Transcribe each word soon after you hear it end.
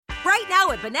Right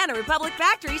now at Banana Republic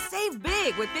Factory, save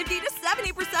big with 50 to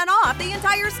 70% off the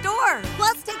entire store.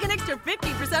 Plus, take an extra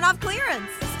 50% off clearance.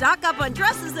 Stock up on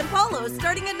dresses and polos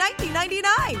starting at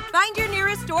 $19.99. Find your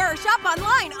nearest store or shop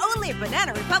online only at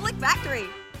Banana Republic Factory.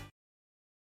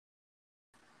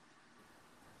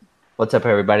 What's up,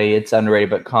 everybody? It's Underrated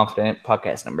But Confident,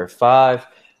 podcast number 5.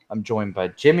 I'm joined by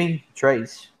Jimmy,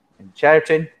 Trace, and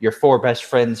Chatterton, your 4 best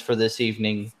friends for this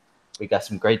evening. We got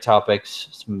some great topics,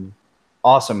 some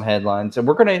awesome headlines, and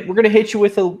we're gonna hit you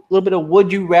with a little bit of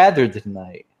Would You Rather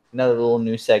tonight. Another little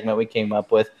new segment we came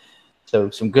up with.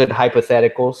 So some good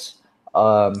hypotheticals.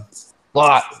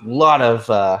 Lot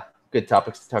of good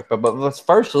topics to talk about. But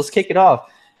let's kick it off.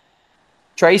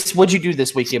 Trace, what'd you do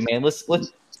this weekend, man? Let's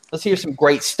hear some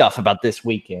great stuff about this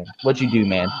weekend. What'd you do,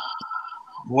 man?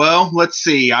 Well, let's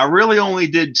see. I really only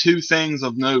did 2 things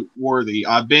of noteworthy.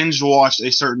 I binge watched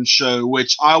a certain show,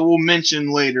 which I will mention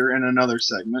later in another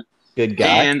segment. Good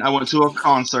guy. And I went to a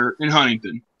concert in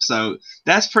Huntington. So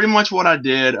that's pretty much what I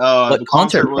did. What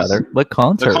concert, brother? What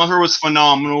concert? The concert was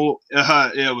phenomenal.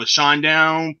 It was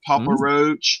Shinedown, Papa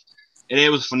Roach, and it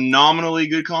was a phenomenally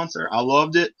good concert. I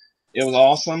loved it. It was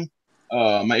awesome.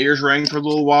 My ears rang for a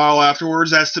little while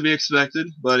afterwards. That's to be expected,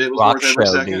 but it was worth every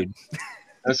second. Dude.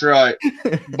 That's right.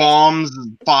 Bombs,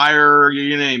 fire,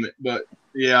 you name it. But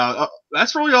yeah,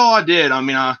 that's really all I did. I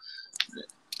mean,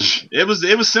 it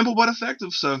was simple but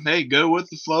effective. So hey, go with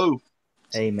the flow.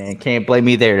 Hey man, can't blame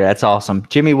me there. That's awesome.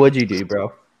 Jimmy, what'd you do,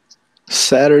 bro?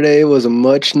 Saturday was a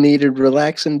much needed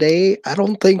relaxing day. I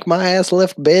don't think my ass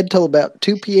left bed till about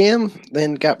 2 p.m.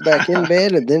 Then got back in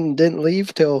bed and then didn't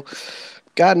leave till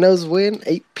God knows when.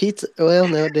 Ate pizza. Well,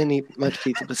 no, didn't eat much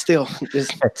pizza, but still,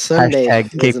 just Sunday.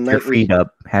 Kick your feet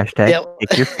up.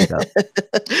 Kick your feet up.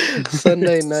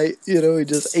 Sunday night, we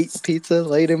just ate pizza,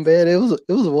 laid in bed. It was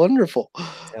wonderful.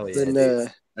 Hell yeah,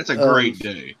 then, that's a great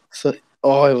day. So, it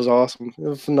was awesome. It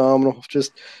was phenomenal.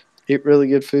 Just ate really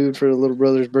good food for the little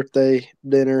brother's birthday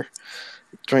dinner.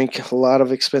 Drank a lot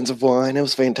of expensive wine. It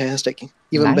was fantastic.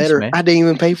 Even better, man. I didn't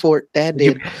even pay for it. Dad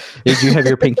did. Did you have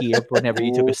your pinky up whenever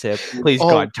you took a sip? Please,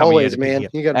 God, tell always, me you man.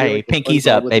 You hey, pinkies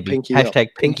up, baby. Pinky Hashtag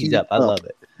up. pinkies up. I love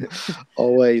it.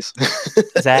 Always.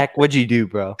 Zach, what'd you do,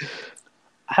 bro?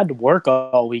 I had to work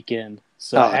all weekend,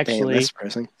 so I actually that's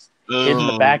depressing. hid in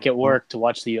the back at work to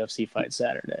watch the UFC fight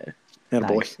Saturday.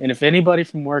 Boy. And if anybody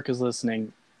from work is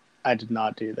listening, I did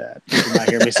not do that. You did not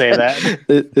hear me say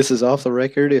that. This is off the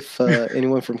record. If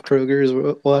anyone from Kroger is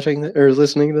watching or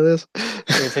listening to this,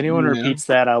 if anyone repeats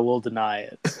that, I will deny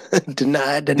it.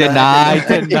 Deny. That's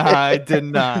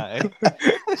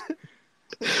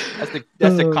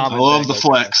the common. I love the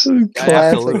flex.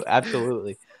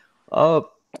 Absolutely.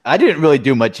 I didn't really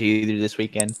do much either this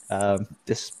weekend.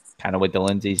 Just kind of went to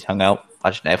Lindsay's, hung out,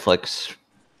 watched Netflix.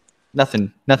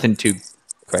 Nothing too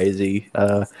crazy.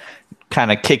 Kind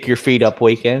of kick your feet up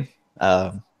weekend.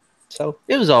 So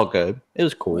it was all good. It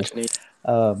was cool.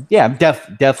 Yeah,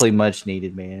 definitely much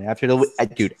needed, man.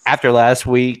 After last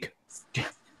week,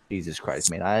 Jesus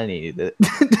Christ, man, I needed it.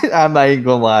 I'm not even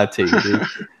gonna lie to you,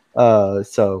 dude.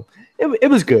 So it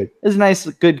was good. It was a nice,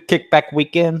 good kickback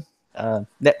weekend.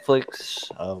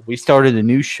 Netflix. We started a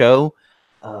new show.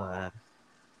 I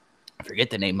forget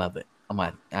the name of it.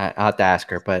 I'll have to ask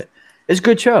her, but it's a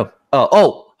good show.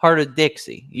 Heart of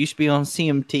Dixie. Used to be on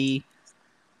CMT.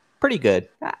 Pretty good.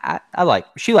 I like.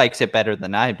 She likes it better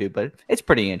than I do, but it's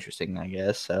pretty interesting, I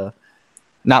guess.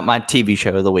 Not my TV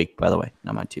show of the week, by the way.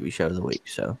 Not my TV show of the week.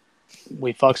 So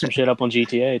we fucked some shit up on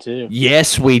GTA too.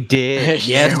 Yes, we did.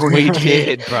 Yes, we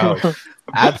did, bro.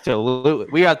 Absolutely.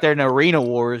 We were out there in Arena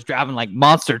Wars driving like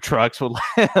monster trucks with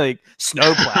like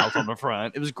snow plows on the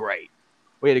front. It was great.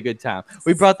 We had a good time.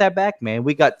 We brought that back, man.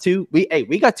 We got 2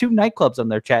 nightclubs on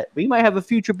their chat. We might have a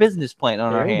future business plan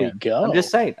on our hands. There we go. I'm just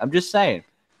saying.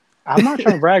 I'm not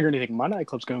trying to brag or anything. My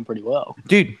nightclub's going pretty well.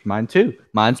 Dude, mine too.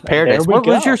 Mine's Paradise. What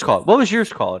was yours called? What was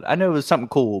yours called? I know it was something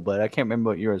cool, but I can't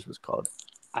remember what yours was called.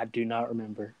 I do not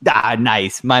remember.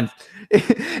 Nice. Mine.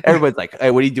 Everybody's like,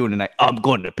 "Hey, what are you doing tonight?" Oh, I'm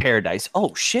going to Paradise.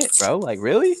 Oh shit, bro! Like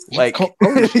really? Like,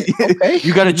 okay.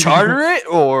 You got to charter it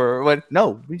or what?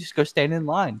 No, we just go stand in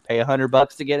line, pay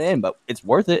 $100 to get in, but it's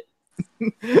worth it.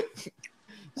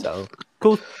 So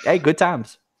cool. Hey, good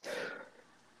times.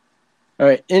 All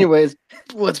right. Anyways,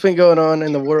 what's been going on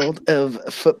in the world of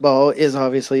football is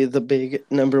obviously the big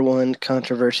number one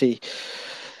controversy.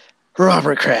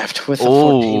 Robert Kraft with a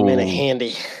 14-minute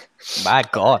handy. My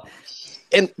God.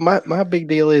 And my big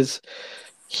deal is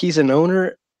he's an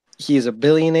owner. He's a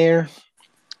billionaire.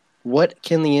 What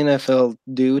can the NFL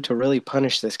do to really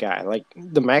punish this guy? Like,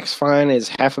 the max fine is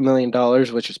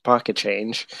 $500,000, which is pocket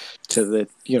change to the,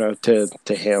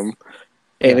 to him.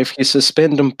 And if you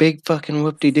suspend him, big fucking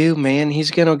whoop-de-doo, man.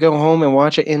 He's going to go home and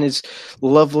watch it in his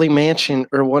lovely mansion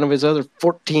or one of his other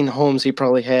 14 homes he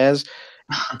probably has.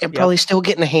 And probably still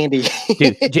getting a handy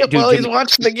while he's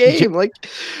watching the game.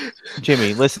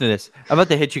 Jimmy, listen to this. I'm about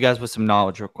to hit you guys with some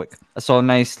knowledge real quick. I saw a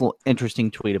nice, interesting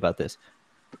tweet about this.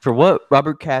 For what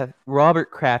Robert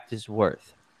Kraft is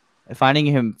worth, finding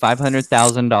him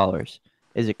 $500,000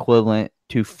 is equivalent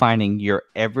to finding your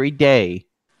everyday,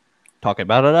 talking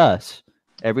about us,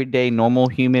 everyday normal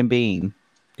human being,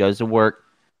 goes to work,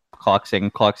 clocks in,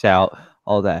 clocks out,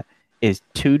 all that, is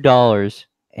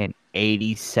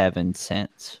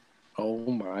 $2.87.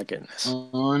 Oh my goodness.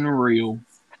 Unreal.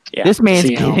 Yeah. This man's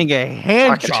getting a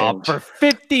hand job for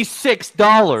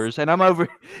 $56, and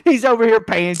he's over here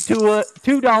paying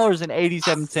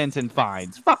 $2.87 in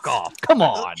fines. Fuck off. Come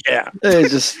on. Yeah.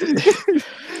 This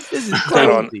is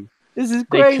crazy. This is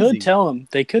crazy.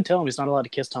 They could tell him he's not allowed to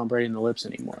kiss Tom Brady in the lips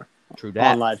anymore. True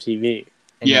that. On live TV.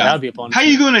 Yeah. That would be a bonus. How are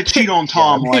you going to cheat on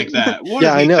Tom like that? What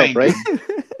I know, thinking? right?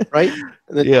 Right?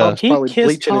 He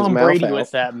kissed Tom Brady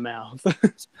with that mouth.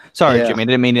 Sorry, Jimmy. I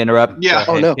didn't mean to interrupt. Yeah.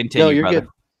 No. Continue, No, you're brother. good.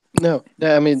 No,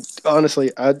 I mean,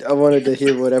 honestly, I wanted to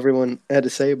hear what everyone had to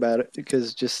say about it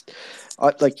because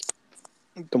the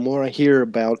more I hear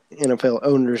about NFL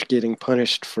owners getting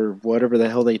punished for whatever the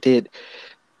hell they did,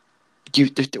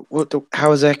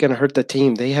 how is that going to hurt the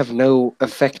team? They have no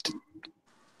effect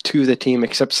to the team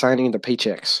except signing the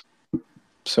paychecks.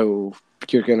 So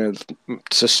you're going to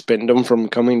suspend them from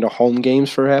coming to home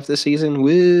games for half the season?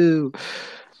 Woo!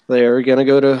 They're going to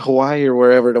go to Hawaii or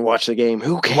wherever to watch the game.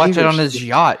 Who cares? Watch it on his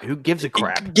yacht. Who gives a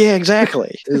crap? Yeah,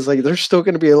 exactly. It's like they're still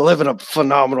going to be living a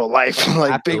phenomenal life.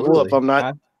 Big whoop. I'm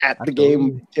not at the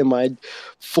game in my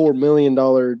 $4 million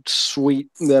suite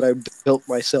that I built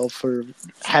myself or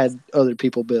had other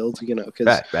people build,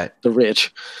 because the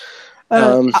rich.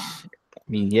 Dude.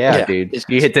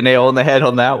 You hit the nail on the head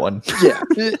on that one. Yeah.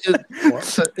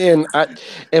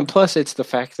 And plus, it's the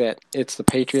fact that it's the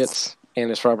Patriots and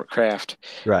it's Robert Kraft.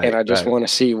 Right. And I just want to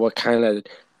see what kind of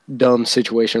dumb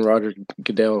situation Roger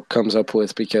Goodell comes up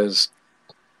with because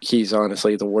he's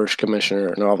honestly the worst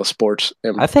commissioner in all the sports.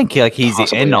 I think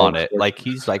he's in on it.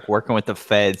 He's working with the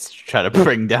feds to try to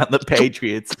bring down the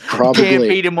Patriots. Probably. Can't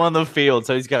beat him on the field,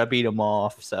 so he's got to beat him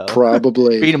off. So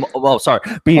probably beat him. Well, sorry,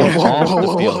 beat him off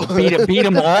the field. Beat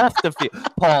him off the field.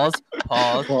 Pause.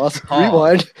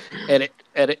 Rewind.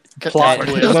 Edit. Plot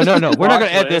twist. No. We're not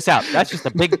going to edit this out. That's just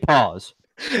a big pause.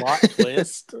 Plot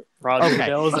twist. Roger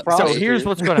Goodell is the problem. So here's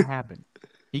what's going to happen.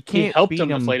 He helped him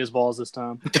deflate his balls this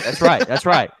time. That's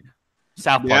right.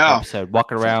 South Park episode,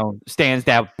 walking around, stands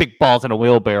down, big balls in a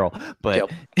wheelbarrow.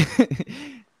 But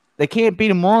they can't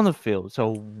beat him on the field.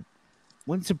 So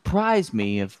wouldn't surprise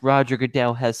me if Roger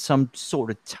Goodell has some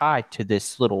sort of tie to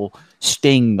this little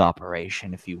sting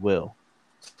operation, if you will.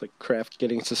 Like Kraft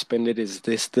getting suspended. Is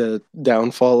this the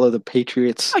downfall of the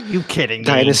Patriots? Are you kidding me?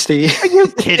 Dynasty? Are you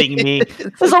kidding me?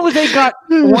 As long as they got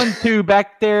 1-2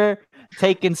 back there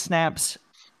taking snaps,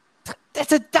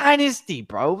 that's a dynasty,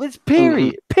 bro. It's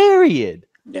period. Mm-hmm. Period.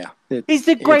 Yeah. He's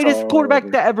the greatest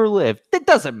quarterback to ever live. It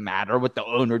doesn't matter what the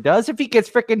owner does. If he gets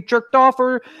freaking jerked off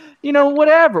or,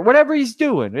 whatever he's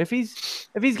doing. If he's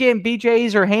getting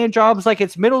BJs or hand jobs like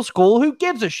it's middle school, who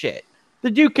gives a shit? The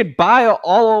dude could buy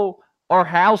all our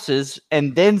houses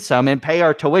and then some and pay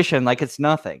our tuition like it's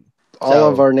nothing. All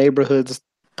of our neighborhoods,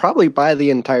 probably buy the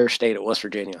entire state of West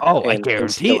Virginia. Oh, I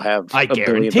guarantee it. I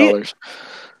guarantee it.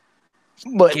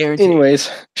 But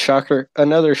anyways,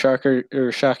 another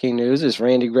shocking news is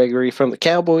Randy Gregory from the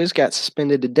Cowboys got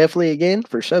suspended indefinitely again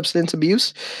for substance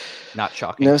abuse. Not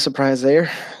shocking. No surprise there.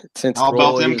 How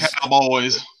about them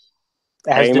Cowboys?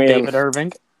 As did David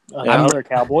Irving, another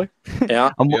Cowboy. Yeah.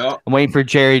 I'm waiting for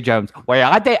Jerry Jones.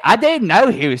 Well, I didn't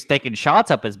know he was sticking shots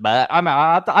up his butt. I mean,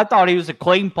 I thought he was a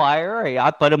clean player.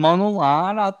 I put him on the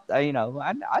line. I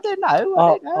didn't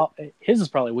know. His is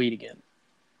probably weed again.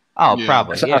 Oh,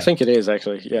 probably. Yeah. I think it is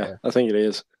actually. Yeah, I think it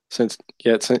is. Since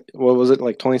what was it,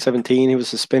 like 2017? He was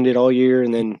suspended all year,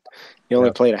 and then he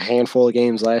only played a handful of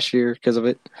games last year because of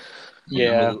it.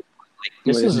 Yeah,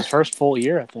 this is his first full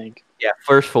year, I think. Yeah,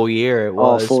 first full year it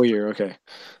was. Oh, full year, okay.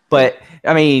 But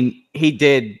I mean, he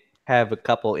did have a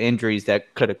couple injuries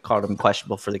that could have caught him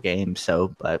questionable for the game.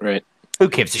 So, but who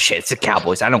gives a shit? It's the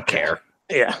Cowboys. I don't care.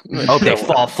 Yeah, I hope they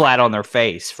fall flat on their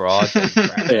face for all.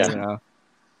 Yeah.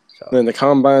 Then the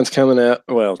combine's coming up.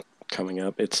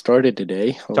 It started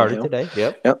today.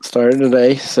 Yep, started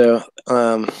today. So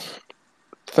I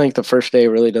think the first day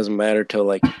really doesn't matter till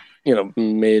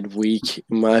midweek,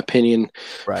 in my opinion.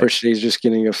 Right. First day is just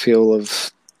getting a feel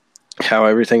of how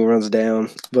everything runs down.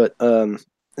 But the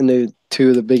new two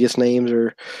of the biggest names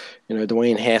are,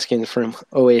 Dwayne Haskins from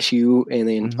OSU, and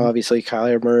then obviously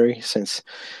Kyler Murray, since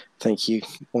I think he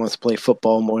wants to play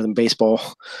football more than baseball.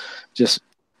 Just,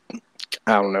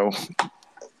 I don't know.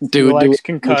 He likes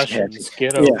concussions.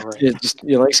 Get over it.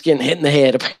 He likes getting hit in the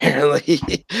head, apparently.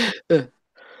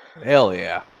 Hell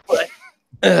yeah.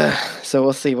 So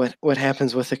we'll see what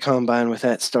happens with the combine with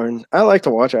that starting. I like to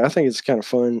watch it. I think it's kind of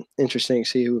fun, interesting to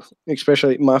see who,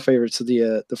 especially my favorites of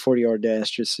the 40-yard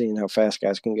dash, just seeing how fast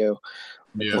guys can go.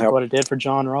 Yeah. What it did for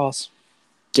John Ross.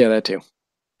 Yeah, that too.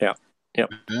 Yeah.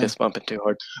 Just bumping too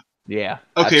hard. Yeah.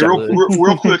 Okay,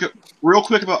 real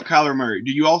quick about Kyler Murray.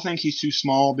 Do you all think he's too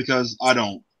small? Because I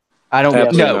don't. I don't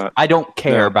Absolutely know. not. I don't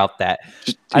care about that.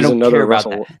 I don't care about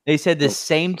that. They said the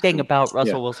same thing about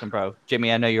Russell Wilson, bro.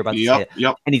 Jimmy, I know you're about to say it.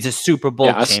 Yep. And he's a Super Bowl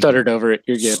champion. I stuttered over it.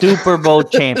 You're good. Super Bowl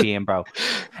champion, bro.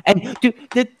 And dude,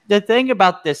 the thing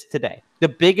about this today, the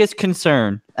biggest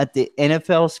concern at the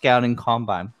NFL scouting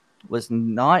combine was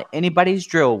not anybody's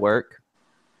drill work,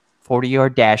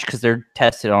 40-yard dash, because they're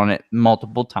tested on it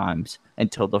multiple times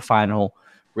until the final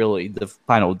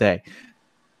day.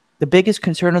 The biggest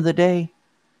concern of the day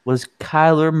was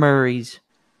Kyler Murray's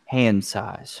hand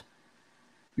size.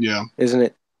 Yeah. Isn't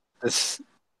it? This.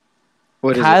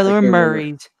 What is Kyler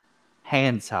Murray's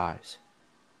hand size.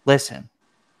 Listen,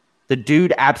 the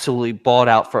dude absolutely balled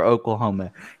out for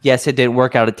Oklahoma. Yes, it didn't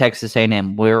work out at Texas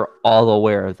A&M. We're all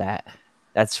aware of that.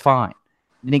 That's fine.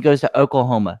 Then he goes to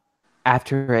Oklahoma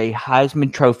after a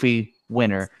Heisman Trophy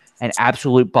winner, an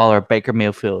absolute baller, Baker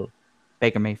Mayfield,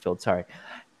 sorry.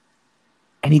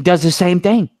 And he does the same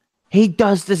thing. He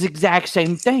does this exact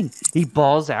same thing. He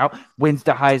balls out, wins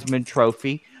the Heisman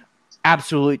Trophy,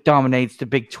 absolutely dominates the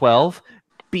Big 12,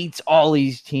 beats all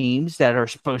these teams that are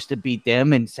supposed to beat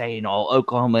them and saying,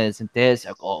 Oklahoma isn't this,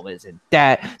 Oklahoma isn't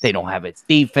that. They don't have its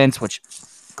defense, which,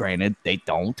 granted, they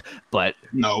don't. But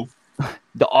no,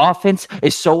 the offense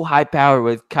is so high-powered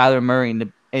with Kyler Murray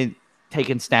and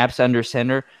taking snaps under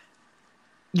center.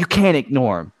 You can't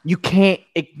ignore him. You can't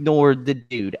ignore the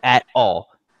dude at all.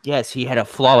 Yes, he had a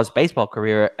flawless baseball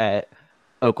career at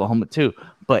Oklahoma too.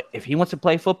 But if he wants to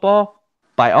play football,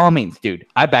 by all means, dude,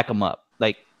 I back him up.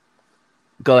 Like,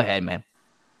 go ahead, man.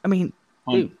 I mean,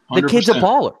 dude, the kid's a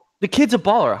baller. The kid's a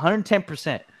baller,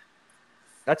 110%.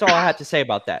 That's all I have to say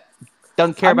about that.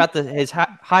 Doesn't care about his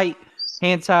height,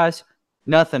 hand size,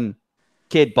 nothing.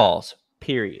 Kid balls,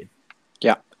 period.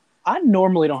 Yeah. I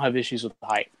normally don't have issues with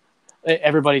height.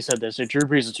 Everybody said this. Drew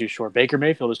Brees is too short. Baker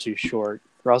Mayfield is too short.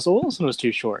 Russell Wilson was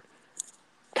too short.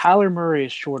 Kyler Murray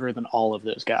is shorter than all of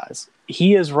those guys.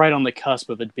 He is right on the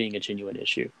cusp of it being a genuine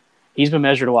issue. He's been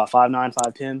measured at what, 5'9",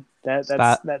 5'10"? That's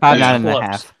 5'9" and a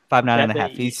half. 5'9" and a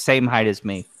half. He's the same height as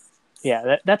me.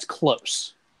 Yeah, that's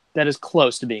close. That is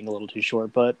close to being a little too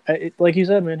short. But like you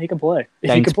said, man, he can play.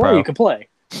 If you can play, you can play.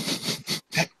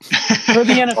 For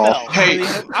the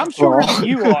NFL. I'm shorter than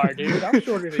you are, dude. I'm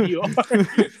shorter than you are. For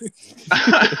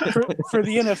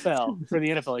the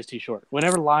NFL, he's too short.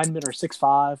 Whenever linemen are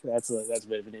 6'5", that's a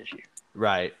bit of an issue.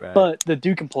 Right. But the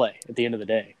dude can play at the end of the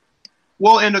day.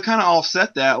 Well, and to kind of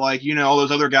offset that, like, all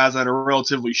those other guys that are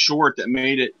relatively short that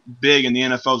made it big in the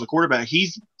NFL as a quarterback,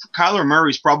 Kyler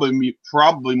Murray's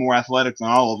probably more athletic than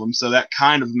all of them, so that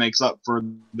kind of makes up for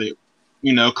the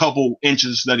couple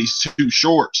inches that he's too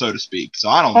short, so to speak. So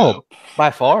I don't know. By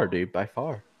far, dude, by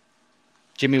far.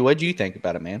 Jimmy, what do you think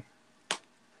about it, man?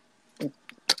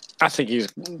 I think he's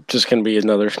just going to be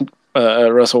another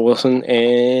Russell Wilson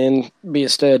and be a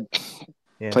stud.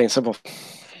 Yeah. Plain simple.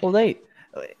 Well,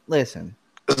 listen.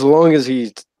 As long as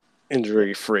he's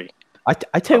injury free. I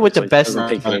tell you what the best.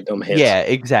 Yeah,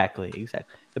 exactly.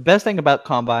 The best thing about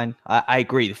Combine, I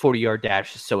agree, the 40-yard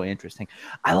dash is so interesting.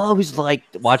 I always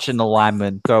liked watching the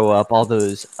linemen throw up all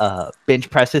those bench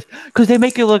presses because they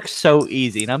make it look so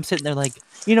easy. And I'm sitting there like,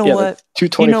 what?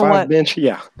 225 bench?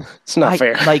 Yeah, it's not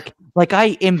fair. Like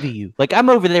I envy you. Like I'm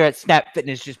over there at Snap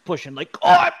Fitness just pushing like,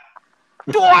 what?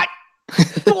 I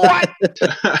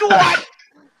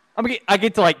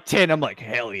get to like 10. I'm like,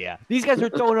 hell yeah. These guys are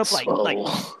throwing up like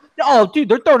oh, dude,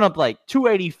 they're throwing up like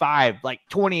 285, like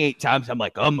 28 times. I'm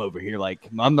like, I'm over here like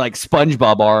I'm like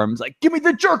SpongeBob arms. Like, give me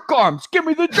the jerk arms.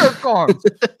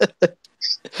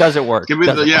 Doesn't work. Give me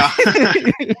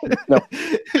No.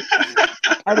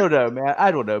 I don't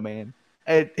know, man.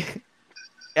 I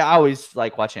always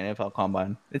like watching NFL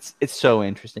Combine. It's so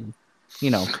interesting.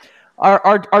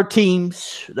 Our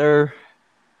teams, they're,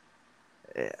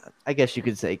 I guess you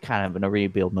could say, kind of in a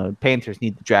rebuild mode. Panthers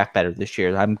need to draft better this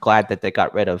year. I'm glad that they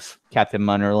got rid of Captain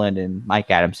Munnerlyn and Mike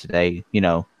Adams today.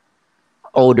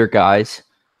 Older guys.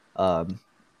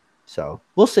 So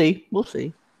we'll see.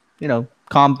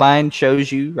 Combine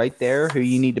shows you right there who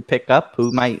you need to pick up,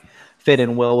 who might fit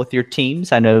in well with your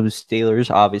teams? I know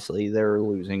Steelers, obviously, they're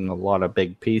losing a lot of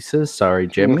big pieces. Sorry,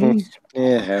 Jimmy. Yeah,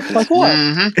 it happens. Like what?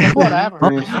 Mhm. Like what? I haven't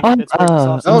heard anything. Oh, Pittsburgh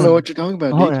saw I don't know what you're talking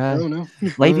about, Oh, dude. I don't know. I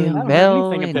Le'Veon haven't heard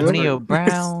Bell, anything of Antonio Pittsburgh.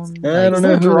 Brown. I don't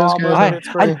know who those drama guys in are.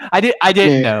 Pittsburgh? I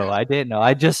didn't Yeah. know. I didn't know.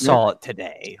 I just saw it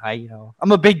today.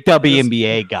 I'm a big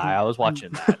WNBA guy. I was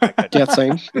watching that. I couldn't- Yeah,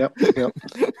 same. Yep.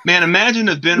 Man, imagine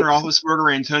if Ben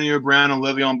Roethlisberger, Antonio Brown, and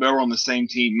Le'Veon Bell were on the same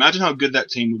team. Imagine how good that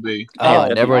team would be. Oh,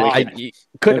 that'd never. be I wicked. couldn't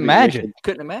That'd be imagine. wicked.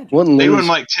 Couldn't imagine. Wouldn't They lose. won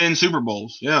like 10 Super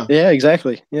Bowls. Yeah. Yeah,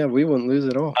 exactly. Yeah, we wouldn't lose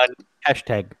at all.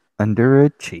 Hashtag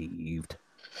underachieved.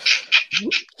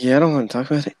 Yeah, I don't want to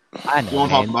talk about it. I know. You want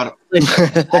to talk man. about it?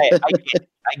 Listen,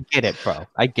 I get it, bro.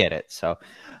 I get it. So,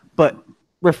 but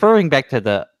referring back to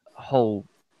the whole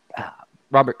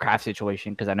Robert Kraft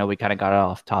situation, because I know we kind of got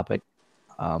off topic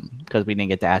because we didn't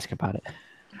get to ask about it.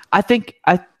 I think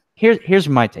here's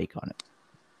my take on it.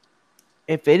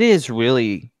 If it is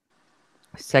really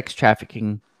sex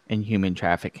trafficking and human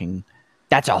trafficking,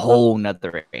 that's a whole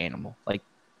nother animal. Like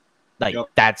Yep.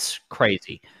 that's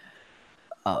crazy.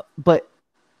 But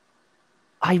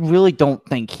I really don't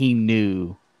think he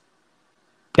knew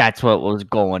that's what was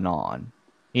going on.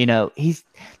 You know,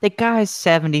 the guy's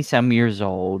 70-some years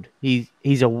old.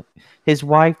 His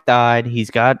wife died. He's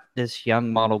got this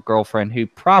young model girlfriend who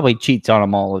probably cheats on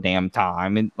him all the damn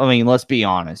time. And I mean, let's be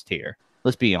honest here.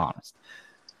 Let's be honest.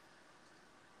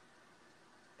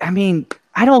 I mean,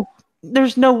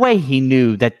 there's no way he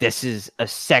knew that this is a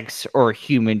sex or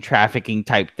human trafficking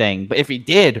type thing. But if he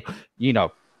did,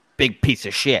 big piece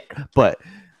of shit. But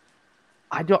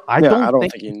I don't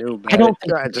think he knew about I don't it.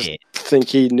 think I he just did. think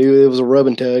he knew it was a rub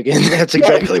and tug, and that's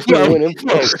exactly what Yeah, he went in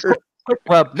for. Quick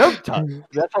rub, no tongue.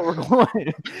 That's what we're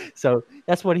going. So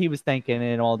that's what he was thinking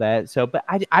and all that. So, but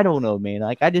I don't know, man.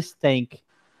 Like, I just think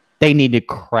they need to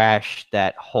crash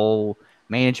that whole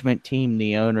management team,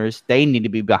 the owners. They need to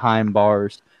be behind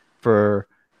bars for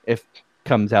if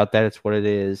comes out that it's what it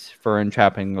is for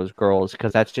entrapping those girls,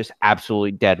 because that's just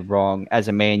absolutely dead wrong. As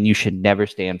a man, you should never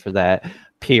stand for that,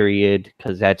 period,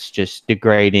 because that's just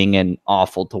degrading and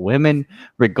awful to women.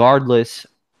 Regardless,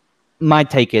 my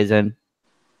take is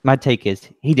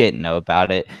he didn't know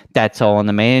about it. That's all on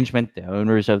the management, the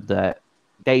owners of the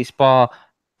day spa.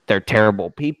 They're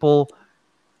terrible people.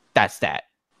 That's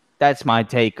my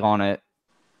take on it.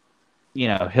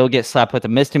 He'll get slapped with a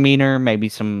misdemeanor, maybe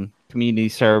some community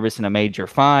service and a major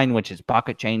fine, which is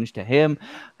pocket change to him.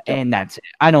 And that's it.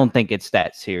 I don't think it's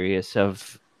that serious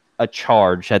of a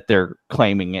charge that they're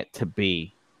claiming it to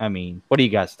be. I mean, what do you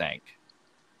guys think?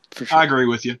 For sure. I agree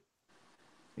with you.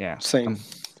 Yeah. Same.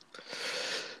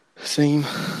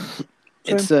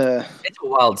 It's a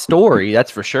wild story,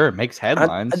 that's for sure. It makes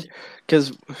headlines.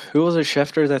 Because who was it,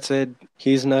 Schefter, that said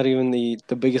he's not even the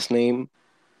biggest name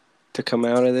to come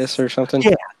out of this or something?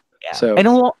 Yeah. So And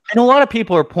a lot of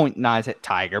people are pointing eyes at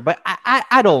Tiger, but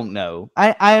I don't know.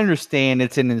 I understand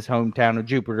it's in his hometown of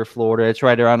Jupiter, Florida. It's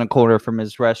right around the corner from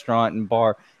his restaurant and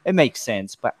bar. It makes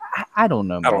sense, but I don't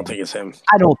know. I don't think it's him.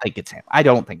 I don't think it's him. I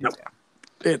don't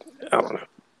know.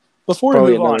 Before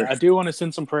Probably we move on, another- I do want to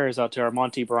send some prayers out to our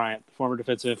Monty Bryant, former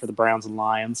defensive end for the Browns and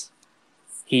Lions.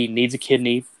 He needs a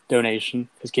kidney donation.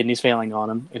 His kidney's failing on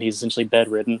him, and he's essentially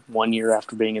bedridden 1 year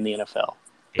after being in the NFL.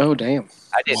 Oh, damn.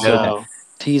 I didn't know that.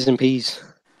 T's and P's.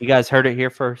 You guys heard it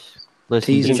here first. Listen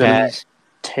T's to and chat. P's.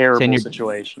 Terrible Send your-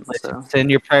 situation. Listen, So.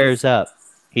 send your prayers up.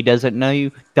 He doesn't know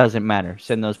you. Doesn't matter.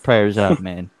 Send those prayers up,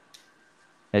 man.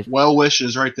 Well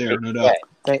wishes right there, no doubt.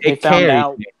 They It found carries,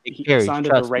 out man. It he carries, signed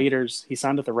with trust the me. Raiders. He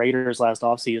signed with the Raiders last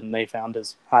offseason. They found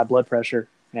his high blood pressure,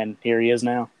 and here he is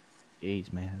now.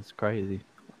 Jeez, man, it's crazy.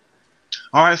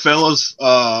 All right, fellas,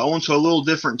 on to a little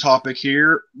different topic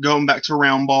here. Going back to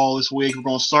round ball this week, we're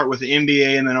going to start with the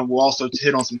NBA, and then we'll also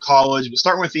hit on some college. But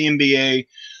starting with the NBA,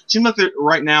 seems like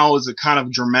right now is a kind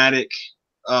of dramatic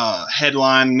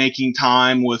headline-making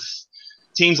time with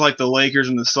teams like the Lakers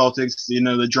and the Celtics.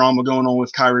 The drama going on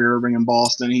with Kyrie Irving in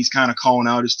Boston. He's kind of calling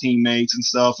out his teammates and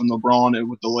stuff, and LeBron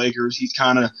with the Lakers. He's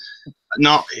kind of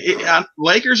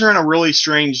Lakers are in a really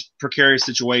strange, precarious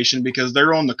situation because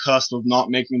they're on the cusp of not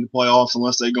making the playoffs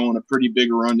unless they go on a pretty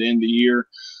big run to end the year.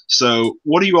 So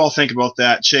what do you all think about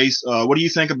that? Chase, what do you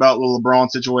think about the LeBron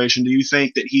situation? Do you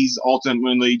think that he's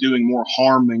ultimately doing more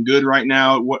harm than good right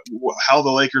now? How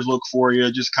the Lakers look for you?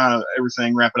 Just kind of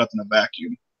everything, wrap it up in a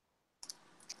vacuum.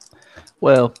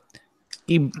 Well,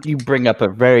 you bring up a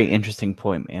very interesting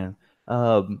point, man.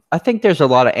 I think there's a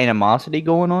lot of animosity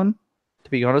going on,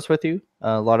 to be honest with you.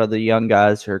 A lot of the young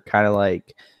guys are kind of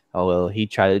like, oh, well, he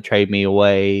tried to trade me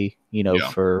away,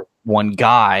 for one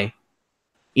guy,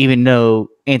 even though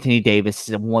Anthony Davis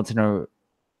is a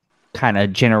kind of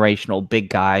generational big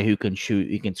guy who can shoot,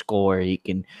 he can score, he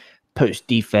can post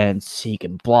defense, he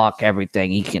can block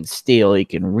everything, he can steal, he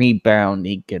can rebound,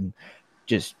 he can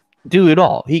just do it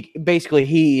all. He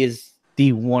is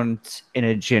the once in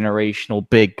a generational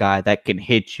big guy that can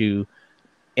hit you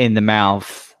in the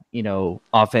mouth,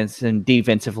 offense and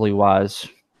defensively wise.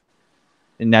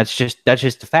 And that's just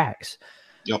the facts.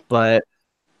 Yep. But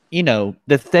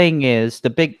the thing is, the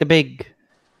big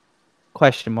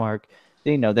question mark,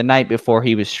 the night before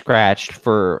he was scratched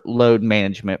for load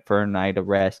management for a night of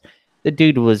rest, the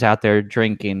dude was out there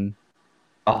drinking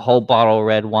a whole bottle of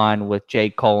red wine with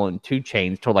J. Cole and 2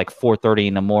 Chainz till like 4:30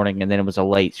 in the morning, and then it was a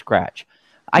late scratch.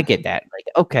 I get that. Like,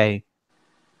 okay,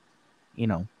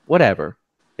 whatever.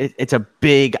 It's a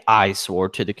big eyesore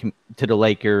to the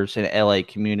Lakers and LA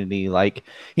community. Like,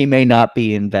 he may not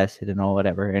be invested in all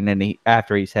whatever, and then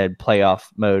after he said playoff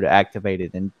mode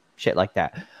activated and shit like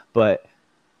that. But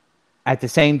at the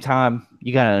same time,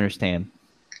 you gotta understand,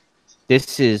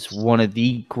 this is one of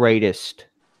the greatest,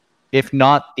 if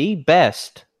not the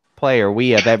best, player we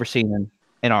have ever seen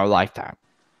in our lifetime.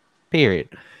 Period.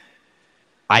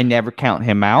 I never count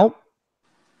him out.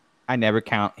 I never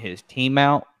count his team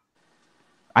out.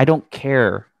 I don't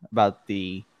care about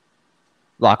the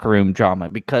locker room drama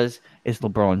because it's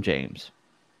LeBron James.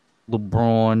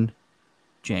 LeBron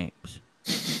James.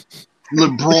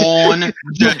 LeBron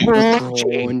James.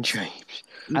 LeBron James.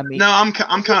 I mean, No, I'm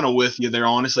kind of with you there,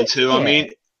 honestly, too. Yeah. I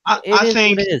mean, I it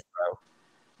think is, bro.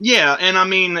 Yeah, and I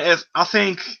mean, I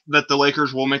think that the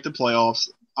Lakers will make the playoffs.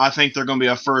 I think they're going to be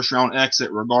a first round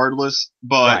exit regardless.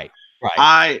 But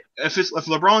Right. if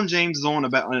LeBron James is on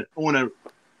a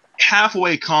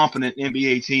halfway competent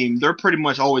NBA team, they're pretty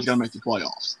much always going to make the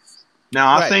playoffs.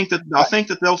 Now, I think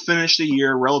that they'll finish the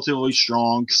year relatively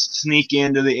strong, sneak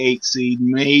into the 8th seed,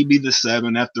 maybe the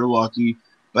 7 if they're lucky.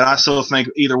 But I still think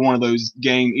either one of those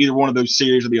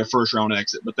series will be a first round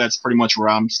exit. But that's pretty much where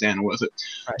I'm standing with it.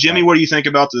 Right, Jimmy, what do you think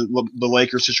about the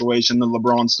Lakers situation, the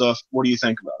LeBron stuff? What do you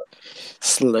think about it?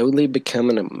 Slowly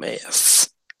becoming a mess.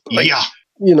 Yeah.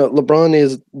 LeBron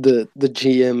is the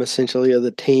GM essentially of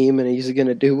the team, and he's going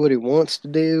to do what he wants to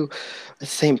do. At the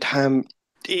same time,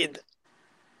 It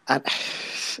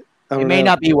may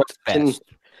not be what's best.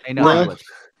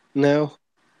 No.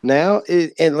 Now,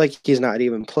 and like he's not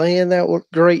even playing that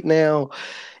great now.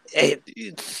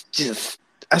 It's just,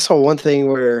 I saw one thing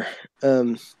where,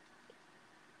 oh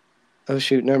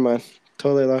shoot, never mind.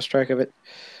 Totally lost track of it.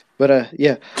 But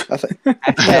yeah, I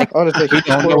think honestly, we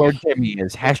don't know where Jimmy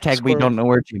is. Hashtag we don't know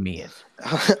where Jimmy is.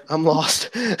 I'm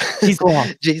lost. He's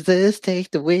lost. Jesus,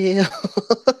 take the wheel.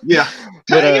 Yeah.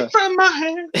 Take it from my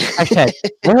hand. Hashtag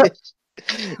what?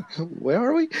 Where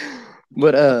are we?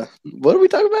 But what are we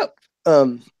talking about?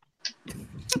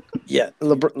 Yeah,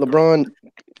 LeBron.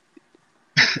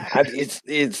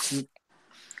 It's.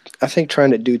 I think trying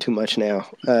to do too much now.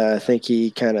 I think he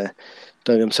kind of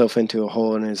dug himself into a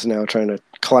hole and is now trying to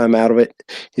climb out of it.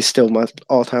 He's still my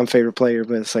all-time favorite player,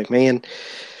 but it's like, man,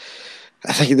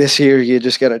 I think this year you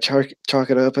just got to chalk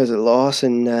it up as a loss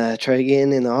and try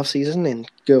again in the offseason and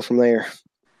go from there.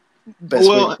 Best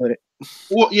way to put it.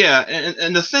 Well, yeah,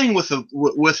 and the thing with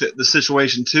the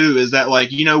situation too is that,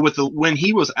 like, when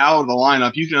he was out of the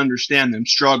lineup, you can understand them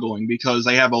struggling because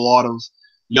they have a lot of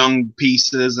young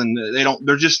pieces and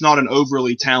they're just not an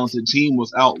overly talented team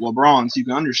without LeBron. So you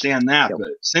can understand that. Yep.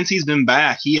 But since he's been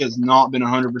back, he has not been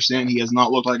 100%. He has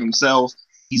not looked like himself.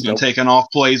 He's been taking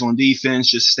off plays on defense,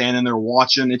 just standing there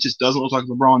watching. It just doesn't look like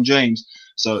LeBron James.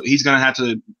 So he's gonna have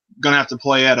to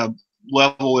play at a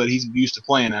level that he's used to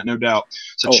playing at, no doubt.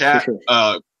 So,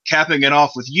 capping it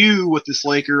off with you with this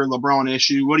Laker LeBron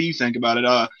issue, what do you think about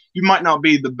it? You might not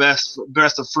be the best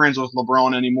of friends with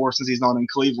LeBron anymore since he's not in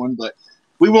Cleveland, but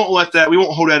we won't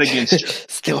hold that against you.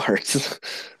 Still hurts.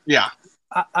 Yeah.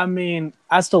 I mean,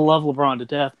 I still love LeBron to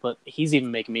death, but he's even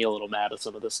making me a little mad at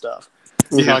some of this stuff.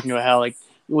 We're talking about how, like,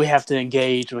 we have to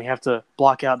engage and we have to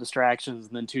block out distractions,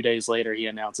 and then 2 days later he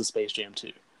announces Space Jam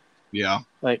 2. Yeah.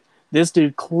 Like, this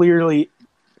dude clearly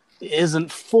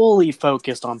isn't fully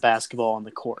focused on basketball on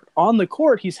the court. On the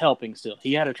court, he's helping still.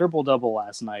 He had a triple-double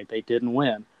last night. They didn't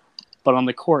win. But on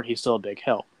the court, he's still a big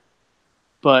help.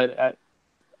 But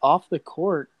off the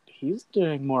court, he's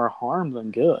doing more harm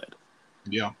than good.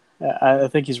 Yeah. I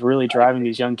think he's really driving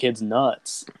these young kids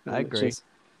nuts. I agree.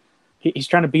 He's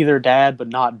trying to be their dad, but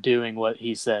not doing what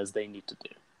he says they need to do.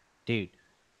 Dude,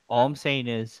 all I'm saying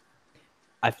is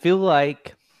I feel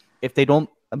like if they don't,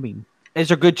 I mean,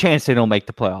 there's a good chance they don't make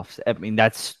the playoffs. I mean,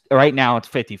 that's right now it's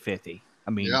 50-50.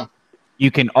 I mean,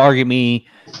 you can argue me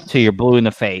till you're blue in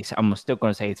the face. I'm still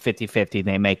going to say it's 50-50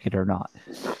 they make it or not.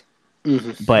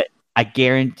 Mm-hmm. But I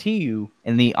guarantee you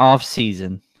in the off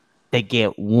season, they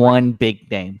get one big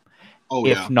name,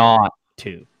 if not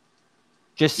two.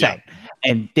 Just saying.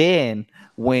 And then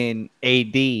when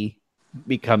AD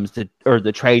becomes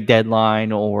the trade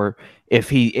deadline, or if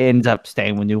he ends up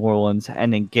staying with New Orleans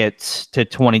and then gets to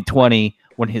 2020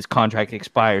 when his contract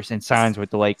expires and signs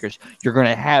with the Lakers, you're going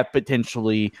to have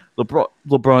potentially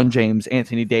LeBron James,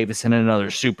 Anthony Davis, and another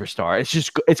superstar.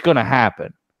 It's going to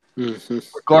happen. Mm-hmm.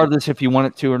 Regardless if you want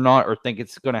it to or not, or think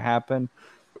it's going to happen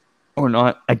or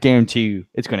not, I guarantee you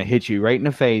it's going to hit you right in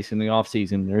the face in the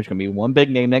offseason. There's going to be one big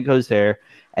name that goes there,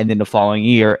 and then the following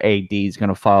year, AD is going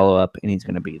to follow up, and he's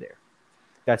going to be there.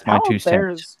 That's my 2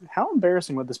 cents. How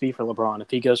embarrassing would this be for LeBron if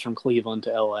he goes from Cleveland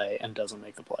to LA and doesn't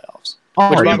make the playoffs?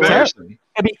 Oh,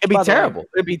 it'd be terrible.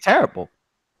 It'd be terrible.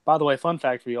 By the way, fun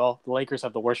fact for you all, the Lakers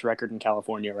have the worst record in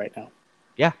California right now.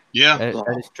 Yeah.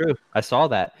 That is true. I saw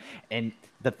that. And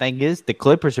the thing is, the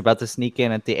Clippers are about to sneak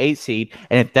in at the 8th seed,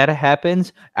 and if that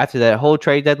happens after that whole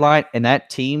trade deadline, and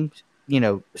that team,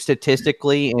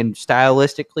 statistically and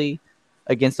stylistically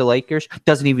against the Lakers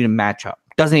doesn't even match up.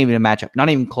 Not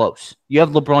even close. You have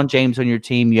LeBron James on your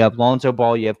team. You have Lonzo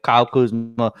Ball. You have Kyle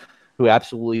Kuzma, who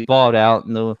absolutely balled out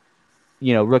in the,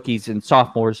 rookies and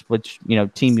sophomores, which,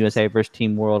 Team USA versus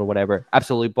Team World or whatever,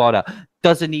 absolutely balled out.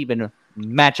 Doesn't even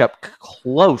match up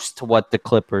close to what the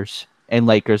Clippers and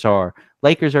Lakers are.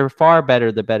 Lakers are far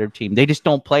better, the better team. They just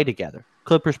don't play together.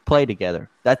 Clippers play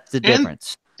together. That's the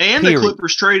difference. And the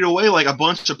Clippers traded away like a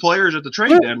bunch of players at the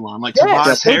trade deadline, like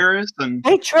Tobias Harris. And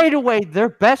they traded away their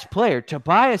best player,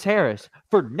 Tobias Harris,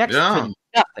 for next to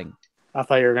nothing. I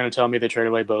thought you were going to tell me they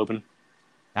traded away Boban.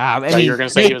 I mean, you were going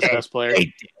to say he was the best player.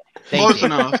 Close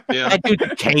enough, yeah. That dude's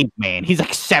a caveman. He's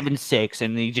like 7'6",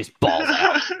 and he just balls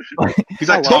out. He's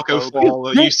like Taco Fall,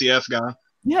 the UCF guy.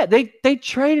 Yeah, they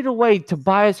traded away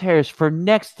Tobias Harris for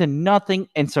next to nothing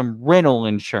and some rental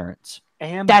insurance.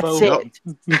 And that's it.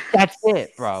 That's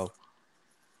it, bro.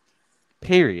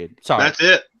 Period. Sorry. That's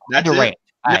it. That's it.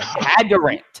 I had to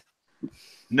rant.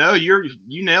 No, you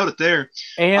nailed it there.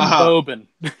 And Boban.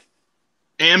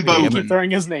 And Boban. Keep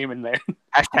throwing his name in there.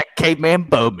 Hashtag caveman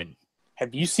Boban.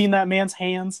 Have you seen that man's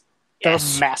hands?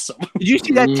 Yes. They're massive. Did you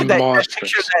see that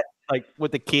picture of that, like,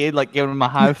 with the kid, like, giving him a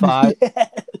high five?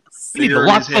 Yes. You need to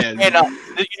lock this man up.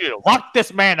 You need to lock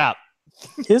this man up.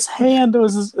 His hand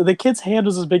the kid's hand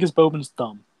was as big as Boban's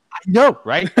thumb. I know,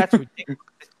 right? That's ridiculous.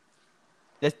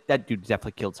 That dude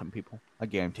definitely killed some people. I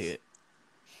guarantee it.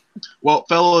 Well,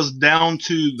 fellas, down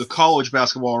to the college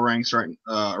basketball ranks right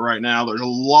now. There's a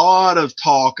lot of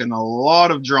talk and a lot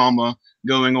of drama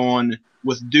going on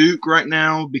with Duke right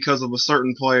now because of a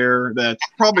certain player that's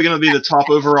probably going to be the top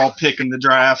overall pick in the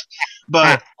draft.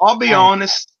 But I'll be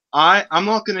honest, I'm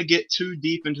not going to get too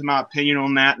deep into my opinion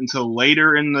on that until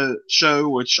later in the show,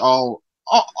 which I'll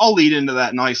lead into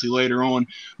that nicely later on.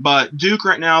 But Duke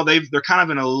right now, they're kind of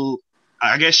in a,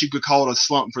 I guess you could call it a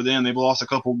slump for them. They've lost a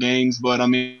couple games, but I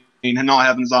mean, not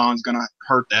having Zion's going to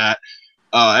hurt that.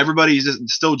 Everybody's just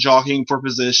still jockeying for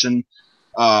position.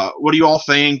 What do you all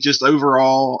think just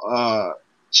overall?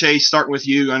 Chase, starting with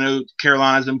you. I know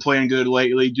Carolina's been playing good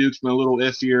lately. Duke's been a little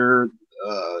iffier.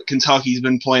 Kentucky's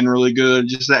been playing really good,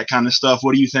 just that kind of stuff.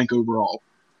 What do you think overall?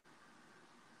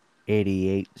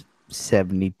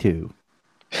 88-72.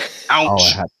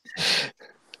 Ouch.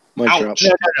 Ouch. No.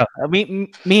 I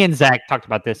mean, me and Zach talked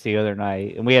about this the other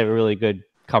night, and we had a really good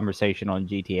conversation on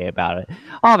GTA about it.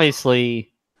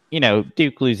 Obviously,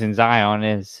 Duke losing Zion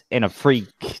is in a freak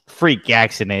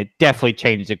accident. Definitely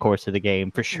changed the course of the game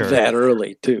for sure. That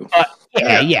early, too.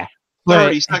 Yeah.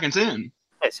 30 seconds in.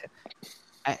 Listen.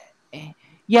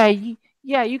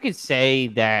 You could say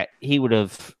that he would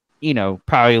have,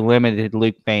 probably limited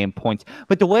Luke May in points.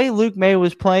 But the way Luke May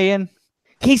was playing,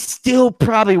 he still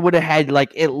probably would have had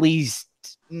like at least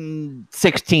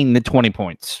 16 to 20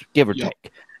 points, give or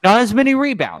take. Not as many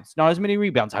rebounds.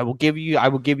 I will give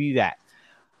you that.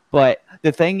 But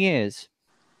the thing is,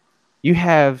 you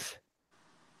have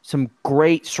some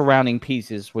great surrounding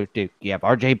pieces with Duke. You have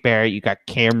RJ Barrett, you got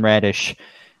Cam Reddish,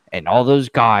 and all those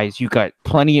guys. You got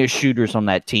plenty of shooters on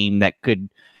that team that could,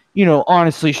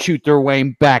 honestly shoot their way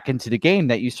back into the game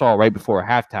that you saw right before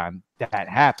halftime that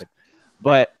happened.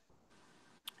 But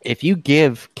if you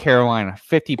give Carolina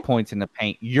 50 points in the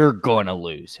paint, you're going to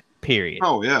lose, period.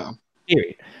 Oh, yeah.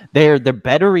 Period. They're the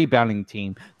better rebounding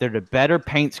team. They're the better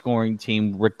paint scoring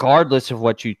team, regardless of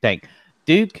what you think.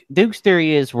 Duke's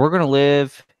theory is we're going to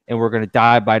live and we're going to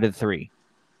die by the three.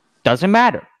 Doesn't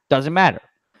matter.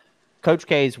 Coach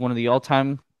K is one of the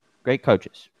all-time great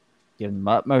coaches. Give him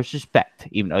utmost respect,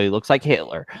 even though he looks like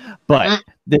Hitler. But at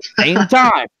the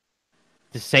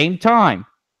same time,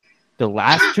 the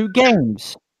last 3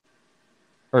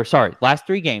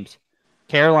 games,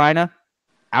 Carolina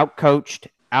outcoached,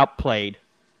 outplayed.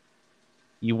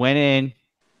 You went in,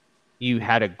 you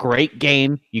had a great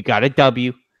game, you got a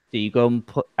W, so you go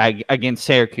against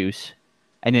Syracuse,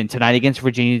 and then tonight against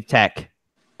Virginia Tech,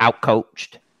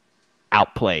 outcoached,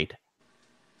 outplayed.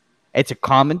 It's a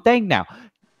common thing now.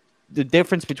 The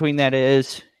difference between that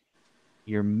is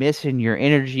you're missing your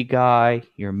energy guy,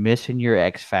 you're missing your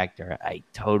X factor. I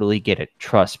totally get it,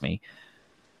 trust me.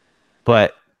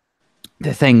 But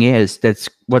the thing is, that's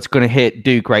what's going to hit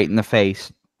Duke right in the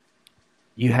face.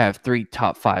 You have 3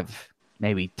 top 5,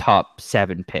 maybe top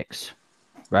 7 picks,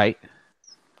 right?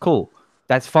 Cool.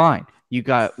 That's fine. You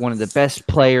got one of the best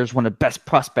players, one of the best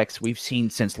prospects we've seen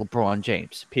since LeBron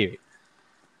James, period.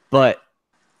 But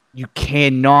you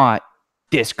cannot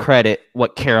discredit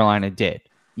what Carolina did.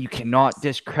 You cannot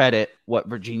discredit what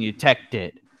Virginia Tech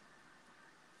did.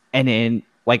 And in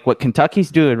like what Kentucky's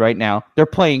doing right now, they're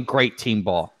playing great team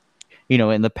ball. You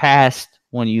know, in the past,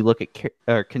 when you look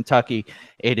at Kentucky,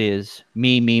 it is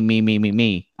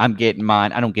me. I'm getting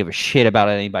mine. I don't give a shit about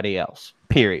anybody else.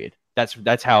 Period.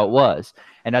 That's how it was,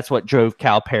 and that's what drove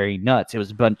Calipari nuts. It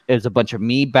was a bunch of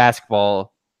me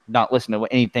basketball, not listening to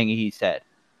anything he said.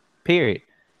 Period.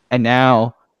 And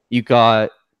now you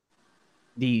got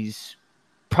these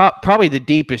probably the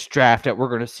deepest draft that we're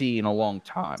going to see in a long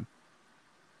time.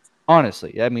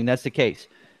 Honestly, I mean that's the case.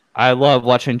 I love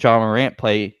watching John Morant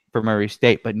play for Murray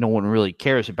State, but no one really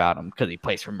cares about him because he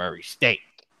plays for Murray State.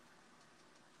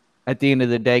 At the end of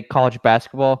the day, college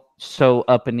basketball so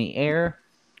up in the air.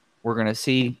 We're going to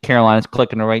see Carolina's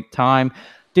clicking the right time.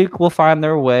 Duke will find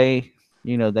their way.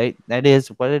 You know, that is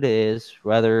what it is.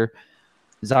 Whether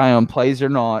Zion plays or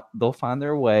not, they'll find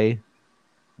their way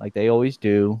like they always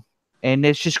do. And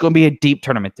it's just going to be a deep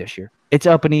tournament this year. It's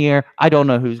up in the air. I don't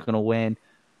know who's going to win.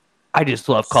 I just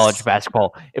love college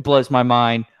basketball. It blows my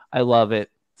mind. I love it.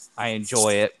 I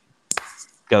enjoy it.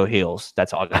 Go Heels.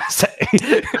 That's all I got to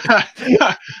say.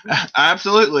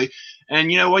 Absolutely. And,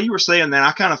 you know, what you were saying then,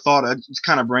 I kind of thought I just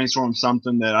kind of brainstormed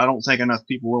something that I don't think enough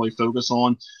people really focus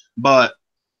on. But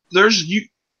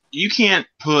you can't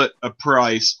put a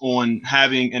price on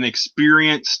having an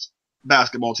experienced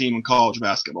basketball team in college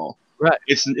basketball. Right.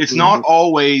 It's not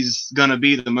always going to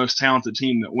be the most talented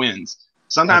team that wins.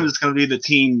 Sometimes it's going to be the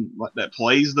team that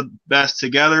plays the best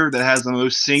together, that has the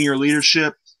most senior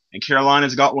leadership. And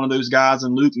Carolina's got one of those guys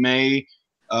in Luke May.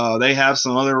 They have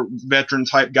some other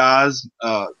veteran-type guys.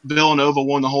 Villanova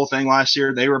won the whole thing last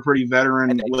year. They were a pretty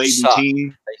veteran-laden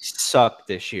team. They suck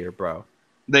this year, bro.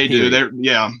 They do.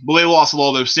 Well, they lost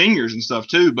all those seniors and stuff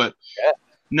too. But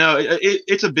no,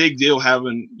 it's a big deal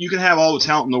having – you can have all the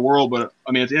talent in the world, but,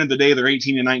 I mean, at the end of the day, they're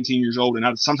 18 and 19 years old,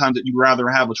 and sometimes you'd rather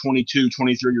have a 22,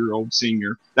 23-year-old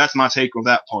senior. That's my take on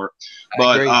that part.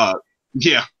 But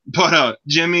yeah. But,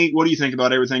 Jimmy, what do you think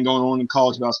about everything going on in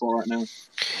college basketball right now?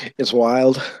 It's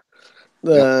wild.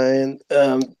 And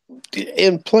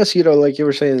plus, you know, like you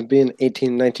were saying, being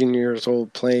 18, 19 years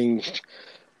old, playing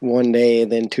one day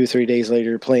and then 2-3 days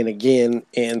later playing again,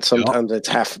 and sometimes it's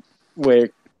halfway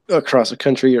across the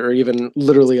country or even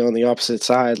literally on the opposite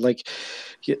side. Like,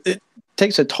 it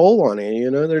takes a toll on it,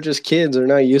 you know? They're just kids. They're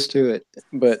not used to it.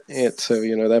 But so,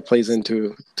 you know, that plays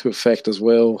into effect as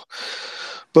well.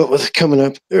 But with coming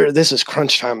up, this is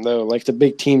crunch time, though. Like, the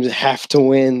big teams have to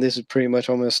win. This is pretty much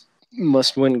almost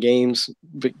must-win games,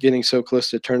 but getting so close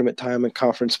to tournament time and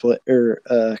conference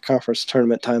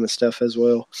tournament time and stuff as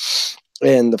well.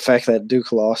 And the fact that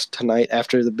Duke lost tonight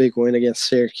after the big win against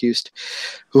Syracuse.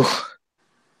 Whew.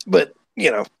 But,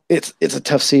 you know, it's a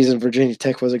tough season. Virginia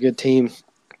Tech was a good team.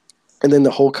 And then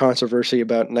the whole controversy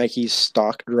about Nike's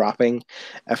stock dropping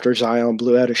after Zion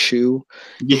blew out a shoe.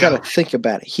 You got to think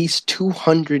about it. He's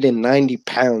 290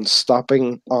 pounds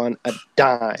stopping on a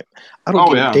dime. I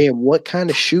don't give a damn what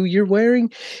kind of shoe you're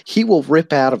wearing. He will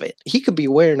rip out of it. He could be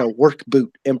wearing a work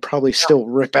boot and probably still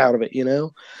rip out of it, you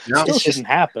know? Yeah. It shouldn't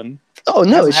happen. Oh,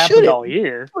 no, it shouldn't. All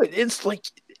year. It's like,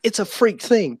 it's a freak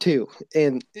thing, too.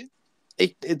 And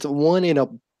it's 1 in a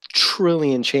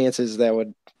trillion chances that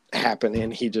would happen,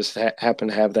 and he just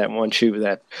happened to have that one shoe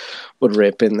that would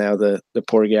rip, and now the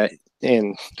poor guy.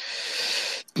 And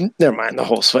never mind the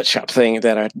whole sweatshop thing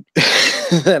that I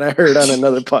that I heard on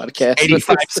another podcast.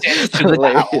 85 cents to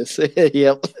the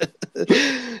Yep.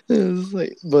 It was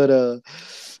like, but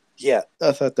yeah,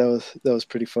 I thought that was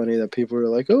pretty funny that people were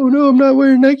like, "Oh no, I'm not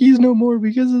wearing Nikes no more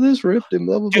because of this ripped and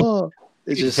blah blah blah."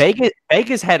 It's just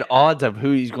Vegas had odds of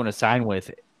who he's going to sign with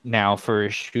now for a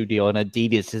shoe deal, and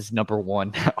Adidas is number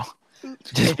 1 now,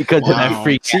 just because of that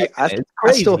freak. See, I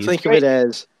still think of it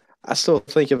as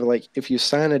like if you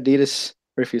sign Adidas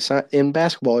or if you sign in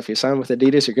basketball, if you sign with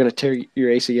Adidas, you're going to tear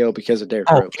your ACL because of Derrick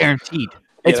Rose. Guaranteed.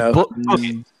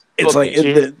 It's like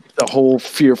the whole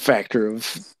fear factor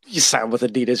of you sign with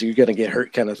Adidas, you're gonna get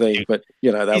hurt kind of thing. But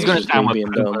that He's was going to just sign me with being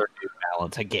Puma dumb. or New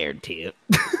Balance. I guarantee it.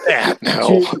 Yeah,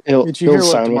 no. Did you hear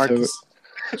what sign with DeMarcus?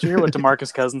 Did you hear what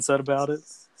DeMarcus Cousins said about it?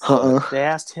 They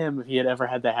asked him if he had ever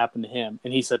had that happen to him,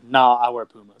 and he said, "Nah, I wear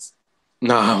Pumas."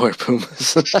 No, I wear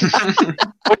Pumas.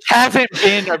 Which haven't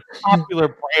been a popular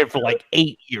brand for like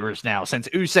 8 years now since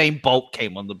Usain Bolt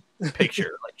came on the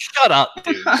picture. Like, shut up,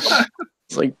 dude.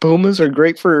 It's like Pumas are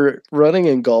great for running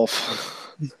and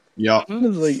golf. Yeah.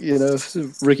 It's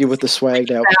like, Ricky with the swagged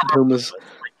out Pumas.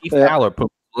 Fowler,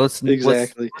 Pumas.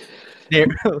 Exactly.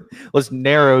 Let's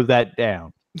narrow that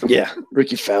down. Yeah,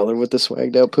 Ricky Fowler with the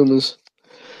swagged out Pumas.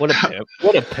 What a pimp.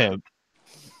 What a pimp.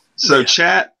 So,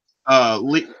 chat,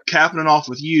 capping it off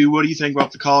with you, what do you think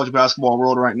about the college basketball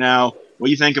world right now? What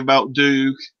do you think about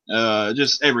Duke?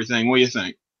 Just everything. What do you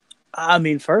think? I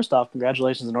mean, first off,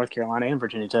 congratulations to North Carolina and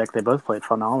Virginia Tech. They both played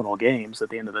phenomenal games at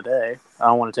the end of the day. I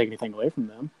don't want to take anything away from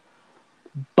them.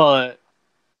 But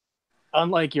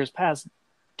unlike years past,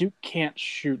 Duke can't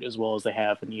shoot as well as they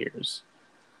have in years.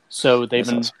 So they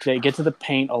get to the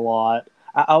paint a lot.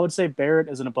 I would say Barrett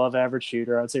is an above-average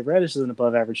shooter. I would say Reddish is an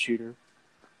above-average shooter.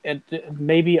 And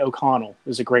maybe O'Connell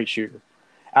is a great shooter.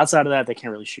 Outside of that, they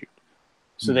can't really shoot.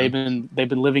 So they've been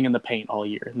living in the paint all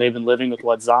year. They've been living with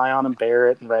what Zion and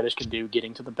Barrett and Reddish can do,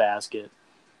 getting to the basket.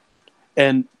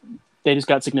 And they just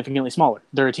got significantly smaller.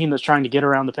 They're a team that's trying to get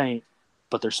around the paint,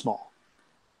 but they're small.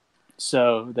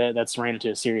 So that's ran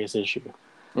into a serious issue.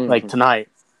 Mm-hmm. Like tonight,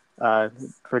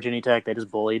 Virginia Tech, they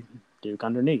just bullied Duke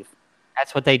underneath.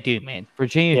 That's what they do, man.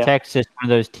 Virginia Tech's just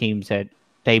one of those teams that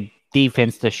they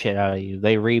defense the shit out of you.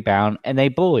 They rebound and they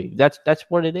bully. That's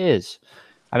what it is.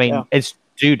 I mean,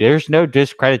 there's no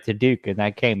discredit to Duke in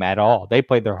that game at all. They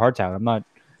played their hearts out. I'm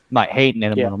not hating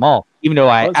on them all, even though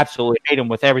I absolutely hate them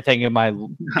with everything in my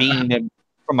being and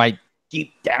from my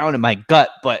deep down in my gut.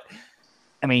 But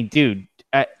I mean, dude,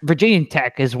 Virginia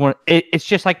Tech is one. It's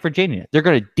just like Virginia. They're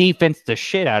going to defense the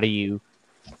shit out of you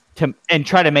and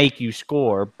try to make you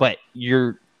score. But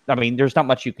there's not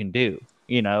much you can do.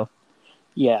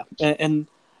 Yeah, and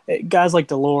guys like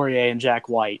DeLaurier and Jack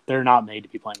White, they're not made to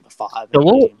be playing the five.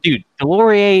 Dude,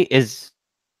 DeLaurier is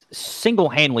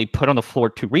single-handedly put on the floor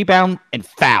to rebound and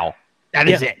foul. That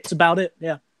is it. That's about it,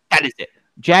 yeah. That is it.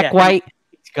 Jack White,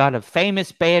 he's got a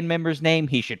famous band member's name.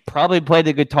 He should probably play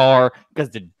the guitar because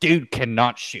the dude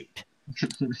cannot shoot.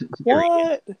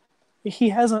 What?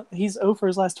 He's 0 for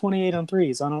his last 28 on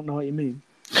threes. I don't know what you mean.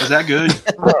 Is that good?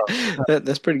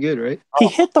 That's pretty good, right? He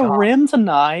hit the rim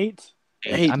tonight.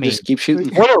 Hey, just keep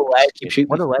shooting. What a legend.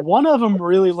 What a legend. One of them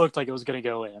really looked like it was going to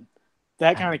go in.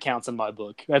 That kind of counts in my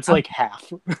book. That's like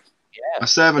half. A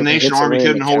Seven Nation Army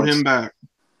couldn't hold him back.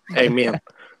 Hey, man.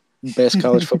 Best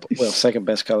college football. Well, second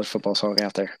best college football song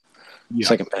out there. Yeah.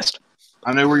 Second best.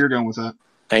 I know where you're going with that.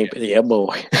 Hey, yeah,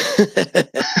 boy.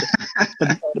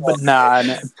 but nah,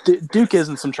 Duke is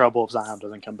in some trouble if Zion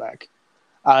doesn't come back.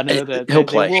 I know that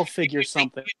they will figure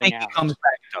something out. He comes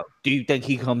back, though? Do you think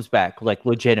he comes back, like,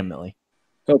 legitimately?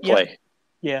 He'll play.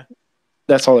 Yeah.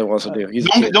 That's all he wants to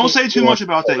do. Don't say too much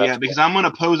about that yet, because I'm going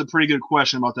to pose a pretty good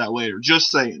question about that later. Just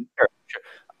saying. Sure.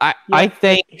 I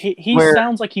think he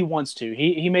sounds like he wants to.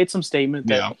 He made some statement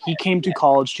that he came to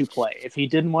college to play. If he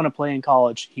didn't want to play in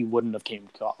college, he wouldn't have came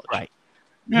to college. Right.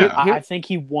 Yeah. I think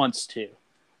he wants to.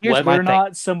 Whether or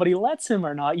not somebody lets him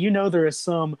or not, there is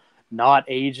some not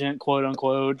agent, quote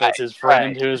unquote, that's his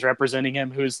friend who is representing him,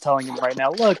 who's telling him right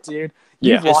now, look, dude,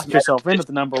 you've locked yourself into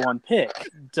the number one pick.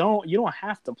 You don't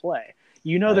have to play.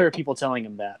 There are people telling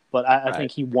him that, but I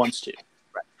think he wants to.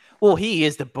 Right. Well, he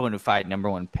is the bona fide number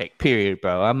one pick, period,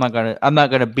 bro. I'm not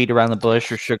gonna beat around the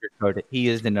bush or sugarcoat it. He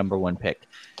is the number one pick.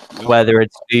 Whether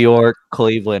it's New York,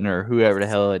 Cleveland, or whoever the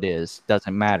hell it is,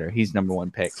 doesn't matter. He's number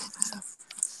one pick.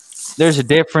 There's a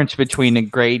difference between a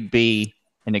grade B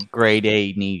and a grade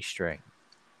A knee strain.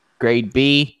 Grade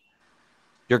B,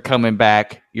 you're coming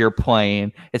back, you're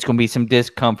playing. It's going to be some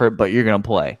discomfort, but you're going to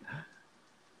play.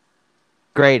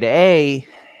 Grade A,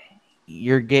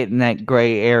 you're getting that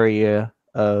gray area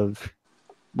of,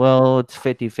 well, it's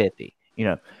 50-50.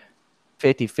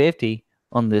 50-50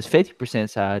 on this 50%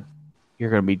 side, you're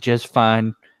going to be just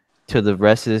fine till the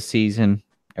rest of the season.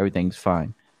 Everything's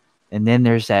fine. And then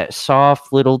there's that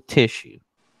soft little tissue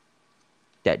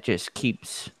that just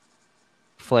keeps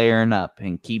flaring up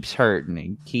and keeps hurting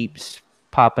and keeps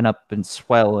popping up and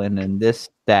swelling and this,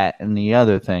 that, and the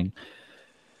other thing.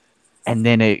 And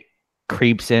then it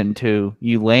creeps into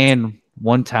you land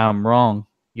one time wrong,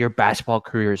 your basketball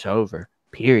career is over,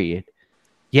 period.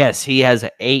 Yes, he has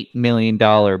an $8 million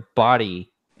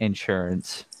body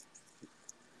insurance.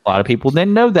 A lot of people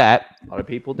didn't know that.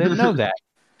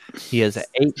 He has an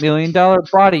 $8 million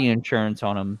body insurance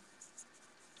on him.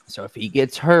 So if he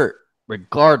gets hurt,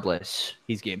 regardless,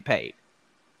 he's getting paid.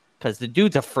 Because the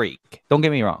dude's a freak. Don't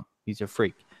get me wrong. He's a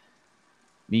freak.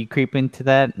 You creep into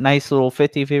that nice little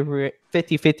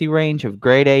 50-50 range of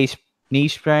grade A knee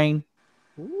strain.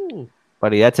 Ooh.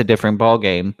 Buddy, that's a different ball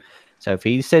game. So if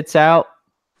he sits out,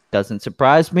 doesn't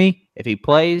surprise me. If he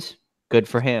plays, good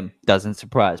for him. Doesn't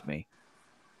surprise me.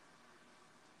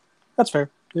 That's fair.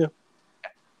 Yeah.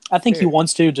 I think he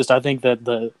wants to. I think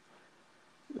that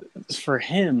for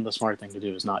him, the smart thing to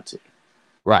do is not to.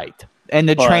 Right. And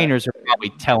the trainers are probably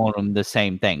telling him the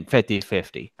same thing,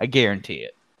 50-50. I guarantee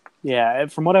it. Yeah,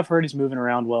 from what I've heard, he's moving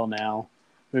around well now.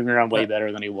 Moving around way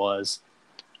better than he was.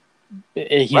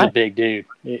 He's a big dude.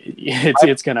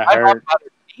 It's going to hurt.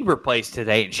 Receiver plays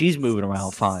today, and she's moving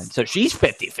around fine. So she's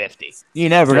 50-50. You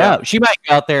never know. She might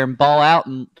go out there and ball out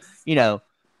and,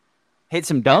 hit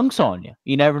some dunks on you.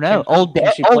 You never know. Old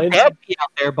Deb be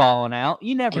out there balling out.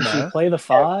 You never know. Can she play the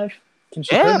 5? Can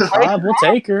she play the 5? We'll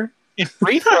take her.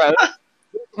 Free throw.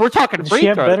 We're talking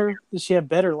free throw. Does she have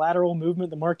better lateral movement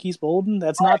than Marquise Bolden?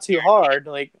 That's not too hard.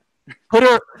 Like,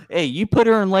 you put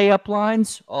her in layup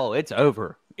lines. Oh, it's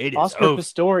over. It is Oscar over.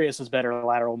 Pistorius has better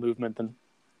lateral movement than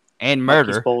and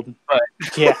murder. Marquise Bolden. But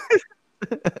yeah.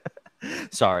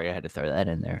 Sorry, I had to throw that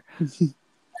in there.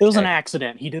 It was an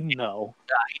accident. He didn't know.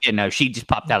 He didn't know. She just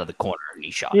popped out of the corner and he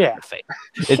shot her in the face.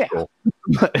 It's cool.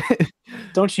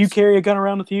 Don't you carry a gun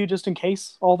around with you just in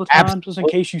case all the time? Absolutely. Just in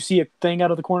case you see a thing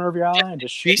out of the corner of your eye and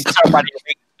just shoot? Somebody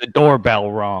rings the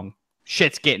doorbell wrong.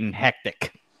 Shit's getting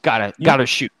hectic. Gotta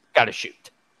shoot.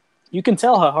 You can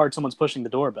tell how hard someone's pushing the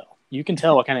doorbell. You can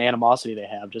tell what kind of animosity they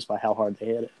have just by how hard they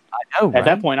hit it. I know, right? At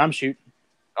that point, I'm shooting.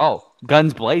 Oh,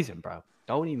 guns blazing, bro.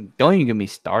 Don't even get me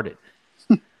started.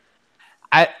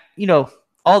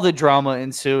 All the drama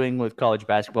ensuing with college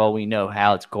basketball, we know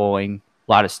how it's going.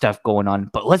 A lot of stuff going on.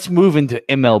 But let's move into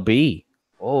MLB.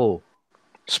 Oh.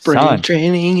 Spring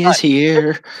training is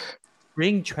here.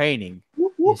 Spring training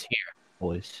is here,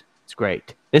 boys. It's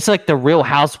great. It's like the Real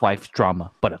Housewives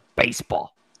drama, but of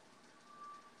baseball.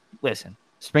 Listen,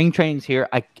 spring training's here.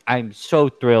 I'm so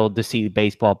thrilled to see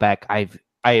baseball back. I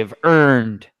have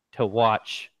earned to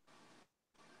watch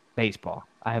baseball.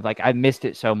 I missed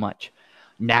it so much.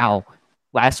 Now,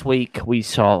 last week we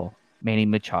saw Manny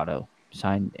Machado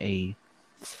sign a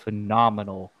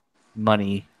phenomenal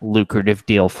money lucrative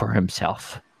deal for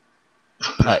himself.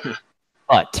 But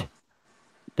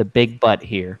the big but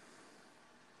here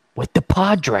with the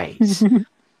Padres.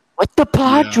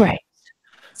 Yeah.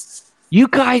 You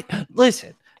guys,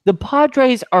 listen, the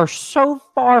Padres are so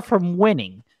far from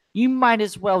winning, you might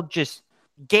as well just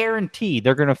guarantee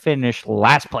they're going to finish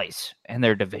last place in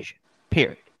their division,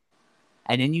 period.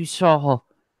 And then you saw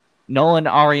Nolan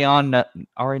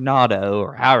Arenado,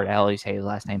 or however the hell you say his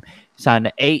last name, signed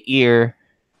an 8-year,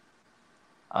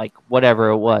 whatever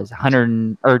it was,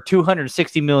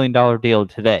 $260 million deal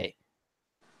today.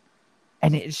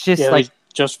 And it's just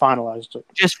just finalized it.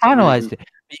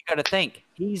 But you got to think,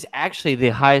 he's actually the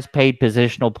highest paid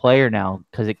positional player now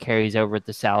because it carries over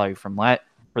the salary from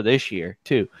for this year,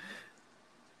 too.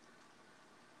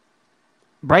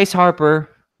 Bryce Harper,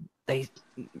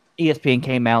 ESPN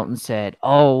came out and said,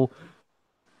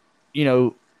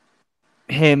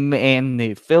 him and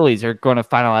the Phillies are going to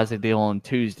finalize the deal on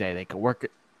Tuesday. They could work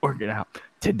it out.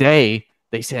 Today,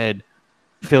 they said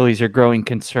Phillies are growing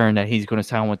concerned that he's going to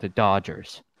sign with the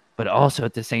Dodgers. But also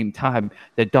at the same time,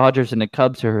 the Dodgers and the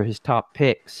Cubs are his top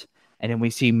picks. And then we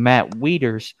see Matt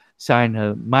Wieters sign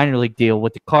a minor league deal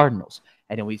with the Cardinals.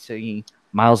 And then we see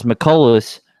Miles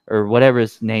McCullough, or whatever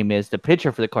his name is, the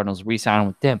pitcher for the Cardinals, re-sign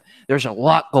with them. There's a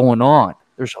lot going on.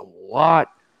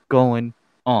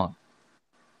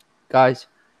 Guys,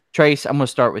 Trace, I'm going to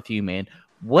start with you, man.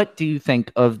 What do you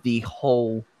think of the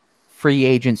whole free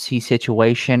agency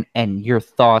situation and your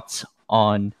thoughts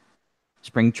on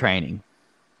spring training?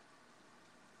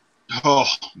 Oh,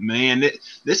 man.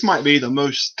 This might be the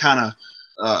most kind of,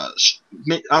 I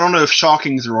don't know if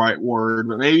shocking is the right word,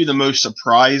 but maybe the most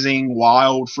surprising,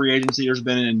 wild free agency there's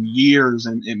been in years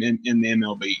in the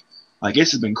MLB.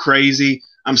 This has been crazy.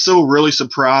 I'm still really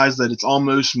surprised that it's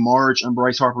almost March and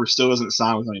Bryce Harper still doesn't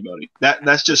sign with anybody.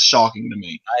 That's just shocking to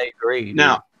me. I agree.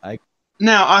 Now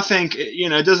I think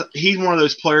he's one of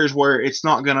those players where it's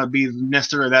not going to be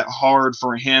necessarily that hard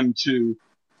for him to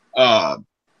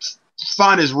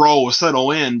find his role or settle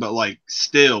in, but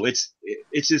still, it's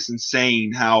just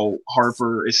insane how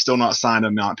Harper is still not signed,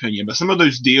 in my opinion. But some of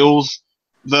those deals,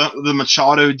 the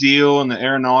Machado deal and the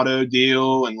Arenado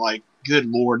deal, and good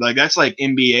Lord, that's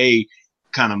NBA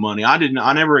kind of money. I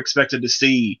never expected to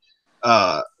see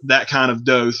that kind of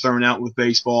dough thrown out with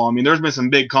baseball. I mean, there's been some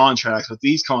big contracts, but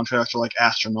these contracts are like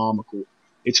astronomical.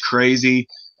 It's crazy.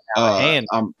 hand.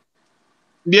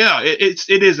 Yeah, it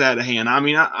is out of hand. I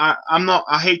mean, I'm not.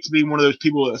 I hate to be one of those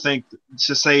people that think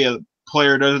to say a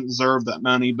player doesn't deserve that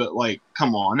money, but like,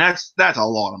 come on, that's a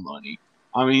lot of money.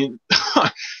 I mean,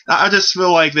 I just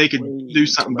feel like they could do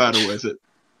something better with it.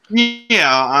 Yeah,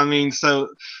 I mean, so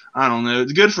I don't know.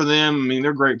 It's good for them. I mean,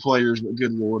 they're great players, but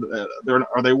good lord,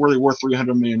 are they really worth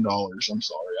 $300 million? I'm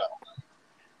sorry,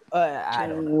 I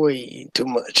don't know. Way too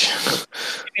much. I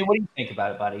mean, what do you think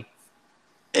about it, buddy?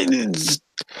 It's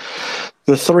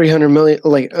the $300 million.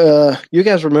 Like, you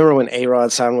guys remember when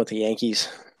A-Rod signed with the Yankees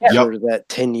for that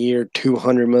 10-year,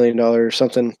 $200 million or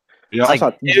something? Yeah, I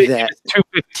thought it that was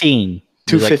 215.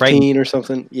 215 or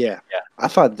something. Yeah. I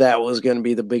thought that was going to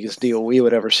be the biggest deal we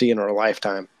would ever see in our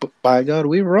lifetime. But by God,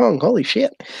 we were wrong. Holy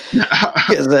shit!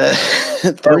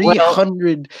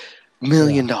 $300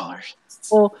 million.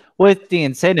 Well, with the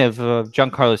incentive of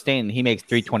Giancarlo Stanton, he makes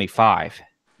 $325.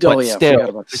 Oh But yeah, still, I forgot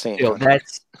about the Stanton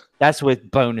contract. that's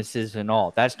with bonuses and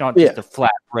all. That's not just a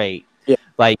flat rate. Yeah.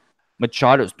 Like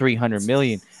Machado's $300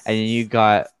 million, and then you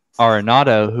got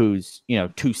Arenado, who's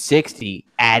 $260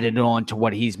 added on to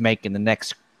what he's making the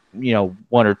next 1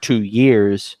 or 2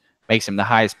 years, makes him the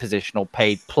highest positional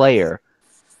paid player.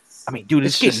 I mean, dude,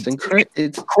 It's just incredible.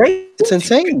 It's crazy. It's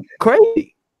insane.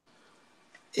 Crazy.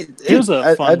 Here's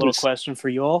a fun little question for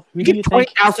you all. Who You do you get think?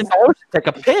 $20,000 to take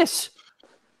a piss.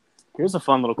 Here's a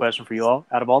fun little question for you all.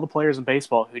 Out of all the players in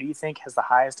baseball, who do you think has the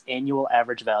highest annual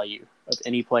average value of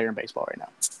any player in baseball right now?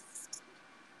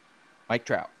 Mike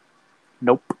Trout.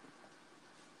 Nope.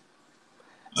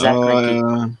 Zach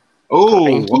Greinke.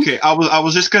 Okay. I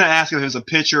was just gonna ask if it was a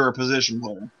pitcher or a position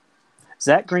player.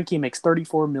 Zach Greinke makes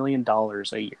 $34 million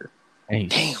a year.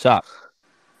 And he sucks.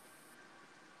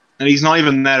 And he's not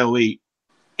even that elite.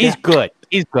 He's good.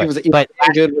 He's good. He was but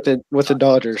good with the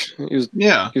Dodgers. He was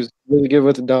really good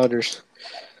with the Dodgers.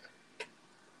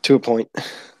 To a point.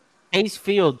 Chase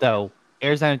Field, though,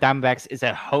 Arizona Diamondbacks is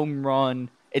a home run.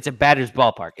 It's a batter's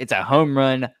ballpark. It's a home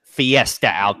run fiesta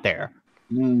out there.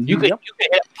 Mm-hmm. You could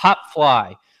hit a pop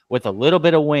fly with a little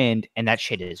bit of wind, and that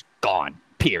shit is gone.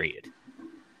 Period.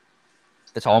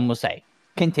 That's all I'm gonna say.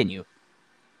 Continue.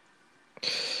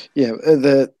 Yeah,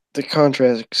 the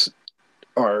contracts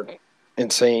are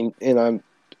insane, and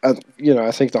I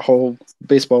think the whole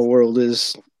baseball world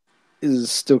is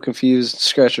still confused,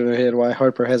 scratching their head why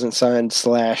Harper hasn't signed /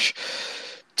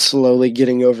 slowly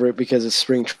getting over it because it's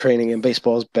spring training and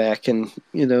baseball's back, and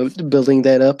building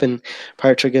that up, and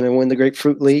Pirates are going to win the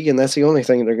Grapefruit League, and that's the only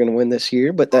thing they're going to win this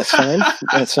year. But that's fine.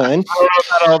 That's fine. I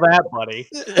don't know about all that, buddy.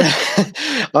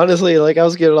 Honestly, like, I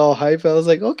was getting all hype. I was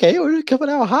like, okay, we're coming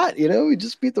out hot. We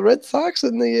just beat the Red Sox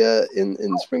in the in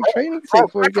spring training.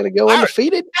 Think we're going to go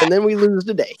undefeated, and then we lose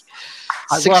today,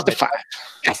 6-5.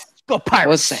 Yes, go Pirates.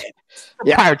 What's that?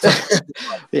 Yeah. Pirates.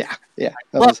 Yeah.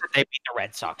 Love that they beat the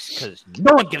Red Sox because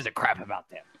no one gives a crap about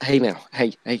them. Hey, now.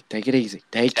 Hey, take it easy.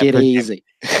 Take it easy.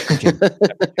 Sorry.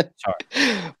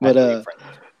 But,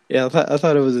 yeah, I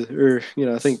thought it was, I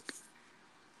think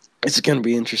it's going to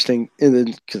be interesting. And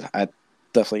then, because I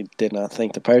definitely did not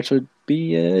think the Pirates would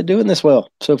be doing this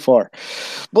well so far.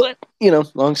 But,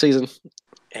 long season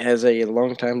has a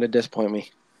long time to disappoint me.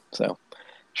 So,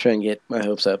 shouldn't get my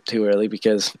hopes up too early,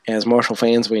 because as Marshall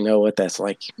fans, we know what that's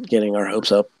like, getting our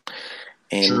hopes up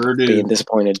and being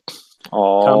disappointed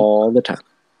all the time.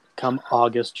 Come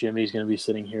August, Jimmy's going to be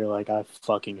sitting here like, I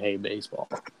fucking hate baseball.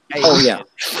 Oh, yeah,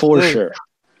 for sure.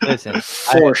 Listen,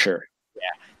 for sure. Yeah.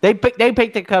 They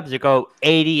picked the Cubs to go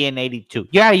 80 and 82.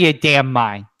 You're out of your damn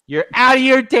mind. You're out of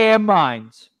your damn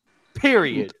minds.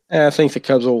 Period. I think the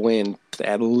Cubs will win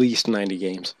at least 90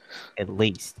 games. At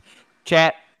least.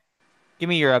 Chat, give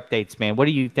me your updates, man. What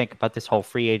do you think about this whole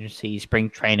free agency, spring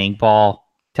training, ball?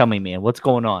 Tell me, man. What's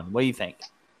going on? What do you think?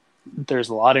 There's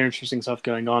a lot of interesting stuff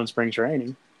going on in spring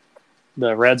training.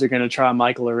 The Reds are going to try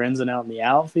Michael Lorenzen out in the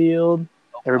outfield.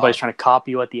 Everybody's trying to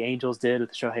copy what the Angels did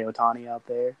with Shohei Ohtani out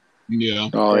there. Yeah.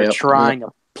 They're trying a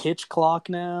pitch clock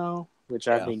now, which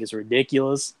I think is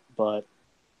ridiculous, but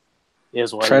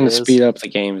is what trying it to is. Speed up the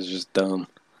game is just dumb.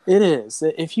 It is.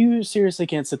 If you seriously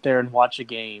can't sit there and watch a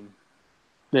game,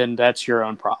 then that's your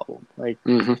own problem. Like,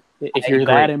 if you're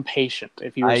that impatient,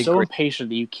 if you're so impatient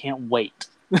that you can't wait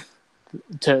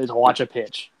to watch a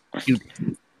pitch.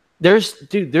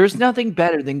 There's nothing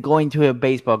better than going to a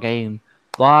baseball game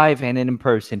live and in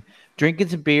person, drinking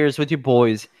some beers with your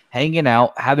boys, hanging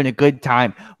out, having a good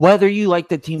time. Whether you like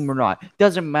the team or not,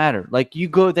 doesn't matter. Like, you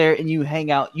go there and you hang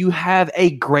out, you have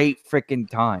a great freaking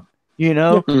time.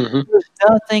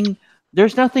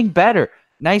 There's nothing better.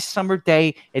 nice summer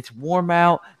day. It's warm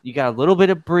out. You got a little bit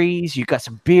of breeze. You got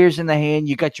some beers in the hand.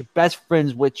 You got your best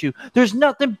friends with you. There's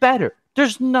nothing better.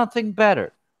 There's nothing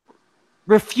better.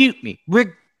 Refute me.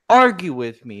 Argue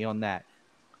with me on that.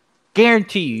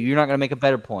 Guarantee you're not going to make a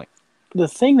better point. The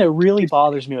thing that really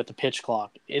bothers me with the pitch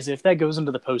clock is if that goes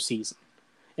into the postseason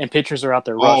and pitchers are out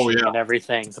there rushing and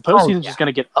everything, the postseason's just going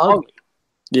to get ugly.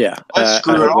 Yeah. Let's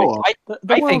screw it all up.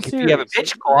 I think if you have a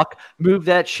pitch clock, move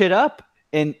that shit up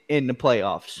in the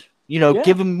playoffs.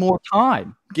 Give them more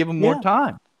time. Give them more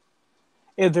time.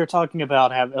 And they're talking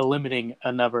about limiting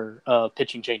another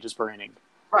pitching changes per inning.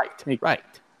 Right.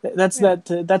 That's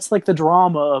like the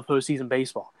drama of postseason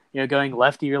baseball. Going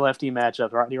lefty-lefty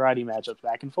matchups, righty-righty matchups,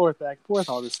 back and forth,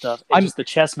 all this stuff. It's just the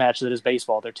chess match that is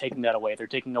baseball. They're taking that away. They're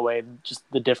taking away just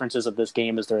the differences of this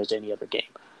game as there is any other game.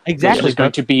 Exactly. It's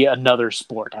going to be another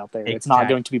sport out there. Exactly. It's not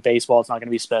going to be baseball. It's not going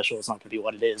to be special. It's not going to be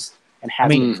what it is and has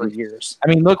been for years.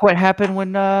 Look what happened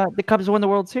when the Cubs won the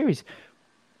World Series.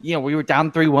 We were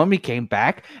down 3-1. We came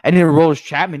back, and then Aroldis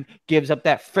Chapman gives up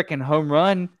that freaking home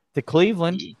run to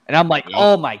Cleveland, and I'm like,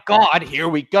 oh my God, here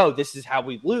we go. This is how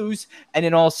we lose. And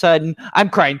then all of a sudden, I'm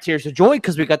crying tears of joy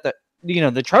because we got the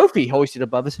trophy hoisted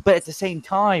above us. But at the same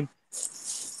time,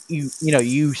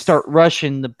 you start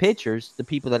rushing the pitchers, the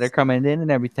people that are coming in and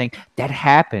everything. That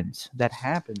happens,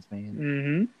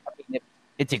 man. Mm-hmm.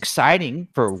 It's exciting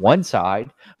for one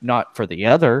side, not for the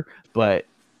other. But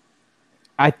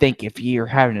I think if you're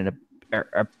having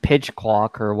a pitch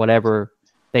clock or whatever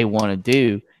they want to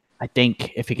do, I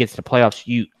think if it gets to playoffs,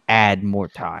 you add more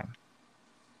time.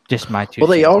 Just my two. Well,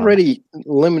 they already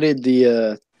limited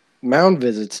the mound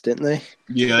visits, didn't they?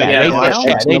 Yeah, they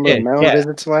did. Mound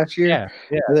visits last year.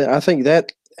 Yeah. I think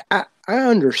that I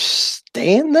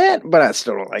understand that, but I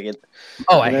still don't like it.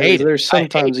 Oh, I hate it. There's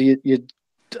sometimes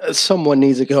someone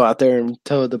needs to go out there and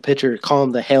tell the pitcher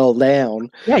calm the hell down.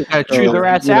 Yeah, you gotta chew their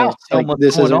ass out. Like,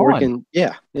 this isn't working.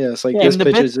 Yeah. It's like this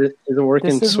pitch isn't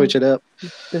working. Switch it up.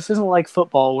 This isn't like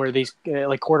football where these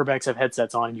quarterbacks have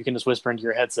headsets on and you can just whisper into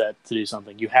your headset to do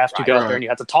something. You have to go out there and you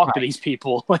have to talk to these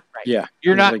people. Yeah,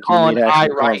 you're not calling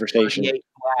conversation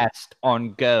blast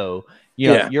on go.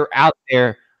 You're out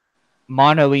there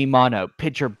mano a mano,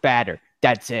 pitcher batter.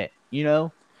 That's it.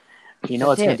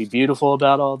 What's going to be beautiful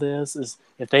about all this is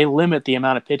if they limit the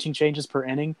amount of pitching changes per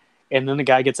inning, and then the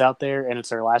guy gets out there and it's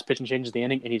their last pitching change of the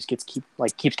inning, and he just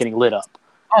keeps getting lit up.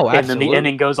 Oh, absolutely. And then the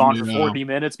inning goes on for 40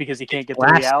 minutes because he can't get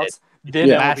 3 outs. Then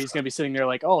he's going to be sitting there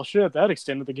like, oh shit, that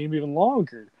extended the game even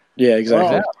longer. Yeah,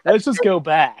 exactly. Well, let's just go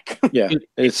back. Yeah,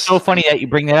 it's so funny that you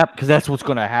bring that up because that's what's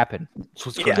going to happen. That's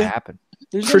what's going to happen.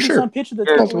 There's for sure. Some pitcher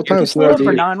that's lit up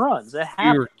for 9 runs. It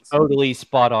happens. You're totally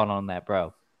spot on that,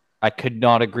 bro. I could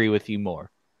not agree with you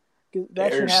more.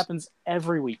 That shit happens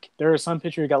every week. There are some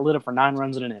pitcher who got lit up for 9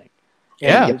 runs in an inning.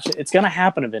 Yeah. It's going to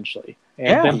happen eventually.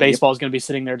 And then baseball is going to be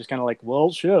sitting there just kind of like,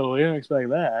 well, sure, we didn't expect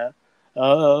that.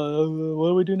 What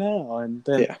do we do now? And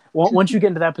then once you get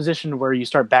into that position where you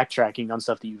start backtracking on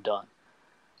stuff that you've done,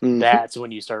 that's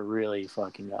when you start really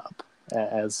fucking up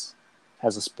as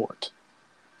a sport.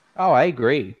 Oh, I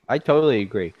agree. I totally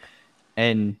agree.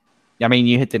 And,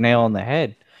 you hit the nail on the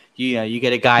head. You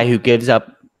get a guy who gives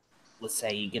up, let's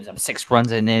say he gives up 6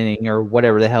 runs in an inning or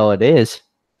whatever the hell it is.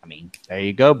 There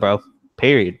you go, bro.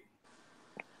 Period.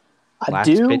 I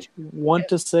want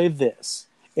to say this.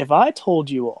 If I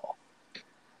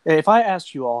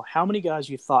asked you all how many guys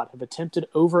you thought have attempted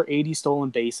over 80 stolen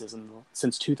bases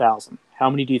since 2000,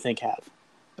 how many do you think have?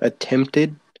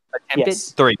 Attempted?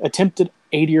 Yes. 3. Attempted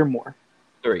 80 or more.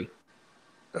 3.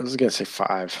 I was going to say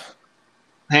 5.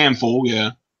 Handful,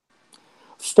 yeah.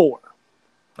 4.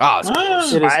 Oh, it's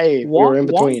close. We're in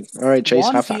between. All right, Chase,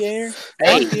 high five.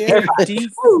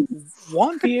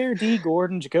 Juan Pierre, D.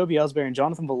 Gordon, Jacoby Ellsbury, and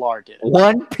Jonathan Villar did.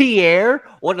 Juan Pierre?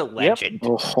 What a legend.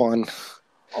 Yep. Oh, Juan.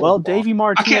 Well, Davey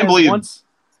Martinez I can't believe wants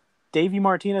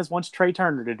Trey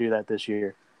Turner to do that this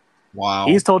year. Wow.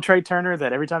 He's told Trey Turner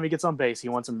that every time he gets on base, he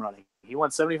wants him running. He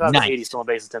wants 75 to 80 stolen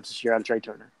base attempts this year out of Trey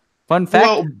Turner. Fun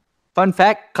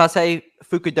fact, Kase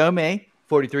Fukudome,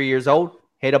 43 years old,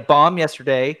 hit a bomb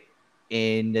yesterday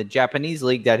in the Japanese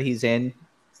league that he's in.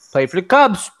 Played for the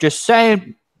Cubs. Just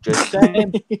saying.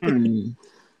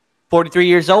 43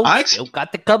 years old, still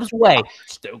got the Cubs way.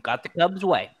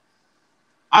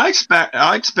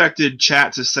 I expected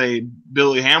Chat to say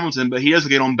Billy Hamilton, but he doesn't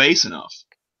get on base enough.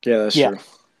 Yeah, that's true.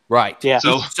 Right. Yeah.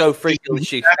 So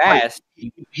freakishly fast.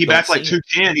 He bats like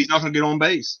 210. He's not going to get on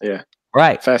base. Yeah.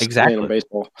 Right. Fast exactly. in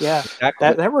baseball. Yeah.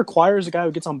 Exactly. That requires a guy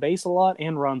who gets on base a lot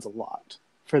and runs a lot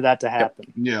for that to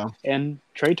happen. Yeah. And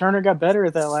Trey Turner got better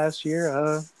at that last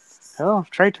year.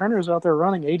 Trey Turner's out there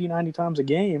running 80, 90 times a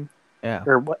game. Yeah.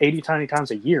 Or 80, 90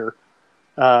 times a year.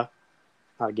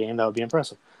 not a game. That would be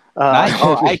impressive.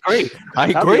 I agree. I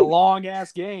That'd be agree. a long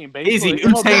ass game. Easy.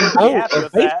 Basically, Usain Bolt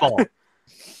of baseball.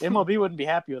 MLB wouldn't be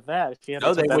happy with that. If he had No,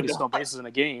 to they put wouldn't. stolen bases in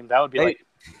a game, that would be like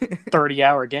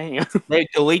 30-hour game. They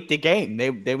delete the game. They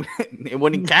it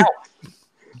wouldn't count.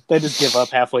 They just give up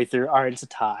halfway through. All right, it's a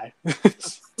tie.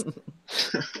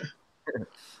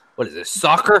 What is this?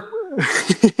 Soccer?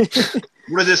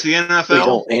 What is this? The We NFL?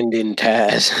 don't end in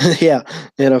ties. Yeah,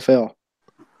 NFL.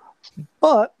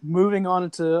 But moving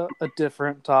on to a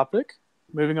different topic,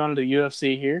 moving on to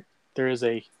UFC here, there is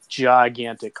a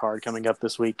gigantic card coming up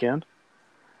this weekend.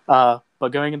 But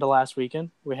going into last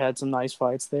weekend, we had some nice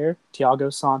fights there.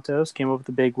 Thiago Santos came up with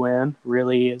a big win.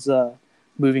 Really is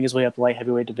moving his way up the light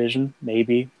heavyweight division.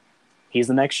 Maybe he's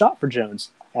the next shot for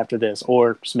Jones after this,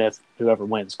 or Smith, whoever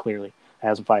wins. Clearly,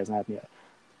 hasn't happened yet.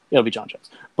 It'll be John Jones,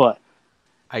 but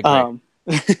I agree.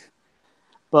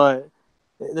 but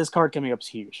this card coming up is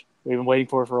huge. We've been waiting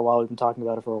for it for a while. We've been talking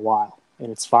about it for a while,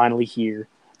 and it's finally here.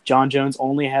 John Jones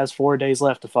only has 4 days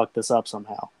left to fuck this up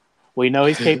somehow. We know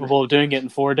he's capable of doing it in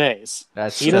 4 days.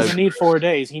 He doesn't need 4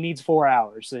 days. He needs 4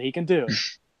 hours, so he can do it.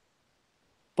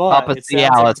 But Papa it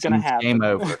sounds like it's going to Allison's happen. game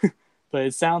over. But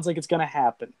it sounds like it's going to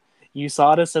happen.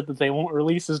 USADA said that they won't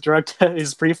release his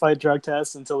his pre-fight drug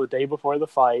test until the day before the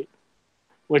fight,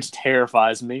 which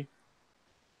terrifies me.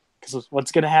 Because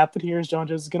what's going to happen here is John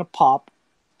Jones is going to pop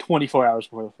 24 hours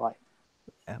before the fight.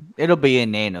 It'll be a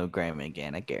nanogram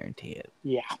again. I guarantee it.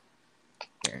 Yeah.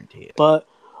 Guarantee it. But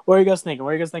what are you guys thinking?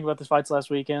 What are you guys thinking about these fights last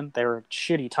weekend? They were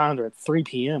shitty times. They're at 3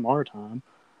 p.m. our time.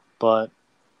 But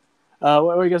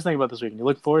what are you guys thinking about this weekend? You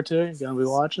looking forward to it? You going to be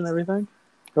watching everything?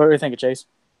 What are you thinking, Chase?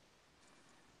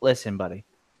 Listen, buddy.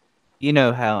 You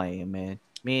know how I am, man.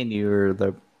 Me and you are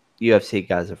the UFC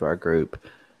guys of our group.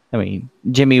 I mean,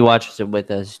 Jimmy watches it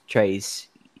with us. Trace,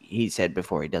 he said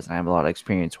before he doesn't have a lot of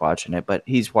experience watching it, but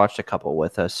he's watched a couple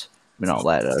with us and all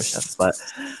that other stuff. But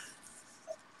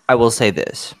I will say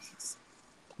this.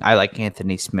 I like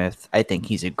Anthony Smith. I think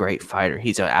he's a great fighter.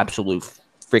 He's an absolute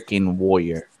freaking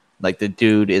warrior. Like, the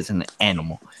dude is an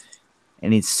animal.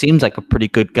 And he seems like a pretty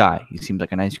good guy. He seems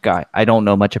like a nice guy. I don't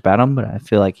know much about him, but I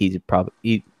feel like he's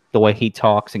probably the way he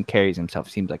talks and carries himself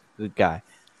seems like a good guy.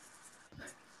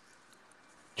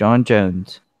 John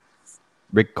Jones,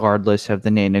 regardless of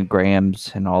the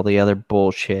nanograms and all the other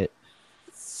bullshit,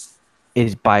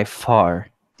 is by far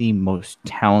the most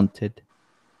talented,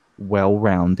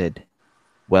 well-rounded,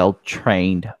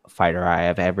 well-trained fighter I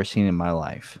have ever seen in my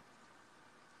life.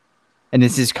 And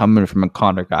this is coming from a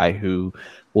Conor guy who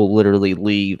will literally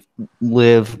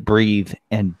live, breathe,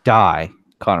 and die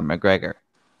Conor McGregor.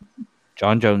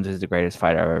 John Jones is the greatest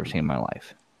fighter I've ever seen in my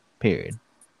life. Period.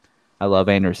 I love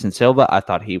Anderson Silva. I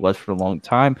thought he was for a long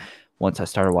time. Once I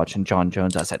started watching John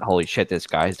Jones, I said, holy shit, this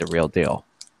guy's the real deal.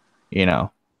 You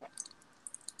know.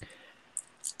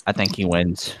 I think he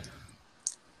wins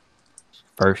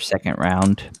first, second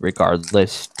round,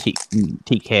 regardless,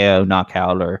 TKO,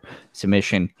 knockout, or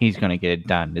submission. He's going to get it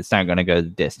done. It's not going to go the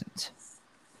distance.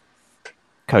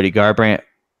 Cody Garbrandt,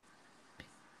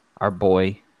 our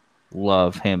boy,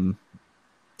 love him.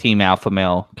 Team Alpha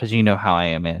Male, because you know how I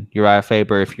am, man. Uriah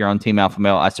Faber, if you're on Team Alpha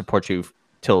Male, I support you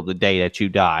till the day that you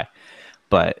die.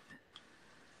 But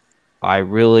I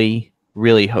really,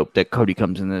 really hope that Cody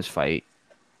comes in this fight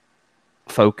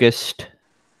focused,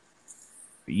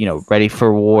 you know, ready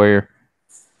for war,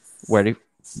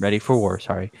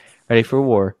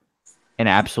 and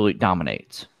absolute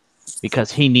dominates.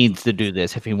 Because he needs to do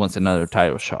this if he wants another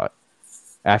title shot.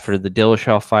 After the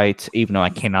Dillashaw fights, even though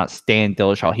I cannot stand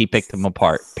Dillashaw, he picked him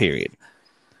apart, period.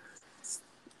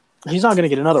 He's not going to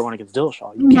get another one against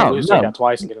Dillashaw. You can't lose that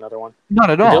twice and get another one.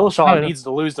 Not at all. Dillashaw needs to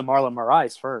lose to Marlon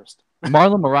Moraes first.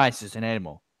 Marlon Moraes is an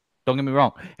animal. Don't get me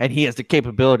wrong. And he has the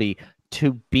capability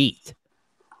to beat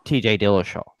TJ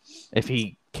Dillashaw if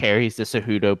he carries the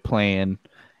Cejudo plan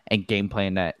and game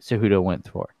plan that Cejudo went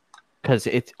for. Because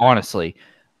it's honestly,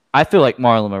 I feel like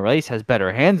Marlon Moraes has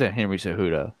better hands than Henry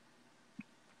Cejudo.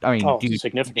 I mean,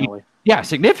 significantly. Yeah,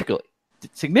 significantly.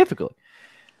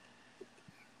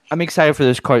 I'm excited for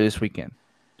this card this weekend,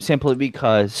 simply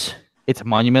because it's a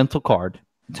monumental card.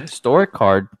 It's a historic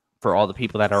card for all the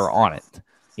people that are on it.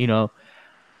 You know,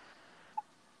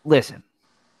 listen,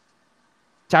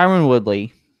 Tyron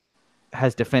Woodley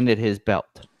has defended his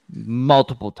belt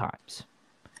multiple times,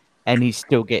 and he's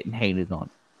still getting hated on.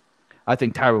 I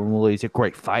think Tyron Woodley is a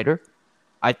great fighter.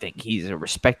 I think he's a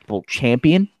respectable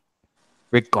champion.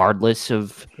 Regardless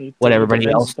of what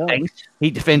everybody else thinks, he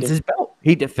defends his belt.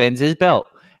 He defends his belt,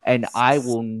 and I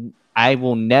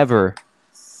will never,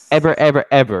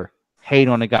 ever hate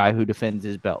on a guy who defends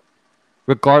his belt,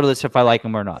 regardless if I like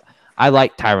him or not. I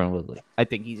like Tyron Woodley. I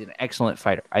think he's an excellent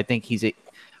fighter. I think he's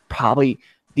probably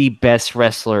the best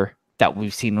wrestler that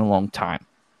we've seen in a long time.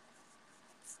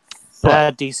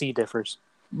 DC differs.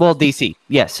 Well, DC,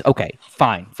 yes, okay,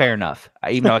 fine, fair enough.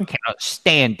 Even though I cannot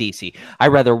stand DC, I'd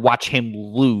rather watch him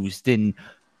lose than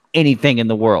anything in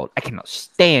the world. I cannot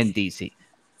stand DC.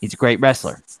 He's a great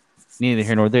wrestler. Neither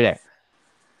here nor there.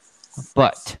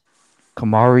 But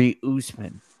Kamaru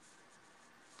Usman,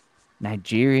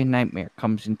 Nigerian Nightmare,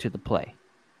 comes into the play.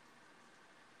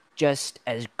 Just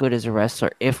as good as a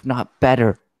wrestler, if not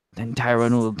better than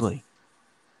Tyron Woodley.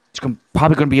 It's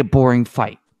probably going to be a boring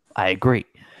fight. I agree.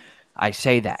 I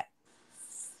say that.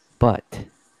 But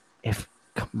if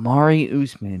Kamaru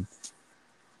Usman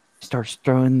starts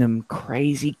throwing them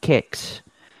crazy kicks,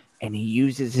 and he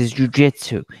uses his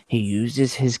jiu-jitsu, he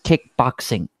uses his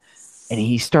kickboxing, and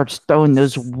he starts throwing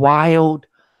those wild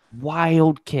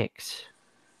kicks,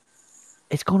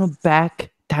 it's going to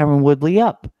back Tyron Woodley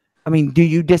up. I mean, do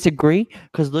you disagree?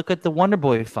 Because look at the Wonder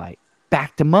Boy fight.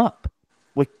 Backed him up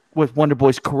with Wonder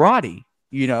Boy's karate,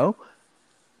 you know?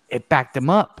 It backed him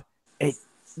up. It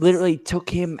literally took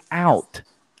him out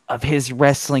of his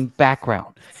wrestling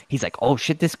background. He's like, oh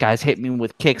shit, this guy's hitting me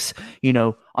with kicks, you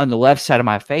know, on the left side of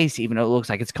my face, even though it looks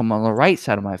like it's coming on the right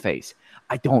side of my face.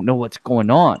 I don't know what's going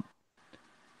on.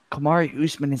 Kamaru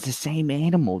Usman is the same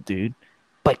animal, dude,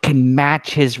 but can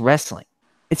match his wrestling.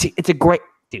 It's a great,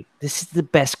 dude, this is the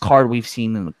best card we've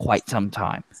seen in quite some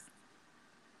time.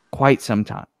 Quite some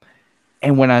time.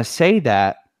 And when I say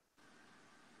that,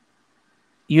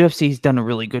 UFC's done a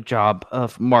really good job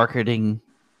of marketing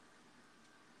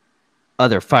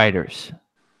other fighters.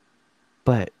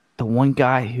 But the one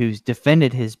guy who's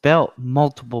defended his belt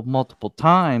multiple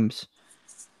times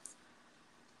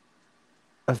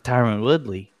of Tyron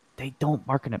Woodley, they don't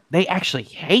market him. They actually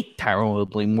hate Tyron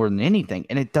Woodley more than anything,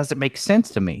 and it doesn't make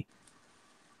sense to me.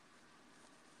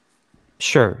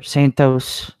 Sure,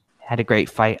 Santos had a great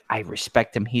fight. I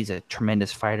respect him. He's a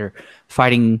tremendous fighter.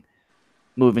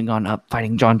 Moving on up,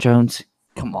 fighting John Jones.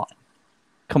 Come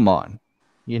on.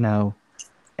 You know.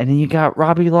 And then you got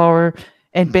Robbie Lawler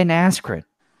and Ben Askren.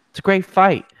 It's a great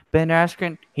fight. Ben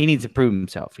Askren, he needs to prove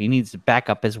himself. He needs to back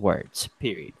up his words,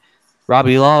 period.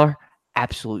 Robbie Lawler,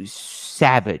 absolutely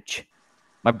savage.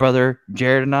 My brother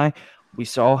Jared and I, we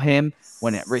saw him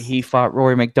when he fought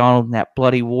Rory McDonald in that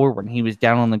bloody war when he was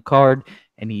down on the card,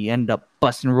 and he ended up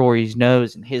busting Rory's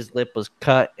nose, and his lip was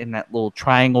cut in that little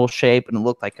triangle shape, and it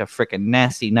looked like a freaking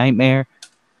nasty nightmare.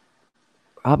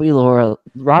 Robbie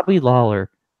Lawler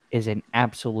is an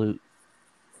absolute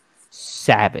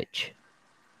savage.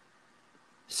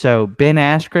 So Ben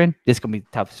Askren, this is going to be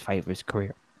the toughest fight of his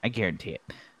career. I guarantee it.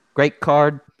 Great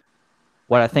card.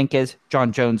 What I think is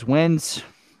John Jones wins.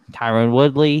 Tyron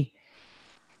Woodley,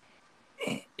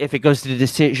 if it goes to the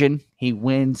decision, he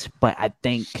wins. But I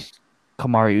think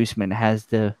Kamaru Usman has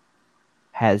the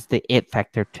it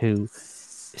factor to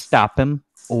stop him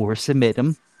or submit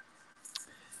him.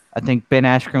 I think Ben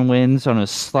Askren wins on a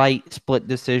slight split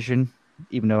decision,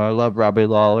 even though I love Robbie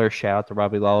Lawler. Shout out to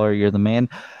Robbie Lawler. You're the man.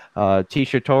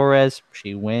 Tisha Torres,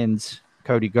 she wins.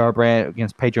 Cody Garbrandt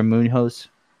against Pedro Munoz.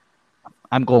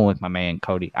 I'm going with my man,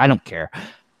 Cody. I don't care.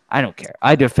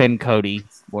 I defend Cody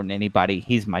more than anybody.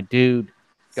 He's my dude.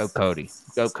 Go Cody.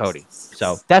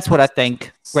 So that's what I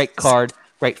think. Great card.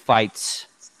 Great fights.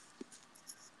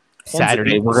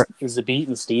 Saturday. Zabit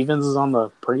and Stevens is on the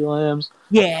prelims.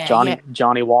 Yeah.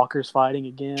 Johnny Walker's fighting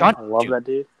again. I love that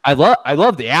dude. I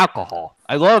love the alcohol.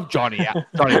 I love Johnny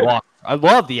Walker. I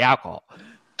love the alcohol.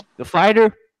 The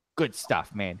fighter, good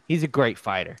stuff, man. He's a great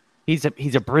fighter. He's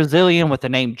a Brazilian with the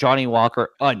name Johnny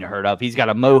Walker, unheard of. He's got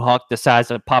a mohawk the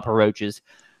size of Papa Roach's.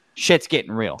 Shit's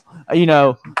getting real. You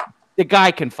know, the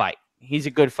guy can fight. He's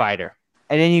a good fighter.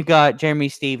 And then you got Jeremy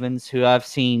Stevens, who I've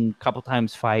seen a couple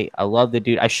times fight. I love the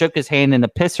dude. I shook his hand in the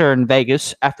pisser in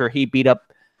Vegas after he beat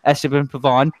up Esteban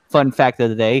Pavon. Fun fact of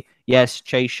the day. Yes,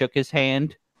 Chase shook his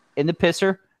hand in the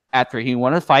pisser after he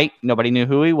won a fight. Nobody knew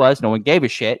who he was. No one gave a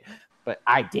shit. But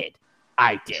I did.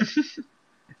 I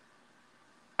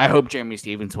hope Jeremy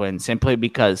Stevens wins simply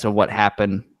because of what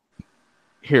happened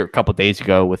here a couple days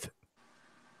ago with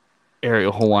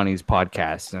Ariel Helwani's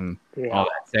podcast and all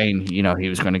that, saying, you know, he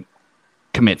was going to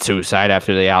commit suicide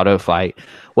after the Aldo fight,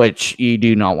 which you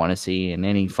do not want to see in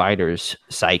any fighter's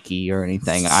psyche or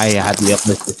anything. I have the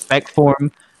utmost respect for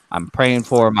him. I'm praying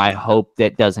for him. I hope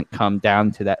that doesn't come down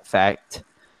to that fact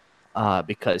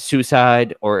because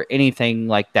suicide or anything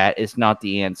like that is not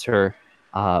the answer.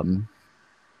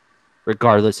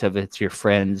 Regardless of it's your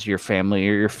friends, your family,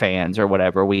 or your fans, or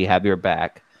whatever, we have your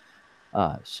back.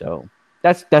 So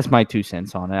that's my 2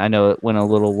 cents on it. I know it went a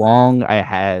little long. I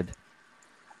had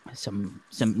some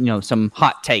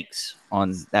hot takes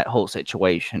on that whole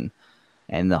situation,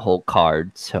 and the whole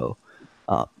card. So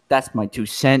that's my 2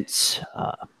 cents.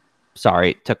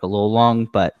 Sorry it took a little long,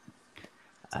 but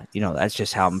that's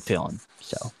just how I'm feeling.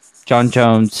 So John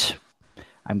Jones,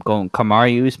 I'm going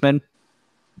Kamaru Usman,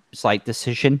 slight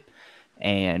decision,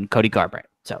 and Cody Garbrandt.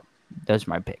 So those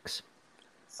are my picks.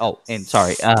 Oh, and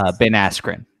sorry, Ben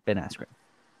Askren.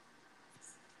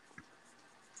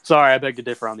 Sorry, I beg to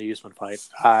differ on the Usman fight.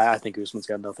 I think Usman's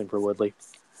got nothing for Woodley.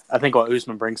 I think what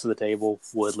Usman brings to the table,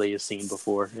 Woodley has seen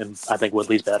before, and I think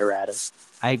Woodley's better at it.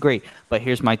 I agree, but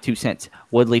here's my 2 cents.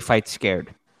 Woodley fights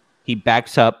scared. He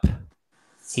backs up.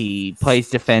 He plays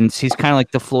defense. He's kind of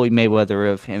like the Floyd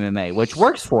Mayweather of MMA, which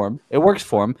works for him. It works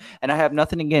for him, and I have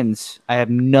nothing against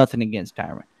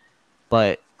Tyron.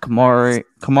 But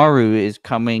Kamaru is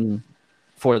coming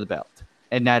for the belt,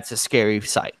 and that's a scary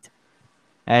sight.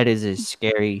 That is a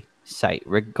scary sight.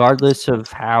 Regardless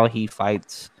of how he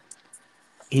fights,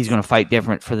 he's going to fight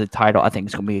different for the title. I think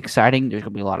it's going to be exciting. There's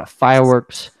going to be a lot of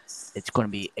fireworks. It's going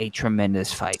to be a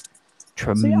tremendous fight.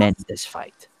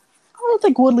 Fight. I don't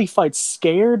think Woodley fights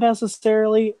scared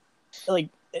necessarily. Like,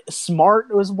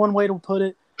 smart was one way to put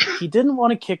it. He didn't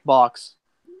want to kickbox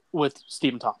with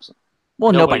Stephen Thompson.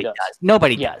 Well, nobody does.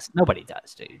 Nobody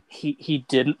does, dude. He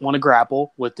didn't want to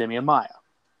grapple with Demian Maia.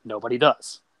 Nobody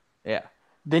does. Yeah.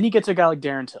 Then you get to a guy like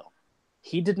Darren Till.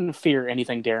 He didn't fear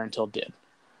anything Darren Till did.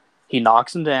 He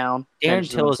knocks him down. Darren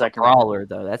Till is a brawler,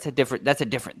 though. That's a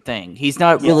different thing. He's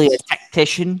not really a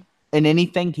tactician in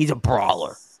anything. He's a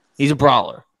brawler.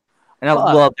 And I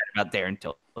love that about Darren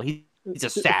Till. He's a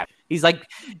savage. He's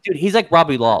like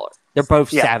Robbie Lawler. They're both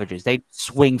savages. They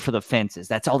swing for the fences.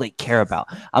 That's all they care about.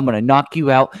 I'm gonna knock you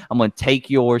out. I'm gonna take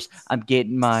yours. I'm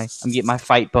getting my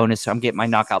fight bonus. I'm getting my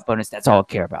knockout bonus. That's all I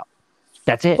care about.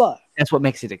 That's it. But that's what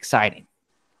makes it exciting.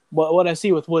 What I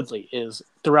see with Woodley is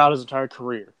throughout his entire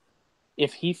career,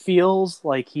 if he feels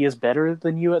like he is better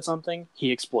than you at something,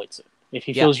 he exploits it. If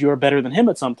he feels you're better than him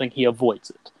at something, he avoids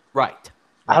it. Right.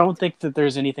 I don't think that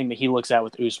there's anything that he looks at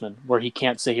with Usman where he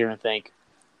can't sit here and think,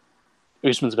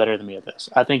 Usman's better than me at this.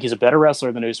 I think he's a better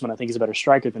wrestler than Usman. I think he's a better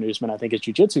striker than Usman. I think his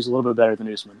jiu-jitsu's a little bit better than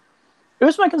Usman.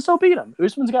 Usman can still beat him.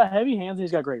 Usman's got heavy hands and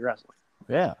he's got great wrestling.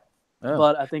 Yeah.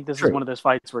 But I think this is one of those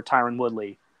fights where Tyron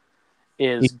Woodley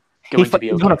is going to be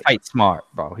okay. He's going to fight smart,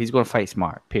 bro. He's going to fight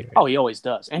smart, period. Oh, he always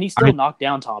does. And he still knocked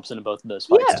down Thompson in both of those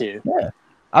fights, too.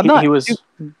 Yeah. He was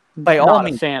not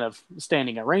a fan of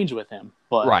standing at range with him.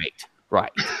 But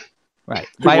Right.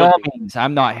 By all means,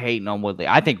 I'm not hating on Woodley.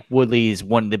 I think Woodley is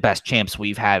one of the best champs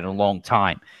we've had in a long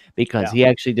time because he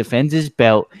actually defends his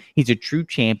belt. He's a true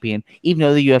champion, even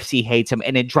though the UFC hates him,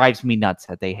 and it drives me nuts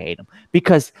that they hate him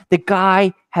because the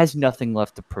guy has nothing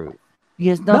left to prove. He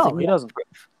has nothing. No, he doesn't. To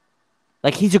prove.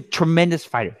 Like, he's a tremendous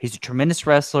fighter. He's a tremendous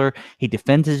wrestler. He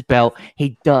defends his belt.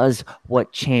 He does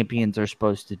what champions are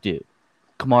supposed to do.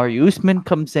 Kamaru Usman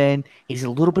comes in. He's a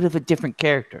little bit of a different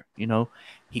character, you know.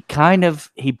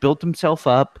 He built himself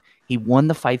up. He won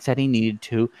the fights that he needed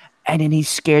to, and then he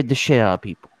scared the shit out of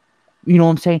people. You know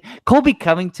what I'm saying? Colby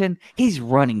Covington, he's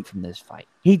running from this fight.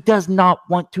 He does not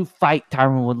want to fight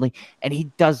Tyron Woodley, and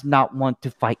he does not want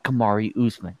to fight Kamaru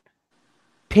Usman.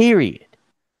 Period.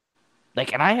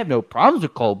 Like, and I have no problems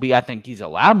with Colby. I think he's a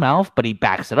loudmouth, but he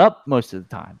backs it up most of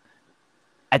the time.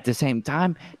 At the same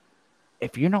time,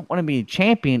 if you don't want to be a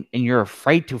champion and you're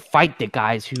afraid to fight the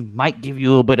guys who might give you a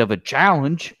little bit of a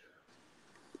challenge,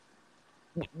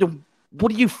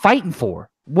 what are you fighting for?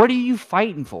 What are you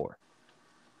fighting for?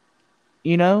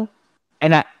 You know?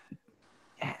 And I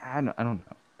don't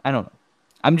know.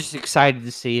 I'm just excited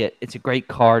to see it. It's a great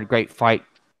card, great fight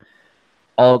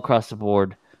all across the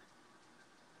board.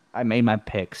 I made my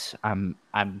picks. I'm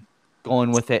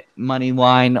going with it. Money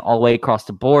line all the way across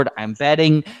the board. I'm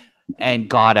betting. And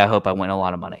God, I hope I win a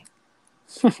lot of money.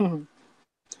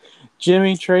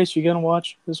 Jimmy, Trace, you going to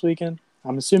watch this weekend?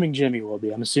 I'm assuming Jimmy will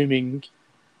be. I'm assuming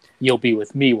you'll be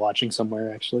with me watching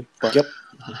somewhere, actually. But... Yep.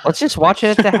 Let's just watch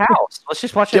it at the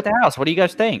house. What do you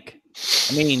guys think?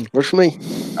 I mean, works for me.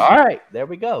 All right, there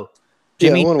we go.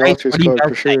 Jimmy, I want to watch this card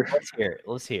for sure.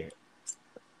 Let's hear it.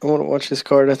 I want to watch this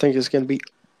card. I think it's going to be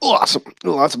awesome.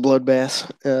 Lots of bloodbaths.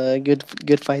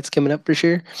 Good fights coming up for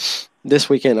sure. This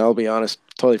weekend, I'll be honest,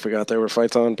 totally forgot there were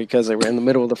fights on because they were in the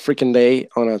middle of the freaking day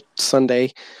on a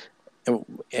Sunday.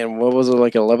 And what was it,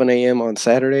 like 11 a.m. on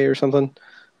Saturday or something?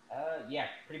 Yeah,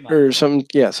 pretty much. Or some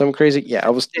crazy. Yeah,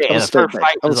 I was still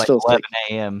like 11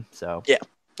 a.m. So yeah,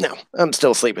 no, I'm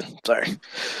still sleeping. Sorry,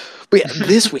 but yeah,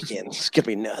 this weekend it's gonna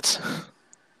be nuts.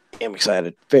 I'm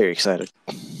excited, very excited.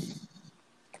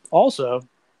 Also,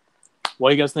 what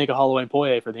do you guys think of Holloway and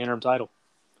Poirier for the interim title?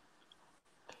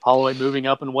 Holloway moving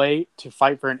up in weight to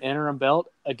fight for an interim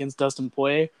belt against Dustin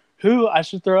Poirier, who I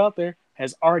should throw out there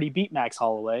has already beat Max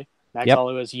Holloway. Max Yep.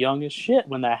 Holloway was young as shit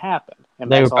when that happened.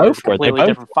 And They Max were Holloway both was a for it. They completely both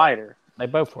different fighter. They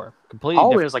both were completely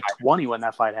Holloway different. was like 20 when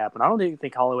that fight happened. I don't even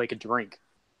think Holloway could drink.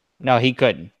 No, he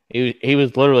couldn't. He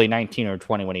was literally 19 or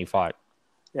 20 when he fought.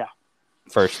 Yeah.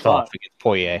 First But- off against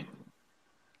Poirier.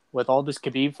 With all this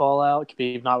Khabib fallout,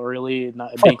 Khabib not being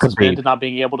Fuck suspended, Khabib. not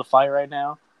being able to fight right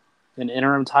now, an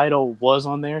interim title was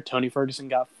on there. Tony Ferguson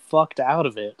got fucked out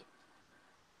of it.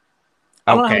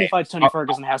 I don't know how many fights Tony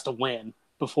Ferguson has to win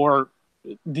before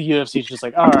the UFC's just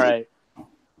like, all right.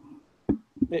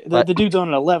 The dude's on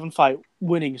an 11-fight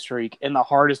winning streak in the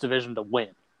hardest division to win.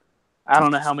 I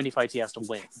don't know how many fights he has to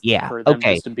win. Yeah, For them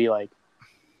okay. just to be like,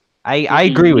 I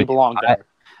agree you with you. belong there.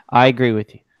 I agree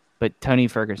with you. But Tony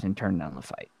Ferguson turned down the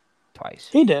fight twice.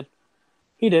 He did.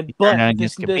 turned But down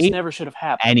this against Khabib, never should have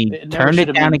happened. And he never turned should it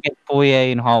have down been- against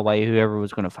Poirier and Holloway, whoever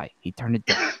was going to fight. He turned it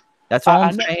down. That's all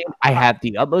I'm know- saying. I have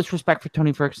the utmost respect for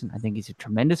Tony Ferguson. I think he's a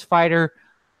tremendous fighter.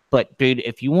 But dude,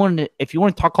 if you want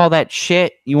to talk all that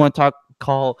shit, you want to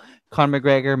call Conor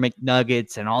McGregor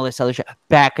McNuggets and all this other shit,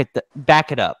 back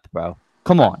it up, bro.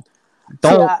 Come on.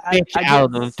 Don't bitch out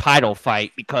of the title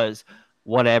fight because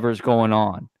whatever's going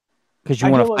on. Because you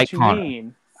want to fight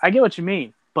Conor. I get what you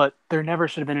mean, but there never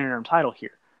should have been an interim title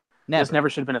here. Never. This never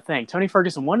should have been a thing. Tony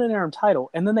Ferguson won an interim title,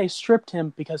 and then they stripped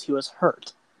him because he was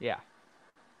hurt. Yeah.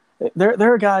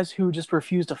 There are guys who just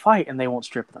refuse to fight, and they won't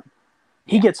strip them.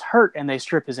 He gets hurt, and they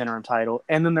strip his interim title,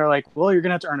 and then they're like, well, you're going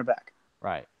to have to earn it back.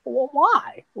 Right. Well,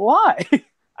 why? Why?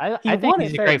 I He think won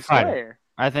he's it a fair great and fighter. square.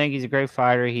 I think he's a great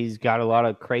fighter. He's got a lot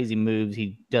of crazy moves.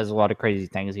 He does a lot of crazy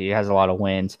things. He has a lot of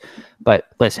wins. But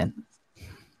listen,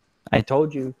 I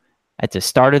told you at the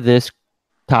start of this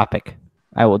topic,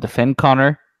 I will defend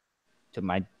Conor to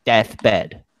my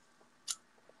deathbed.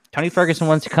 Tony Ferguson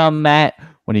wants to come, Matt,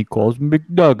 when he calls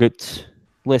McNuggets.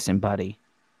 Listen, buddy,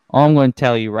 all I'm going to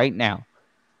tell you right now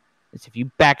is if you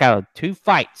back out of 2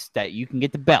 fights that you can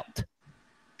get the belt,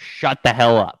 shut the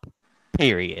hell up.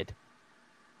 Period.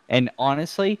 And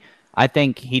honestly, I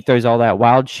think he throws all that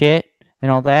wild shit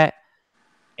and all that.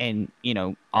 And,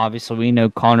 obviously we know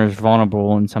Conor's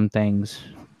vulnerable in some things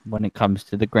when it comes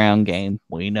to the ground game.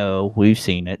 We know, we've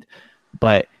seen it.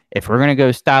 But if we're going to go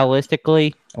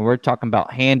stylistically and we're talking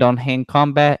about hand-on-hand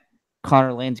combat,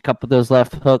 Conor lands a couple of those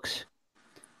left hooks.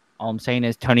 All I'm saying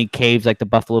is Tony caves like the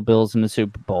Buffalo Bills in the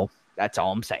Super Bowl. That's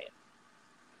all I'm saying.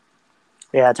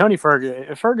 Yeah,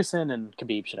 Ferguson and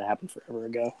Khabib should have happened forever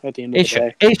ago at the end of the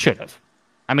day. It should have.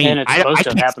 I mean, And it's I supposed to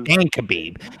have can't happened. stand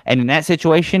Khabib. And in that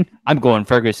situation, I'm going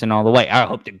Ferguson all the way. I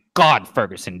hope to God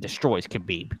Ferguson destroys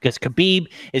Khabib because Khabib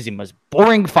is the most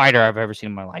boring fighter I've ever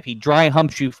seen in my life. He dry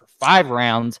humps you for 5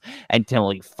 rounds until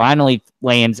he finally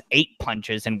lands 8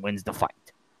 punches and wins the fight.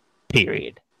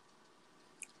 Period.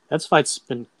 That fight's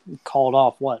been called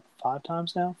off, 5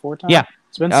 times now? 4 times? Yeah.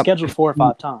 It's been scheduled 4 or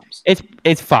 5 times.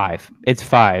 It's 5. It's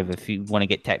 5 if you want to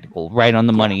get technical. Right on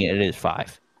the money, it is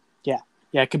 5.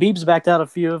 Yeah, Khabib's backed out a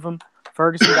few of them.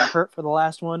 Ferguson got hurt for the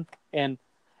last one. And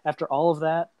after all of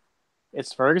that,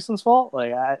 it's Ferguson's fault?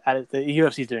 Like, the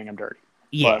UFC's doing him dirty.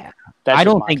 Yeah. That's I just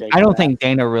don't my think take I on don't that. think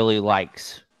Dana really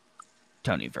likes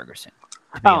Tony Ferguson.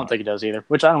 I don't think he does either,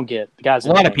 which I don't get. The guy's A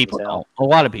lot of entertaining people as hell. don't. A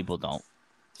lot of people don't.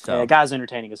 So Yeah, the guy's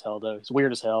entertaining as hell, though. He's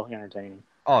weird as hell. Entertaining.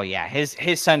 oh yeah,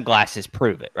 his sunglasses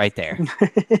prove it right there.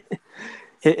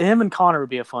 Him and Conor would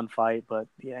be a fun fight, but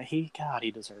yeah, he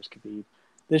deserves Khabib.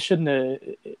 This shouldn't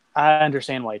have. I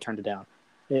understand why he turned it down.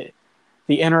 The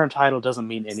interim title doesn't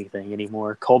mean anything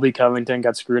anymore. Colby Covington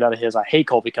got screwed out of his. I hate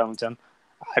Colby Covington.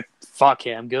 Fuck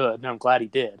him. Good. And I'm glad he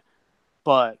did.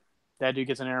 But that dude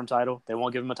gets an interim title. They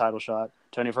won't give him a title shot.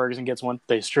 Tony Ferguson gets one.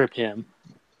 They strip him.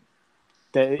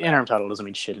 The interim title doesn't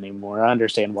mean shit anymore. I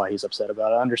understand why he's upset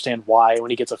about it. I understand why when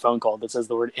he gets a phone call that says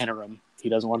the word interim, he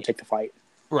doesn't want to take the fight.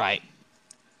 Right.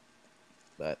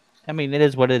 But I mean, it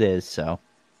is what it is. So.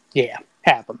 Yeah,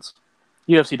 happens.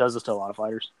 UFC does this to a lot of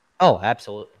fighters. Oh,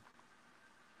 absolutely.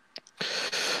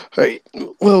 All right.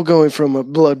 Well, going from a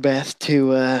bloodbath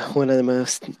to one of the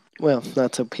most,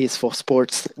 not so peaceful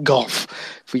sports, golf.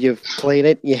 If you've played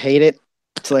it, you hate it,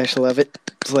 / love it,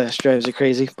 / drives you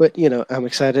crazy. But, I'm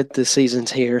excited. The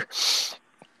season's here.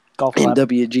 Golf In clap.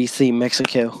 WGC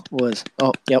Mexico was,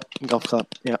 golf club,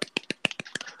 yep.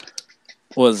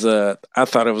 I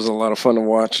thought it was a lot of fun to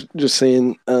watch. Just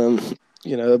seeing,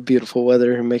 beautiful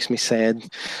weather. It makes me sad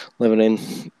living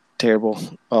in terrible,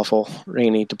 awful,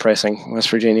 rainy, depressing West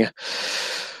Virginia.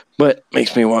 But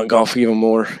makes me want golf even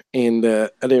more. And I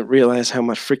didn't realize how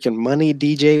much freaking money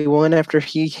DJ won after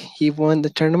he won the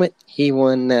tournament. He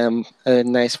won a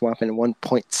nice whopping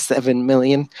 $1.7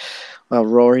 million, while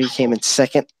Rory came in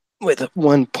second with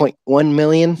 $1.1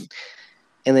 million.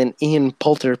 And then Ian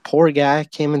Poulter, poor guy,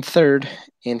 came in third,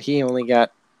 and he only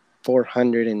got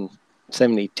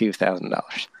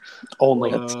 $472,000.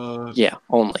 Only. Yeah,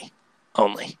 only.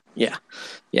 Yeah.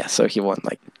 So he won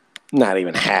like not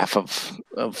even half of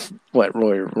what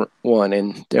Roy won,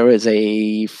 and there was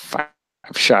a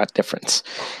 5-shot difference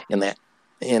in that.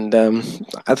 And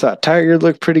I thought Tiger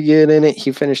looked pretty good in it.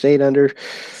 He finished 8 under.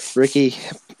 Ricky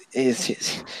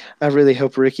I really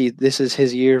hope Ricky, this is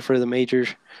his year for the majors.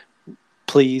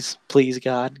 Please,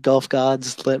 God, golf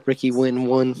gods, let Ricky win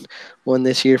one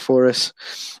this year for us.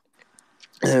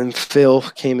 And Phil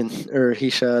came in, or he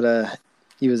shot.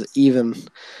 He was even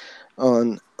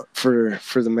on for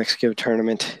the Mexico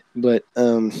tournament, but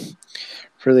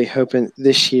really hoping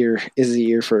this year is the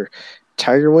year for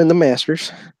Tiger win the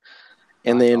Masters,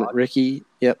 and then Ricky.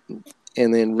 Yep,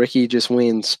 and then Ricky just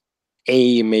wins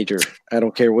a major. I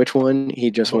don't care which one.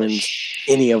 He just wins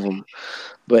any of them.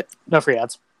 But no free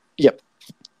ads. Yep.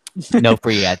 No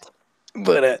free ads.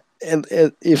 But and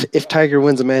if Tiger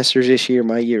wins the Masters this year,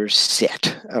 my year is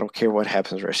set. I don't care what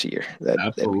happens the rest of the year.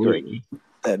 That'd be great.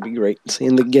 That'd be great.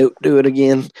 Seeing the GOAT do it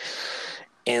again.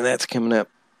 And that's coming up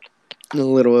in a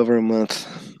little over a month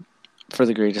for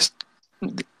the greatest,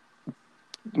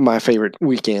 my favorite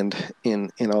weekend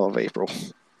in all of April.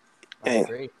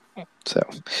 Great. So,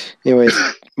 anyways,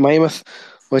 Mammoth,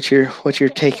 what's your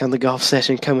take on the golf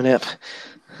session coming up?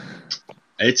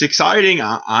 It's exciting.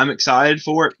 I'm excited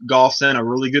for it. Golf's in a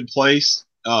really good place.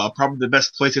 Probably the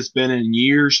best place it's been in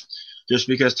years, just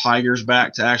because Tiger's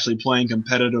back to actually playing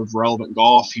competitive, relevant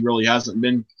golf. He really hasn't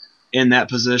been in that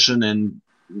position in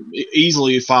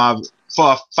easily five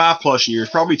plus years.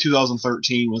 Probably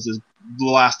 2013 was the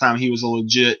last time he was a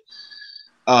legit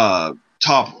top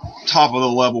of the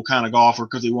level kind of golfer,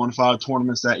 because he won 5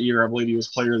 tournaments that year. I believe he was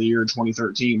Player of the Year in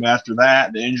 2013. But after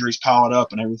that, the injuries piled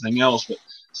up and everything else. But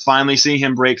finally seeing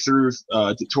him break through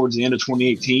towards the end of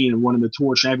 2018 and winning the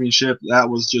Tour Championship, that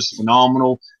was just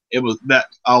phenomenal. It was that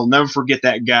I'll never forget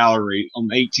that gallery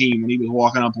on 18 when he was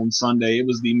walking up on Sunday. It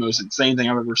was the most insane thing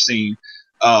I've ever seen.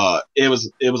 It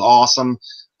was awesome.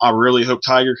 I really hope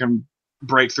Tiger can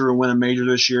break through and win a major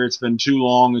this year. It's been too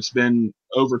long. It's been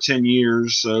over 10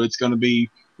 years, so it's going to be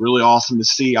really awesome to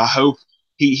see. I hope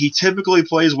he typically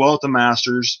plays well at the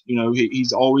Masters. You know,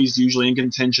 he's always usually in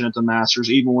contention at the Masters,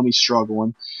 even when he's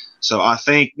struggling. So I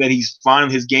think that he's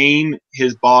finding his game,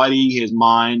 his body, his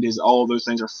mind, all of those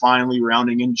things are finally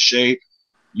rounding into shape.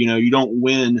 You know, you don't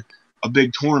win a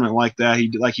big tournament like that,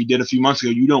 like he did a few months ago.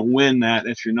 You don't win that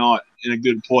if you're not in a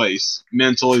good place,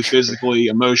 mentally, physically,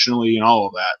 emotionally, and all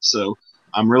of that. So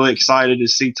I'm really excited to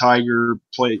see Tiger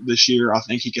play this year. I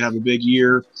think he could have a big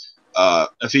year.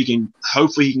 If he can,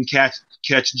 hopefully he can catch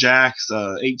Jack's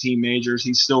 18 majors.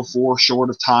 He's still 4 short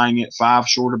of tying it, 5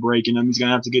 short of breaking them. He's going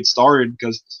to have to get started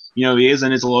because, you know, he is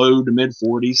in his low to mid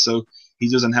 40s, so he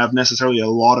doesn't have necessarily a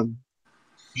lot of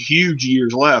huge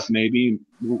years left. Maybe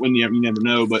when you never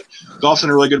know. But golf's in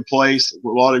a really good place. A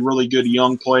lot of really good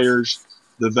young players.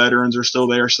 The veterans are still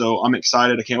there, so I'm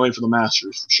excited. I can't wait for the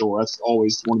Masters for sure. That's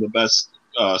always one of the best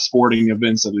sporting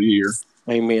events of the year.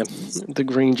 Amen. The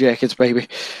Green Jackets, baby.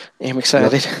 I'm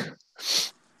excited.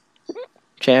 Yep.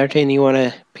 Chatterton, you want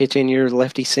to pitch in your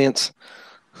lefty sense?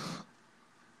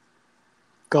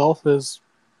 Golf is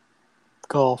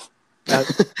golf. I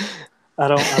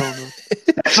don't know.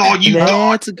 That's all you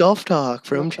got. That's a golf talk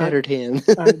from Chatterton.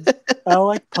 I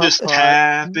like putt-putt. Just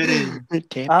tap it in.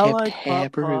 I like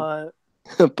putt-putt.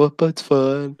 Putt-putt's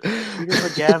fun. You know,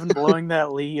 Gavin blowing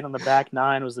that lead on the back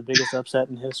 9 was the biggest upset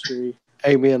in history.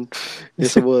 Amen.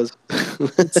 Yes, it was.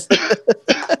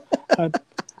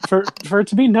 For it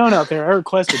to be known out there, I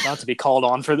requested not to be called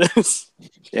on for this.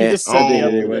 Yes, I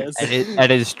did anyway.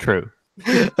 That is true.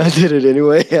 I did it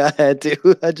anyway. I had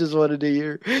to. I just wanted to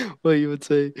hear what you would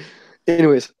say.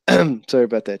 Anyways, sorry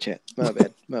about that, chat. My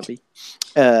bad. My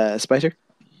bad. Spicer?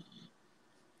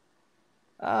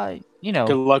 You know.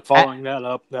 Good luck following that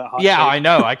up. That hot yeah, take. I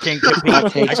know. I can't compete.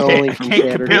 Hot takes only from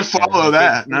Chatterton. Can't follow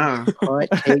that. No. Hot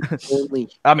takes only.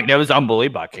 I mean, that was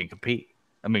unbelievable. I can't compete.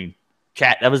 I mean,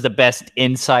 chat, that was the best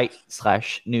insight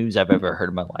 / news I've ever heard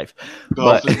in my life.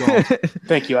 Golf But is golf.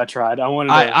 Thank you. I tried. I wanted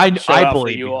to show I out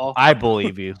believe for you all. I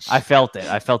believe you. I felt it.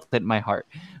 I felt it in my heart.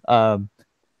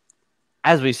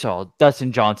 As we saw,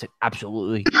 Dustin Johnson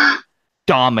absolutely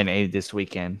dominated this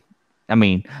weekend. I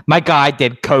mean, my guy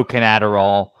did coke and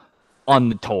Adderall on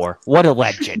the tour. What a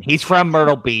legend. He's from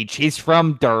Myrtle Beach. He's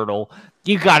from Dirtle.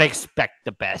 You got to expect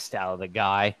the best out of the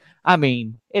guy. I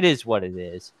mean, it is what it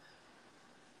is.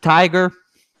 Tiger,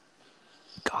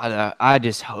 God, I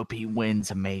just hope he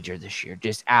wins a major this year.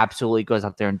 Just absolutely goes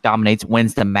out there and dominates,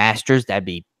 wins the Masters. That'd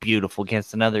be beautiful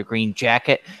against another green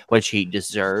jacket, which he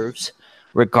deserves.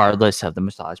 regardless of the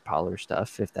massage parlor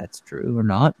stuff, if that's true or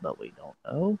not, but we don't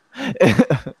know.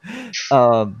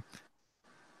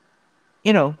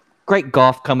 Great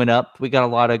golf coming up. We got a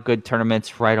lot of good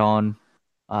tournaments right on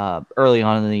early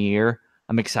on in the year.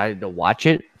 I'm excited to watch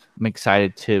it. I'm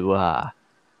excited to,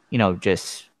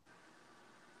 just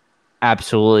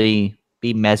absolutely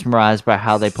be mesmerized by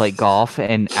how they play golf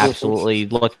and absolutely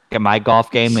look at my golf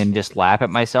game and just laugh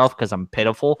at myself because I'm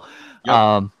pitiful.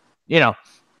 Yep.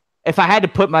 If I had to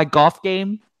put my golf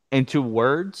game into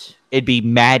words, it'd be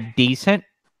mad decent,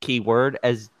 keyword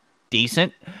as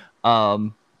decent,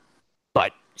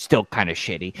 but still kind of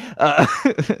shitty.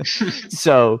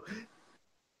 So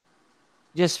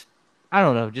just, I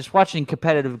don't know, just watching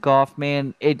competitive golf,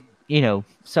 man,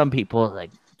 some people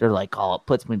they're like, oh, it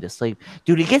puts me to sleep.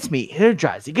 Dude, it gets me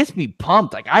energized. It gets me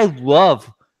pumped. Like, I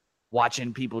love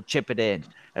watching people chip it in.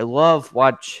 I love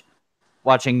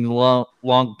watching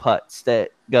long putts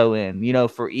that go in,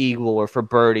 for eagle or for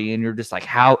birdie. And you're just like,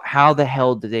 how the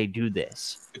hell did they do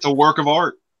this? It's a work of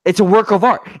art. It's a work of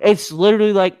art. It's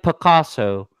literally like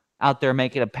Picasso out there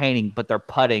making a painting, but they're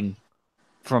putting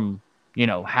from,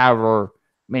 however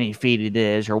many feet it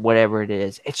is or whatever it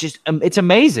is. It's just, it's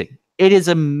amazing. It is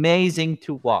amazing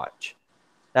to watch.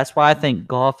 That's why I think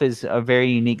golf is a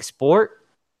very unique sport.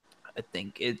 I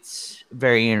think it's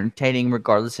very entertaining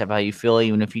regardless of how you feel,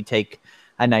 even if you take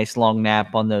a nice long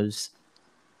nap on those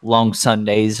long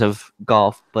Sundays of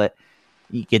golf. But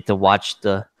you get to watch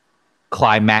the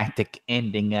climactic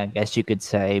ending, I guess you could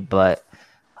say. But,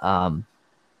 I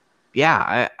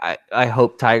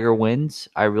hope Tiger wins.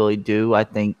 I really do. I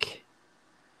think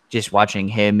just watching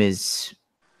him is...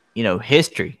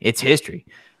 history. It's history.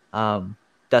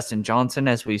 Dustin Johnson,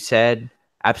 as we said,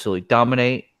 absolutely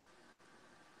dominate.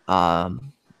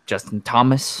 Justin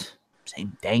Thomas,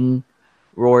 same thing.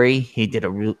 Rory, he did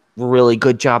a really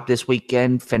good job this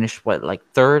weekend. Finished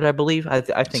third, I believe. I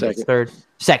think Second. It's third.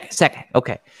 Second.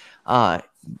 Okay.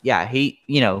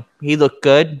 He looked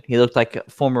good. He looked like a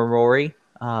former Rory.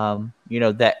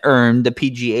 That earned the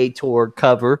PGA Tour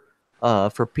cover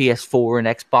for PS4 and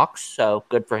Xbox. So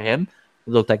good for him.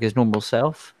 He looked like his normal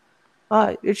self.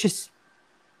 It's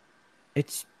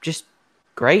just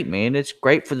great, man. It's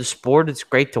great for the sport. It's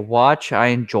great to watch. I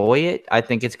enjoy it. I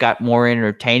think it's got more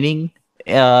entertaining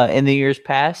in the years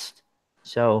past.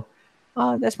 So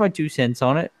that's my 2 cents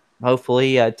on it.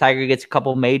 Hopefully Tiger gets a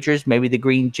couple majors, maybe the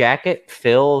green jacket.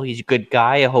 Phil, he's a good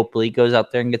guy. Hopefully he goes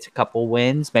out there and gets a couple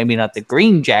wins. Maybe not the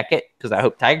green jacket because I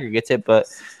hope Tiger gets it, but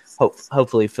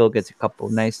hopefully Phil gets a couple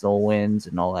nice little wins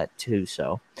and all that too.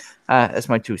 So that's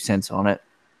my 2 cents on it.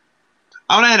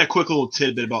 I want to add a quick little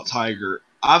tidbit about Tiger.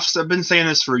 I've been saying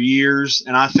this for years,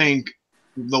 and I think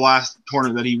the last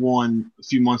tournament that he won a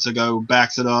few months ago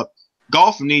backs it up.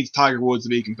 Golf needs Tiger Woods to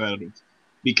be competitive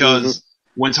because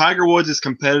when Tiger Woods is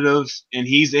competitive and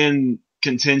he's in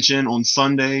contention on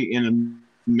Sunday in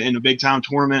a big time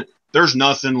tournament, there's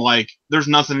nothing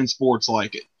in sports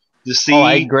like it. To see,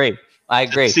 I agree.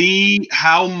 To see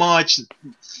how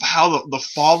the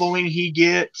following he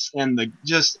gets and it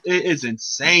is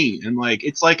insane. And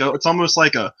it's almost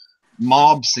like a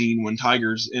mob scene when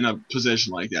Tiger's in a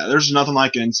position like that. There's nothing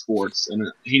like it in sports,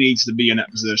 and he needs to be in that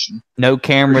position. No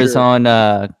cameras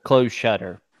on closed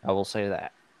shutter. I will say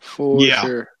that. For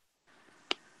sure.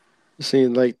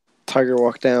 Seeing Tiger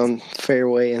walk down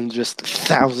fairway and just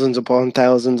thousands upon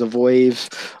thousands of waves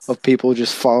of people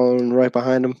just following right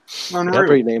behind him. Unreal.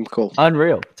 Pretty damn cool.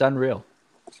 Unreal. It's unreal.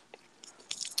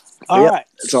 All right.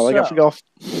 That's all I got for golf.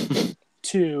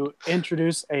 To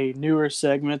introduce a newer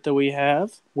segment that we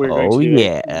have, we're going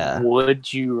to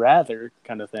Would You Rather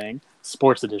kind of thing,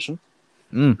 sports edition.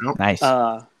 Nice.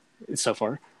 So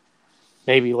far,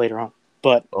 maybe later on,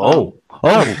 but I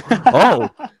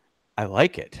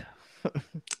like it.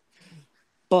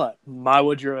 But my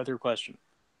would you rather question: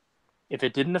 if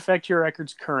it didn't affect your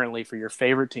records currently for your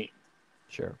favorite team,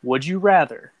 sure, would you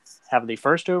rather have the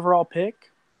first overall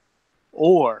pick,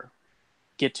 or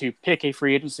get to pick a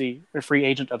free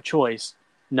agent of choice,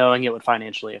 knowing it would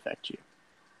financially affect you?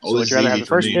 So would you rather have the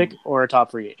first pick or a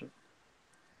top free agent?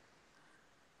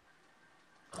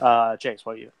 Chase,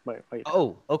 what you?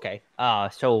 Oh, okay.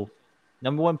 So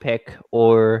number 1 pick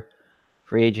or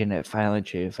free agent that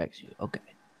financially affects you. Okay.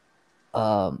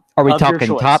 Are we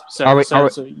talking top?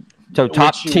 So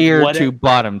top tier to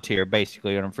bottom tier,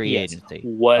 basically, on a free agency.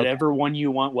 Whatever one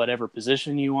you want, whatever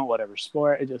position you want, whatever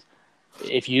sport.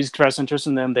 If you express interest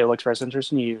in them, they will express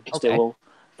interest in you. Okay. They will,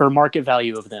 for market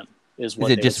value of them, is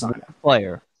what. Is it just one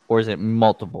player, or is it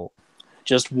multiple?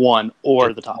 Just one,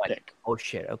 or the top pick. Oh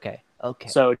shit! Okay.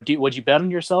 So, would you bet on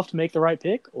yourself to make the right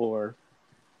pick, or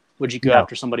Would you go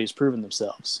after somebody who's proven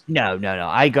themselves? No.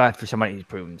 I go after somebody who's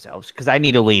proven themselves because I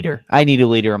need a leader. I need a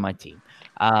leader on my team,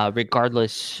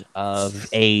 regardless of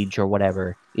age or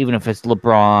whatever. Even if it's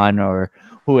LeBron or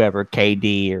whoever,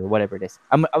 KD or whatever it is,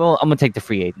 I'm gonna take the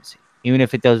free agency, even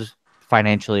if it does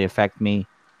financially affect me.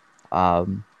 I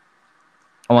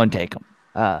want to take them.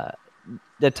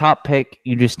 The top pick,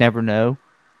 you just never know,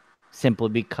 simply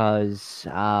because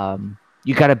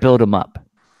you got to build them up.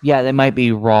 Yeah, they might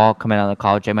be raw coming out of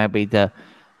college. They might be they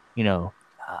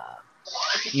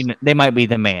might be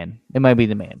the man. They might be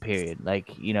the man. Period. Like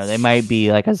they might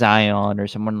be like a Zion or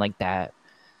someone like that,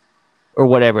 or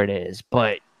whatever it is.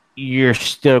 But you're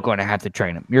still going to have to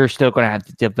train them. You're still going to have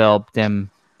to develop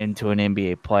them into an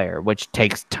NBA player, which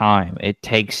takes time. It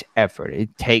takes effort.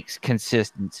 It takes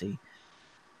consistency.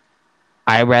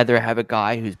 I'd rather have a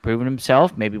guy who's proven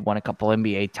himself, maybe won a couple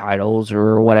NBA titles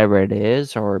or whatever it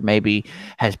is, or maybe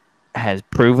has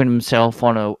proven himself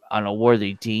on a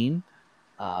worthy team.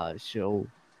 So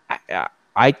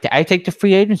I take the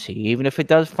free agency, even if it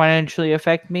does financially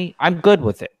affect me. I'm good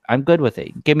with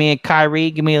it. Give me a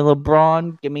Kyrie, give me a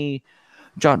LeBron, give me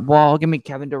John Wall, give me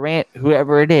Kevin Durant,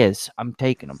 whoever it is, I'm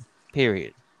taking them.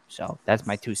 Period. So that's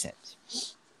my 2 cents.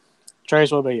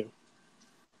 Trace, what about you?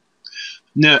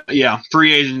 No, yeah,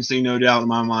 free agency, no doubt in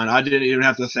my mind. I didn't even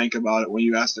have to think about it when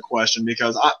you asked the question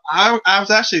because I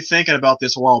was actually thinking about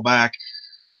this a while back.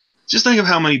 Just think of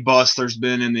how many busts there's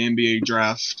been in the NBA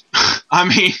draft. I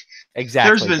mean, exactly,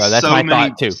 there's been bro. That's so my many,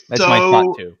 thought too. That's my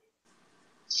thought too.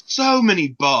 So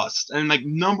many busts and like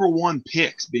number one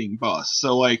picks being busts.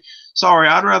 So like, sorry,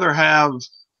 I'd rather have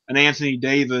an Anthony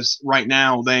Davis right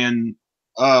now than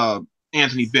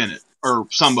Anthony Bennett or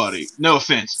somebody. No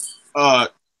offense.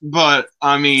 But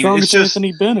I mean, Strong it's just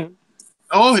Anthony Bennett.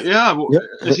 Oh yeah, well, Yep.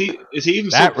 is he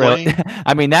even That still playing?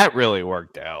 I mean, that really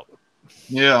worked out.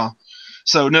 Yeah,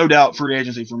 so no doubt free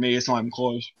agency for me. It's not even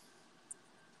close.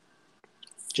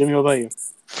 Jimmy, what about you?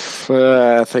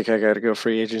 I think I got to go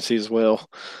free agency as well.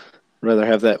 Rather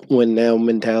have that win now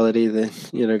mentality than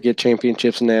get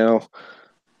championships now,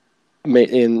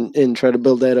 and try to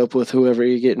build that up with whoever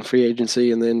you get in free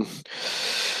agency, and then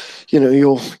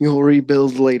you'll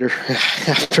rebuild later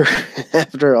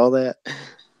after all that.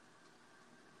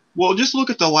 Well, just look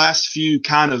at the last few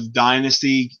kind of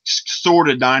sort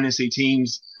of dynasty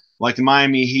teams like the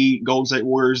Miami Heat, Golden State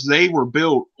Warriors. They were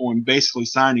built on basically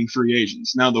signing free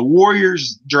agents. Now the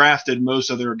Warriors drafted most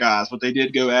of their guys, but they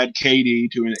did go add KD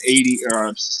to an 80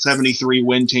 or 73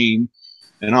 win team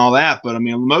and all that. But I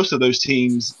mean, most of those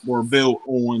teams were built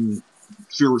on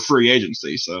free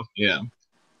agency. So yeah.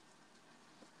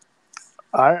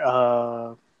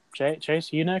 All right,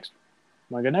 Chase, you next?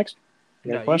 Am I good next?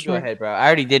 You got a question? You go ahead, bro. I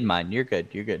already did mine. You're good.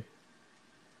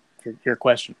 Your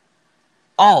question.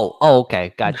 Oh,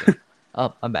 okay. Gotcha.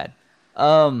 Oh, I'm bad.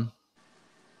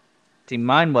 See,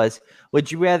 mine was,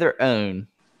 would you rather own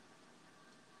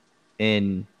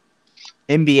an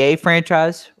NBA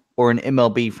franchise or an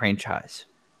MLB franchise?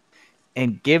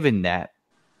 And given that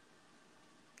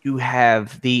you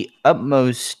have the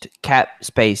utmost cap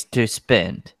space to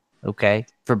spend, okay,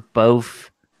 for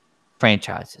both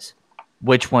franchises,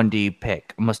 which one do you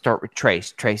pick? I'm going to start with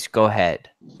Trace. Trace, go ahead.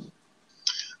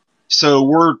 So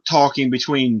we're talking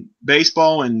between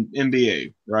baseball and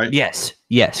NBA, right? Yes,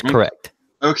 correct.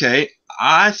 Okay,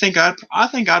 I think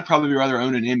I'd probably rather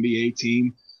own an NBA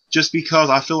team just because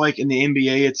I feel like in the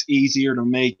NBA it's easier to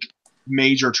make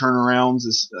major turnarounds.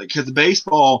 Because the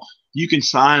baseball, you can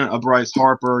sign a Bryce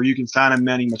Harper, you can sign a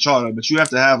Manny Machado, but you have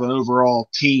to have an overall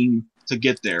team to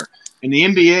get there. In the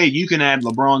NBA, you can add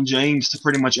LeBron James to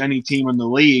pretty much any team in the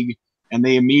league, and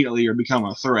they immediately become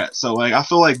a threat. So like I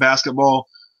feel like basketball,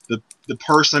 the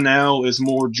personnel is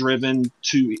more driven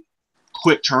to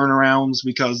quick turnarounds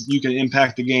because you can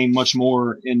impact the game much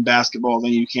more in basketball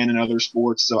than you can in other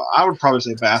sports. So I would probably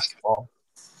say basketball.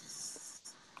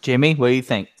 Jimmy, what do you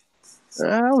think?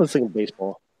 I was thinking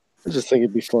baseball. I just think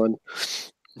it'd be fun.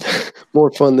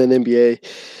 More fun than NBA.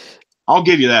 I'll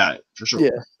give you that for sure.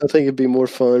 Yeah, I think it'd be more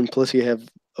fun. Plus, you have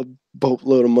a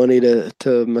boatload of money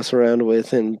to mess around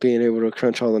with, and being able to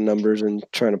crunch all the numbers and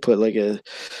trying to put like a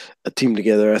team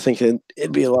together. I think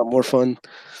it'd be a lot more fun,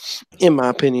 in my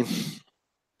opinion.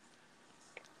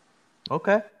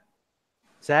 Okay.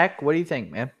 Zach, what do you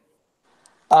think, man?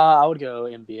 I would go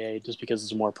NBA just because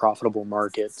it's a more profitable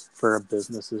market for a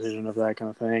business decision of that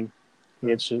kind of thing.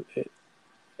 It's just,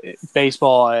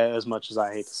 baseball, as much as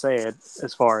I hate to say it,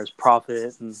 as far as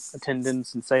profit and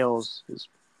attendance and sales, is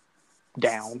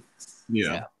down.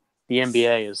 Yeah. The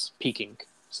NBA is peaking.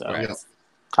 So Right.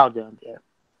 I'll go NBA.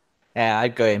 Yeah,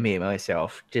 I'd go NBA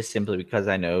myself, just simply because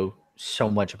I know so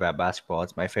much about basketball.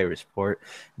 It's my favorite sport.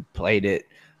 Played it.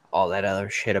 all that other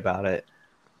shit about it.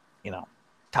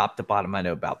 Top to bottom, I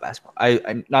know about basketball.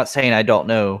 I'm not saying I don't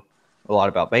know a lot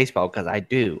about baseball, because I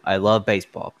do. I love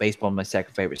baseball. Baseball is my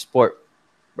second favorite sport,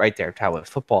 right there, tied with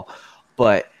football.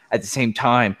 But at the same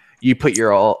time, you put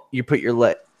your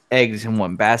eggs in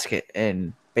one basket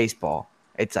in baseball.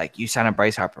 It's like you sign a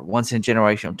Bryce Harper, once in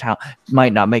generational talent,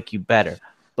 might not make you better,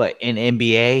 but in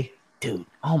NBA, dude,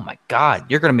 oh my God,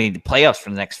 you're going to be in the playoffs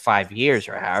for the next 5 years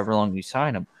or however long you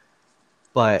sign them.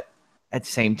 But at the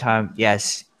same time,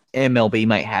 yes, MLB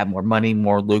might have more money,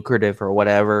 more lucrative or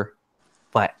whatever,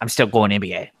 but I'm still going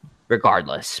NBA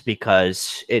regardless,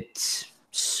 because it's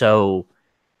so.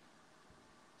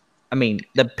 I mean,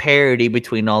 the parity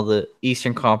between all the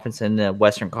Eastern Conference and the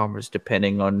Western Conference,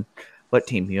 depending on what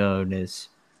team you own, is,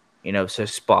 so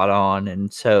spot on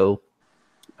and so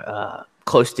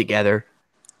close together.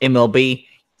 MLB,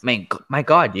 I mean, my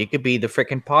God, you could be the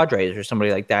freaking Padres or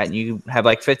somebody like that, and you have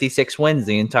like 56 wins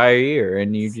the entire year,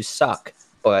 and you just suck.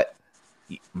 But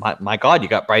my God, you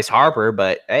got Bryce Harper,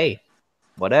 but hey,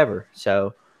 whatever.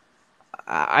 So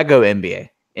I go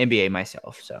NBA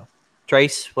myself. So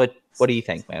Trace, what do you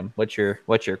think, man? What's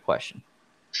your question?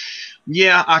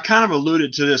 Yeah, I kind of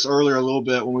alluded to this earlier a little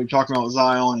bit when we were talking about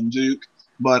Zion and Duke,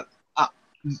 but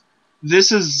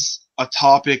this is a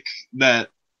topic that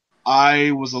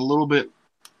I was a little bit.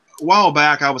 A while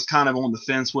back, I was kind of on the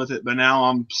fence with it, but now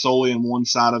I'm solely on one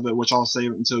side of it, which I'll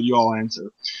save it until you all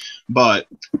answer. But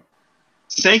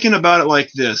thinking about it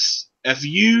like this, if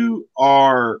you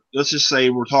are, let's just say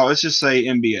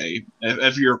NBA,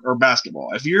 if you're, or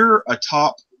basketball, if you're a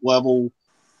top level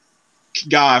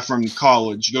guy from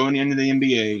college going into the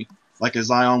NBA, like a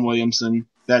Zion Williamson,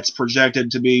 that's projected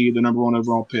to be the number 1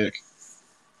 overall pick,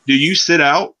 do you sit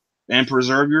out and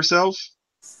preserve yourself,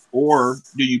 or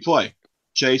do you play?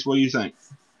 Chase, what do you think?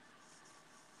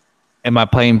 Am I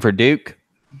playing for Duke?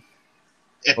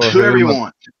 Whoever you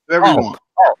want. Whoever you want.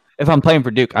 If I'm playing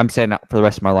for Duke, I'm sitting out for the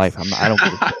rest of my life. I don't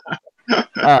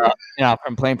care. If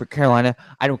I'm playing for Carolina,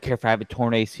 I don't care if I have a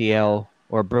torn ACL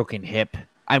or a broken hip.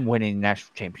 I'm winning the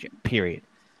national championship, period.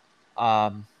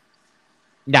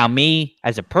 Now, me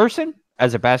as a person,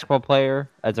 as a basketball player,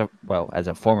 as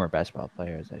a former basketball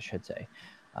player, as I should say.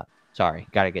 Sorry,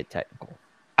 got to get technical.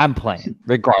 I'm playing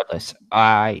regardless.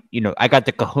 I got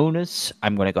the kahunas.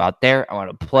 I'm going to go out there. I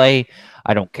want to play.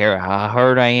 I don't care how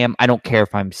hurt I am. I don't care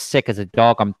if I'm sick as a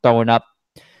dog. I'm throwing up,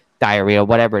 diarrhea,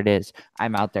 whatever it is.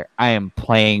 I'm out there. I am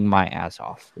playing my ass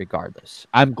off regardless.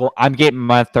 I'm getting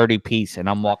my 30 piece and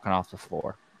I'm walking off the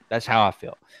floor. That's how I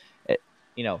feel.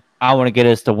 I want to get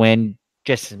us to win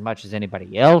just as much as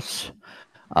anybody else.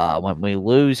 When we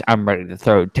lose, I'm ready to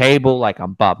throw a table like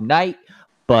I'm Bob Knight.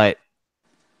 But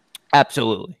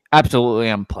absolutely,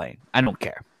 I'm playing. I don't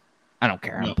care. I'm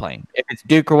playing. If it's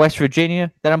Duke or West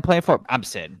Virginia that I'm playing for, I'm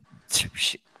sitting.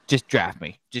 Just draft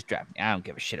me. I don't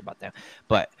give a shit about them.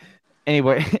 But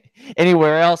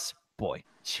anywhere else, boy,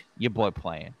 your boy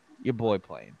playing.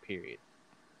 Period.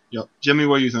 Yep. Jimmy,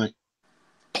 what do you think?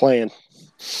 Playing.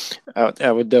 I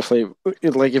would definitely,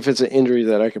 like, if it's an injury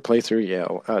that I could play through, yeah,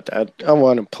 I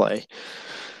want to play.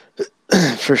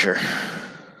 For sure.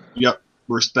 Yep.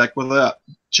 Respect with that.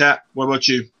 Chat, what about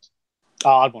you?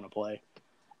 I'd want to play.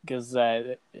 Because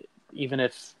even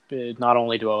if not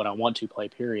only do I want to play,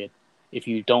 period, if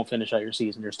you don't finish out your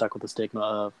season, you're stuck with the stigma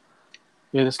of,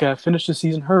 this guy finished the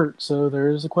season hurt, so there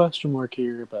is a question mark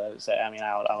here. But I would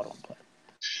want to play.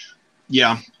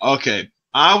 Yeah, okay.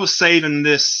 I was saving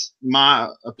my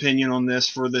opinion on this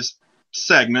for this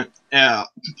segment.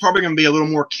 Probably going to be a little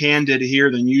more candid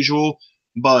here than usual,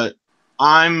 but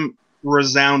I'm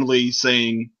resoundingly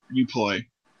saying you play.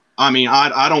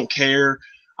 I don't care.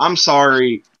 I'm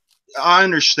sorry. I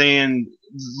understand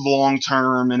long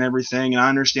term and everything, and I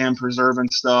understand preserving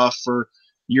stuff for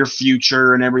your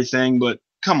future and everything, but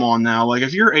come on now. Like,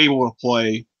 if you're able to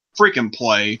play, freaking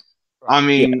play.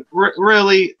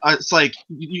 Really, it's like,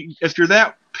 if you're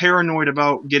that paranoid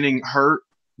about getting hurt,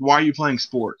 why are you playing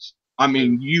sports?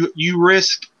 You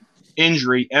risk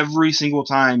injury every single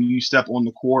time you step on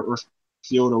the court or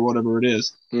field or whatever it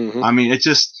is. Mm-hmm. I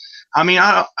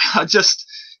just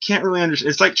can't really understand.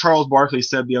 It's like Charles Barkley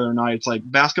said the other night. It's like,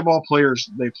 basketball players,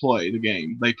 they play the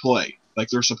game. They play like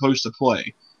they're supposed to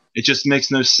play. It just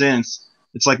makes no sense.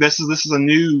 It's like this is a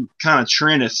new kind of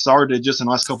trend. It started just in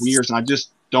the last couple of years, and I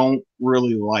just don't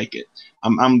really like it.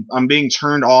 I'm being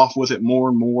turned off with it more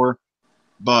and more.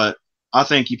 But I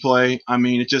think you play.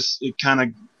 It kind of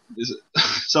is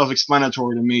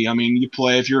self-explanatory to me. You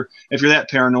play. If you're that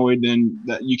paranoid, then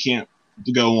that you can't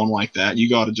go on like that. You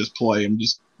got to just play and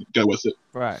just go with it.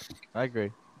 Right. I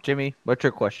agree. Jimmy, what's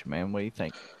your question, man? What do you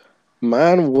think?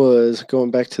 Mine was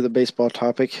going back to the baseball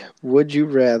topic. Would you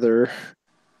rather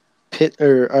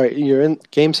all right, you're in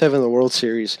Game 7 of the World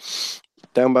Series,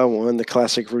 down by 1, the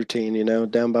classic routine,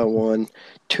 down by 1,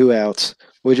 2 outs.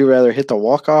 Would you rather hit the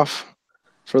walk-off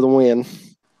for the win,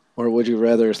 or would you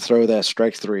rather throw that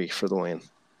strike 3 for the win?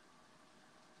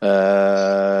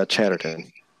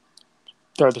 Chatterton.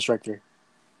 Throw the strike 3.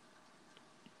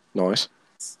 Nice.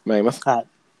 Mammoth.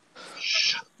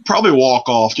 Probably walk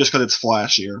off just because it's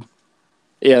flashier.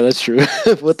 Yeah, that's true.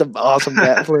 With the awesome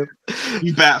bat flip.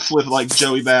 You bat flip like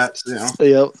Joey Bats,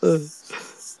 Yep.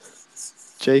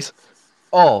 Chase?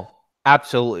 Oh,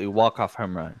 absolutely. Walk-off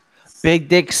home run. Big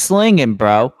dick slinging,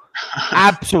 bro.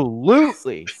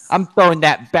 Absolutely. I'm throwing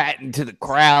that bat into the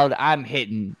crowd. I'm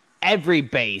hitting every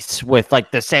base with like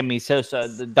the Sammy Sosa,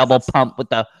 the double pump with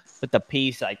the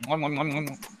piece. Like,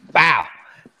 wow.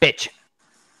 Bitch.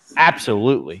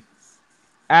 Absolutely.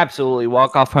 Absolutely.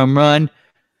 Walk-off home run.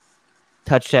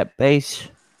 Touch that base.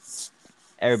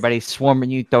 Everybody's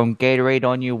swarming you, throwing Gatorade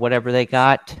on you, whatever they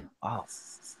got. Oh,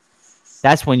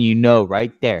 that's when you know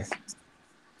right there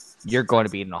you're going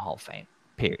to be in the Hall of Fame.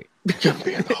 Period.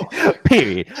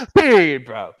 Period,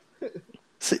 bro.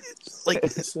 See, like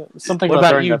something What about about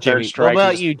throwing you, that third Jimmy? strike. What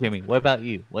about you, Jimmy? What about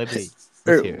you? Let's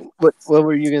hear it. what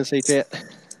were you going to say, Chat?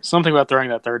 Something about throwing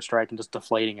that third strike and just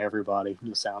deflating everybody.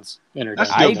 It sounds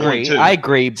entertaining. That's good point, too. I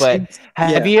agree, but have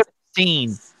Yeah. you ever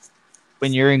seen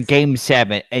when you're in Game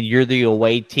 7 and you're the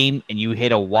away team and you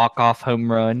hit a walk-off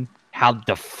home run, how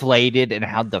deflated and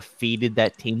how defeated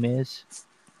that team is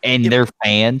and their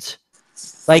fans?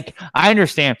 Like, I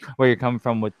understand where you're coming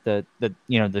from with the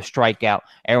strikeout.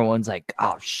 Everyone's like,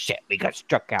 oh, shit, we got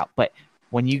struck out. But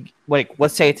when you, like,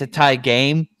 let's say it's a tie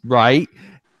game, right?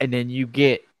 And then you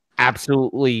get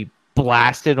absolutely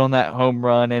blasted on that home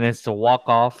run and it's the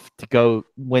walk-off to go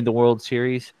win the World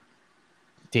Series.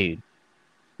 Dude,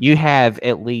 you have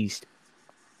at least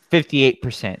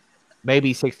 58%,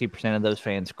 maybe 60% of those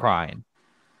fans crying.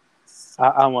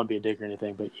 I don't want to be a dick or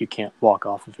anything, but you can't walk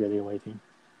off if you're the away team.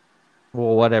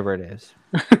 Well, whatever it is.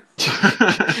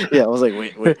 Yeah, I was like,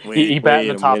 wait. He batted wait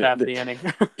the a top minute. half of the inning.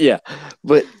 Yeah,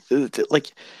 but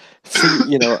like,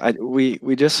 see,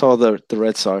 we just saw the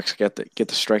Red Sox get the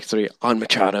strike 3 on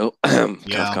Machado.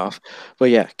 Cough, cough.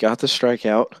 But yeah, got the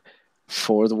strikeout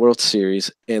for the World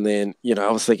Series, and then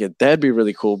I was thinking that'd be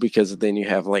really cool because then you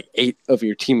have like 8 of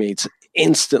your teammates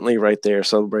instantly right there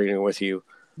celebrating with you.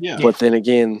 Yeah. But then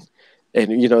again, and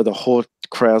the whole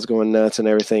crowd's going nuts and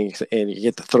everything, and you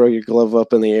get to throw your glove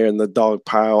up in the air and the dog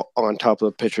pile on top of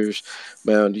the pitcher's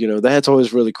mound. That's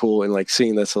always really cool, and like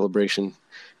seeing that celebration,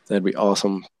 that'd be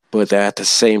awesome. But at the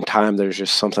same time, there's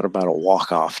just something about a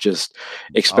walk-off, just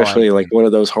especially like one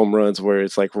of those home runs where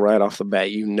it's like right off the bat,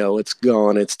 it's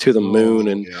gone, it's to the moon,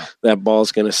 and that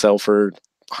ball's going to sell for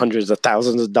hundreds of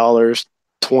thousands of dollars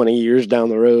 20 years down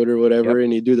the road or whatever,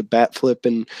 and you do the bat flip,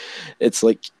 and it's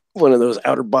like one of those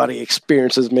outer body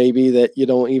experiences maybe that you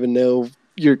don't even know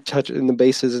you're touching the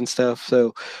bases and stuff.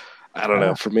 So I don't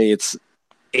know. For me,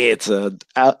 I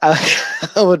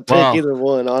would pick either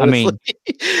one, honestly. I mean,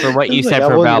 for what you said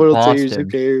about Boston, Series, who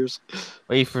cares?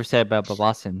 What you first said about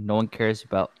Boston, no one cares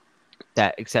about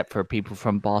that except for people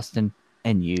from Boston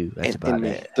and you. That's about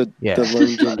it. The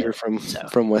lone ginger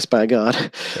from West by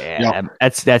God. Yeah,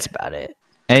 that's about it.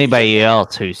 Anybody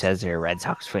else who says they're Red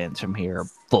Sox fans from here are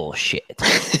bullshit.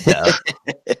 So.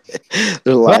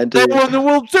 They're lying to you. you. They won the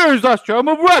World Series last year. I'm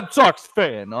a Red Sox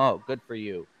fan. Oh, good for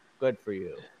you. Good for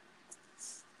you.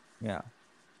 Yeah.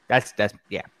 That's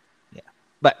yeah.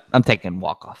 But I'm taking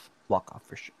walk off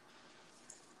for sure.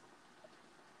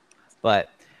 But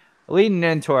leading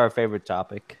into our favorite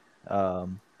topic,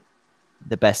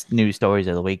 the best news stories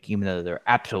of the week, even though they're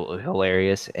absolutely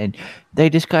hilarious, and they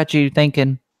just got you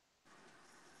thinking,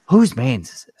 whose man's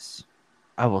is this?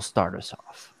 I will start us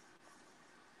off.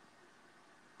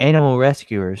 Animal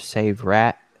rescuers save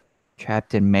rat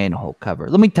trapped in manhole cover.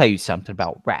 Let me tell you something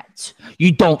about rats.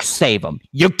 You don't save them.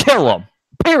 You kill them.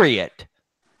 Period.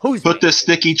 Put the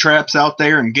sticky traps out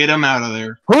there and get them out of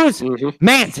there. Whose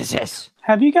man's is this?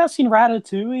 Have you guys seen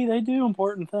Ratatouille? They do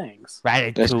important things.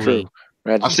 Ratatouille. That's true.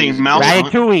 I've seen Mouse.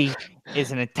 Ratatouille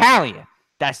is an Italian.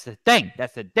 That's the thing.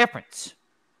 That's the difference.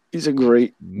 He's a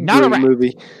great Not a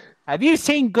movie. Have you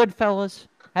seen Goodfellas?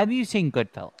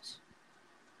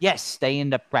 Yes, they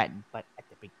end up ratting, but at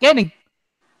the beginning,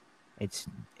 it's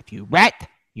if you rat,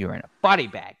 you're in a body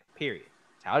bag. Period.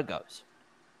 That's how it goes.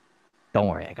 Don't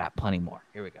worry, I got plenty more.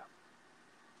 Here we go.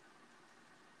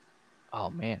 Oh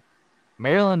man,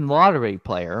 Maryland lottery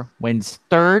player wins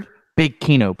 3rd Big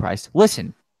Keno prize.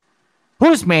 Listen,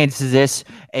 whose man's is this,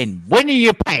 and when are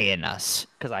you paying us?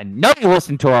 Because I know you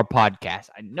listen to our podcast.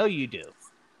 I know you do.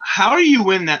 How do you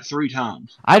win that 3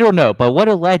 times? I don't know, but what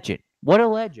a legend. What a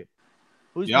legend.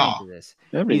 Who's Yeah. into this?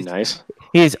 That'd be He's- nice.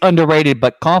 He is underrated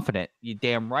but confident. You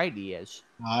damn right he is.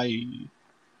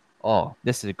 Oh,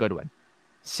 this is a good one.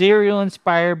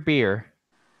 Cereal-inspired beer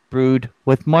brewed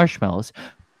with marshmallows.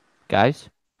 Guys,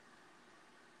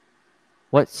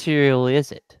 what cereal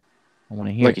is it? I want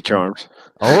to hear. Lucky Charms.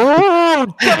 Oh,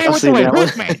 tell me I've what seen the that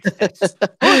who's one. made this?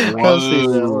 I've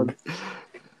seen that one.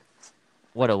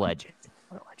 What a legend.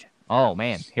 What a legend. Oh,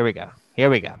 man. Here we go. Here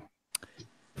we go.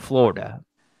 Florida.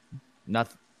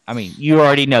 Nothing. I mean, you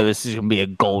already know this is going to be a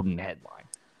golden headline.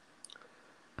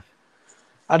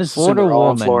 I just Florida assume they're all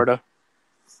in woman. Florida.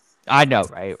 I know,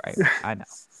 right? I know.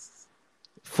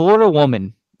 Florida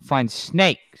woman finds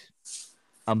snakes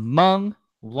among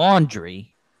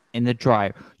laundry in the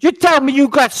dryer. You tell me you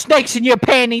got snakes in your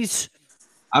panties?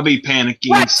 I'd be panicking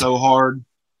What? so hard.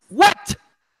 What?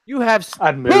 You have.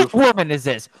 I'd Whose move. woman is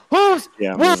this? Whose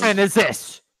Yeah, woman is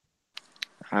this?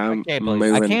 I'm Can't believe it.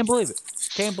 I moving. can't believe it.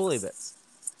 Can't believe it.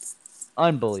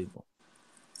 Unbelievable.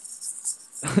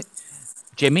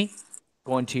 Jimmy,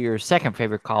 going to your second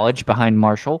favorite college behind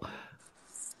Marshall.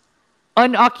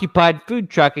 Unoccupied food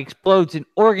truck explodes in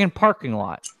Oregon parking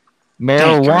lot.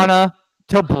 Marijuana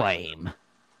to blame.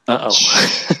 Uh-oh.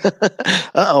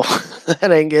 Uh-oh.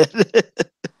 That ain't good.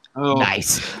 Oh,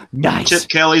 Nice. Nice. Chip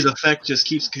Kelly's effect just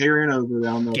keeps carrying over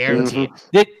down there. Guaranteed.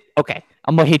 Okay,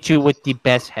 I'm going to hit you with the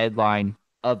best headline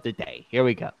of the day. Here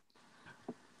we go.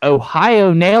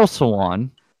 Ohio nail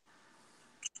salon.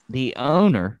 The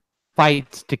owner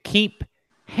fights to keep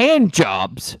hand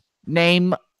jobs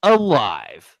name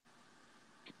alive.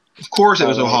 Of course, it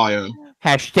was Ohio.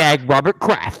 Hashtag Robert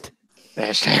Kraft.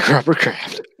 Hashtag Robert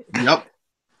Kraft. Yep.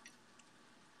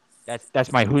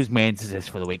 That's my whose man's is this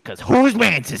for the week, because whose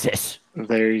man's is this?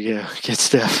 There you go. Get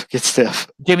stiff. Get stiff.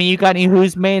 Jimmy, you got any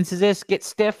whose man's is this? Get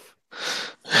stiff?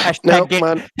 Hashtag,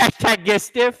 No, hashtag get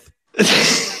stiff?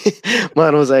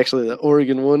 mine was actually the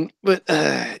Oregon one, but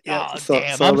yeah, Oh, saw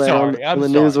damn, that I'm sorry. on I'm the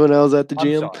news sorry. when I was at the I'm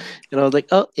gym, sorry. and I was like,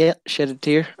 "Oh yeah, shed a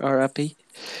tear, R.I.P.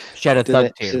 Shed a To thug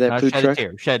that- tear. to that Not food shed truck? a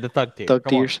tear. Shed a thug tear. Thug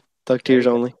Come on. tears, thug tears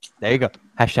only." There you go.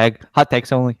 Hashtag hot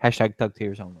takes only. Hashtag thug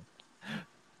tears only.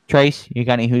 Trace, you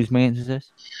got any whose man's is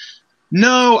this?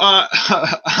 No,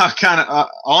 I kind of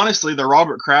honestly, the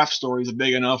Robert Kraft story is a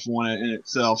big enough one in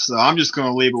itself, so I'm just going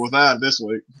to leave it with that this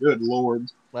week. Good lord.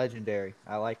 Legendary.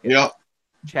 I like it. Yep.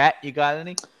 Chat, you got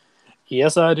any?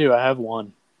 Yes, I do. I have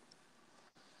one.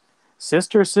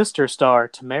 Sister star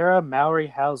Tamara Mowry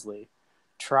Housley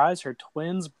tries her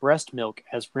twins' breast milk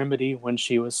as remedy when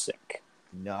she was sick.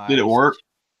 Nice. Did it work?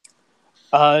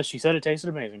 She said it tasted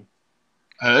amazing.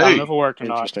 I don't Hey. know if it worked or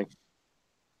not. Interesting.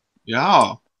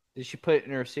 Yeah. Did she put it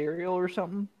in her cereal or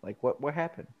something? Like what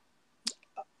happened?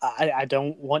 I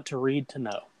don't want to read to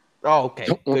know. Oh, okay.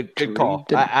 Good call.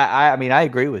 I mean, I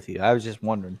agree with you. I was just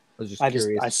wondering. I was just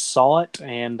curious. I saw it,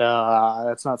 and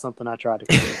that's not something I tried to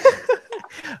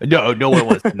do. No one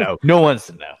wants to know. No one wants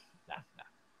to know. No.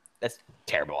 That's a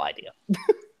terrible idea.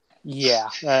 Yeah,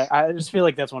 I just feel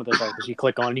like that's one of those articles you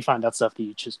click on and you find out stuff that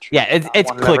you just Yeah, it's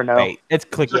wanna never know. clickbait. It's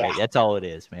clickbait. Yeah. That's all it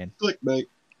is, man. Clickbait.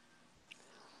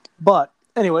 But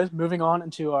anyways, moving on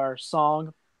into our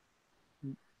song,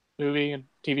 movie, and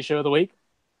TV show of the week.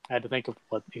 I had to think of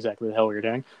what exactly the hell we were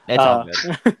doing. That's all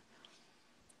good.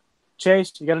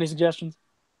 Chase, you got any suggestions?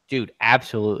 Dude,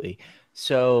 absolutely.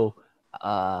 So,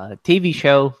 TV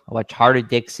show, I watch Heart of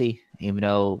Dixie, even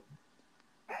though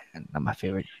not my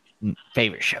favorite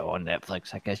show on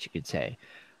Netflix, I guess you could say.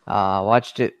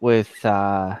 Watched it with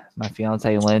my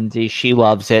fiance Lindsay. She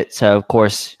loves it, so of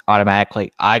course,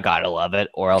 automatically, I gotta love it,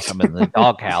 or else I'm in the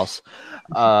doghouse.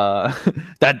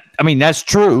 That's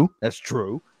true. That's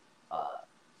true.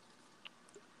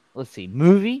 Let's see,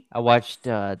 movie. I watched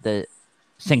the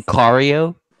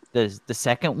Sicario, the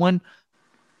second one.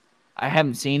 I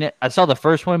haven't seen it. I saw the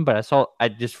first one, but I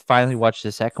just finally watched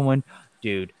the second one.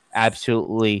 Dude,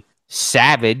 absolutely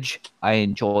savage. I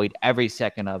enjoyed every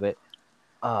second of it.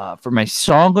 For my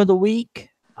song of the week,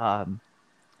 a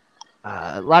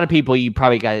lot of people you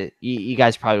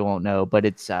guys probably won't know, but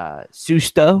it's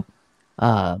Susto.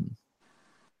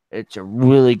 It's a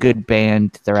really good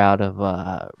band. They're out of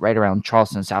right around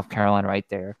Charleston, South Carolina, right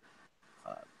there.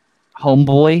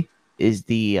 Homeboy is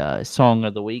the song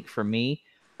of the week for me.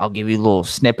 I'll give you a little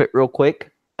snippet real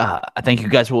quick. I think you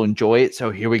guys will enjoy it, so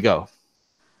here we go.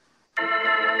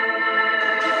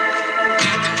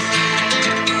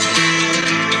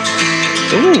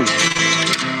 Ooh.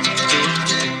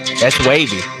 That's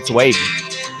wavy. It's wavy.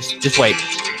 Just wait.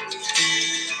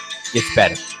 It's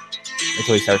better.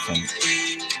 Until he starts singing.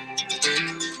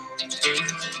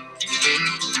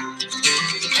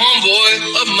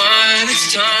 Homeboy of mine is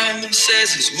FaceTime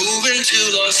says he's moving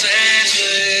to Los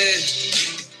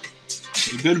Angeles.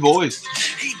 Good voice.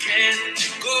 He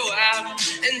can't go out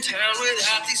in town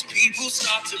without these people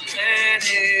start to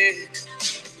panic.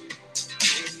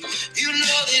 You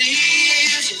know that he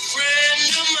is a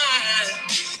friend of mine,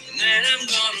 and then I'm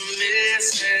gonna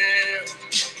miss him.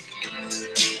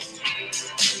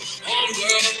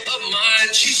 Homegirl of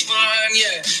mine, she's fine,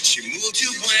 yeah. She moved to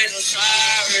Buenos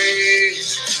Aires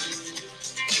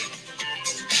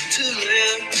to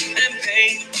live and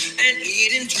paint and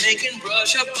eat and drink and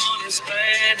brush up on his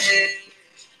planet.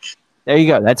 There you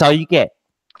go. That's all you get.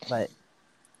 But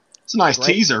It's a nice Right.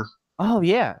 teaser. oh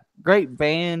yeah, great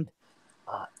band.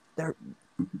 They're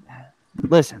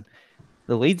listen.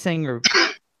 The lead singer,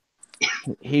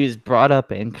 he was brought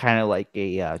up in kind of like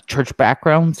a church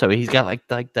background, so he's got like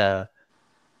the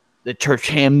church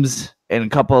hymns and a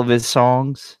couple of his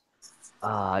songs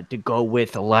to go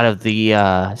with a lot of the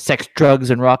sex, drugs,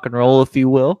 and rock and roll, if you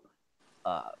will.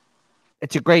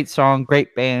 It's a great song,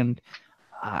 great band.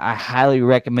 I highly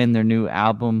recommend their new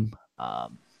album.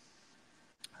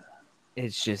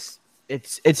 It's just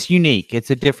it's unique. It's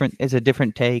a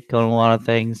different take on a lot of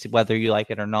things, whether you like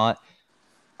it or not.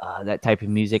 That type of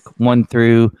music, 1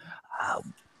 through I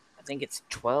think it's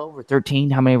 12 or 13.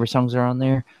 How many of our songs are on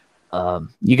there?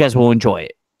 You guys will enjoy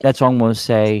it. That's all I'm going to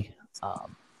say.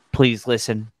 Please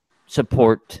listen,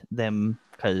 support them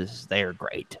because they are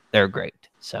great. They're great.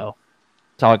 So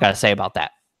that's all I got to say about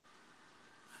that.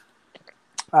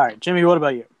 All right, Jimmy, what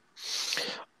about you?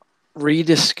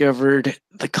 Rediscovered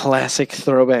the classic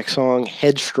throwback song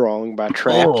 "Headstrong" by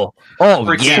Trap. Oh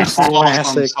Freaking yes, awesome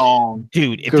Classic. song.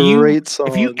 dude. If Great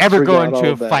song. you ever go Forgot into all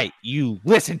a about it. fight, you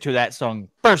listen to that song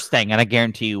first thing, and I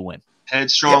guarantee you win.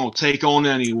 Headstrong will take on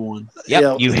anyone. Yep,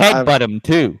 Yep, you I've headbutt them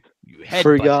too. You headbutt the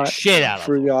forgot- shit out of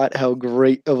them. Forgot how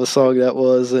great of a song that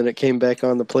was, and it came back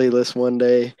on the playlist one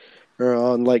day, or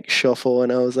on like shuffle,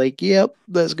 and I was like, "Yep,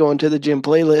 let's go into the gym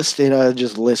playlist," and I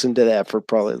just listened to that for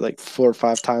probably like 4 or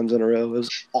 5 times in a row. It was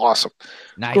awesome,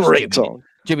 Nice, great Jimmy. song.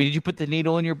 Jimmy, did you put the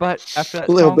needle in your butt after that?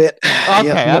 A little song? bit. Okay,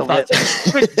 Yep, I a little thought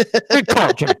bit. so. Good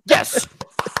call, Jimmy. Yes.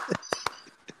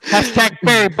 Hashtag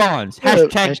Barry Bonds. Yeah, Hashtag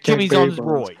hashtag Jimmy's Barry on his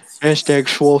Bonds. roids. Hashtag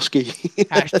Schwolski.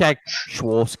 Hashtag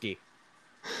Schwolski.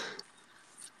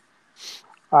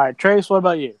 All right, Trace, what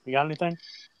about you? You got anything?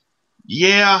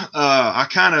 Yeah, I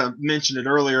kind of mentioned it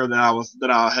earlier that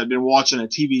I had been watching a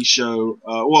TV show,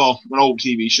 an old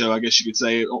TV show, I guess you could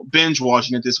say, binge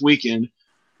watching it this weekend.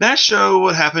 That show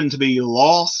happened to be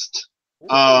Lost.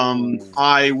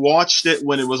 I watched it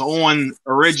when it was on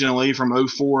originally from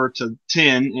 04 to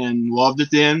 10 and loved it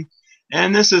then.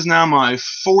 And this is now my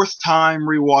 4th time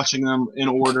rewatching them in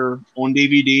order on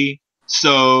DVD.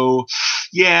 So,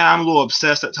 yeah, I'm a little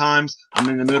obsessed at times. I'm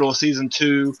in the middle of season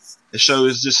 2. The show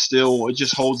is it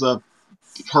just holds up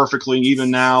perfectly even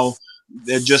now.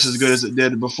 It's just as good as it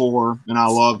did before, and I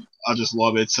just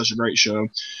love it. It's such a great show.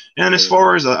 And as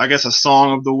far as I guess a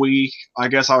song of the week, I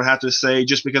guess I would have to say,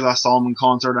 just because I saw him in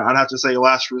concert, I'd have to say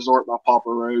 "Last Resort" by Papa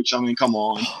Roach. I mean, come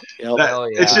on, Yep, Hell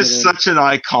yeah. it's just such an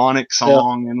iconic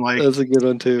song, and like that's a good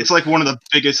one too. it's like one of the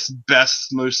biggest,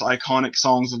 best, most iconic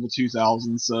songs of the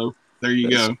 2000s. So there you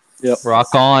go. Yep,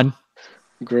 Rock on.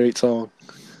 great song.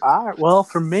 All right, well,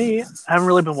 for me, I haven't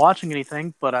really been watching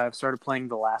anything, but I've started playing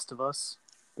The Last of Us,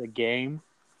 the game.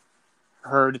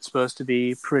 Heard it's supposed to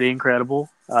be pretty incredible.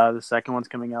 The second one's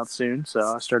coming out soon,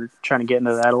 so I started trying to get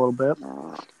into that a little bit.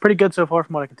 Pretty good so far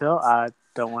from what I can tell. I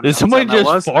don't want to Did somebody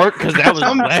just fart? Because that was I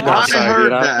hilarious. heard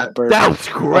dude, that. burped. That was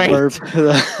great. I burped.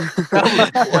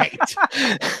 That was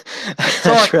great.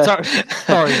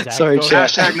 Sorry, Zach. Sorry, Go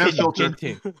chat. ahead. Hashtag no filter.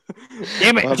 Continue.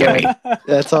 Damn it, My Jimmy.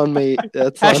 That's on me.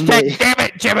 That's on Hashtag me. damn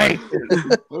it, Jimmy.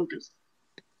 Focus.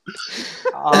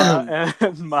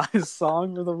 And my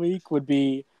song of the week would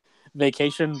be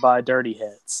 "Vacation" by Dirty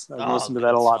Hits. I've Oh, listened to that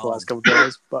a good lot the song. last couple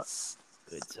days. But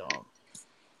Good song.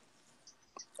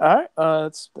 all right,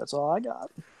 that's all I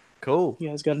got. Cool. You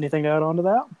guys got anything to add on to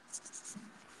that?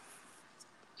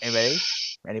 Anybody?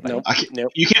 Anybody? Nope.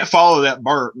 Nope. You can't follow that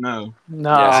burp. No. No,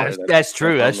 Yeah, That's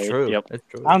true. That's on me. true. Yep. That's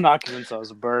true. I'm not convinced that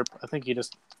was a burp. I think he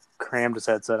just crammed his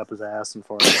headset up his ass and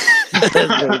farted. That's very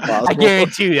I possible.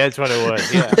 guarantee you that's what it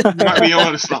was. Yeah. You might be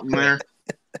on to something there.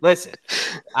 Listen,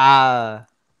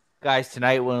 guys,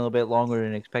 tonight went a little bit longer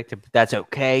than expected, but that's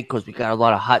okay because we got a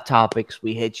lot of hot topics.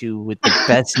 We hit you with the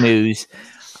best news,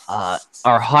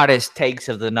 our hottest takes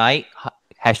of the night.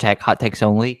 Hashtag hot takes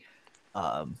only.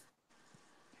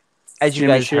 As you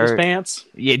Jimmy guys shit his heard, pants.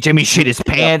 yeah, Jimmy shit his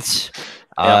pants.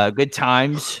 Yep. Good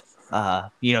times.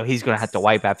 He's gonna have to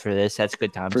wipe after this. That's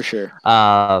good times. For sure.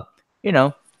 You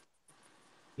know,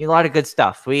 a lot of good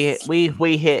stuff. We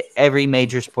hit every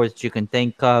major sport that you can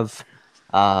think of.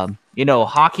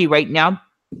 Hockey right now,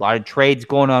 a lot of trades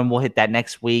going on. We'll hit that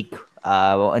next week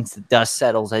once the dust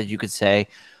settles, as you could say.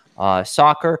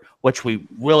 Soccer, which we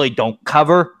really don't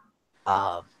cover.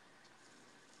 I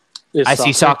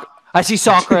see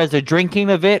soccer as a drinking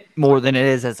event more than it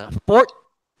is as a sport.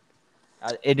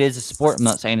 It is a sport. I'm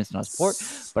not saying it's not a sport,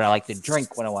 but I like to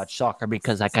drink when I watch soccer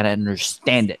because I kind of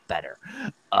understand it better.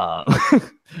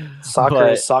 Soccer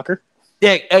is soccer.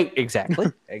 Yeah,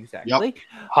 exactly. Yep.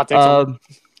 Hot takes only.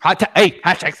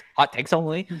 Hashtags hot takes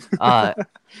only.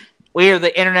 We are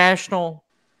the international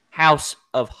house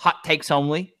of hot takes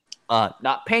only.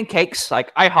 Not pancakes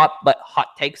like IHOP, but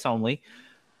hot takes only.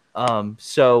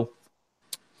 So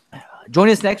join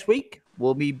us next week.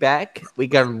 We'll be back. We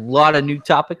got a lot of new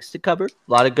topics to cover.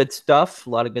 A lot of good stuff. A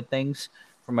lot of good things.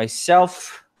 For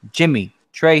myself, Jimmy,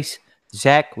 Trace,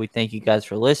 Zach, we thank you guys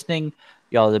for listening.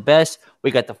 Y'all are the best.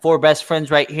 We got the 4 best friends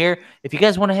right here. If you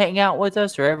guys want to hang out with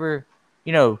us or ever,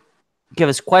 give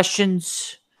us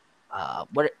questions,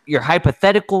 what your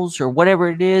hypotheticals or whatever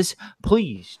it is,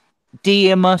 please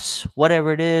DM us,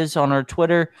 whatever it is, on our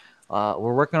Twitter.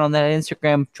 We're working on that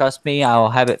Instagram. Trust me,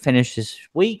 I'll have it finished this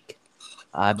week.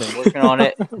 I've been working on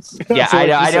it. Yeah,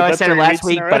 I know I said it last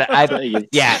week, but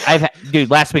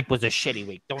last week was a shitty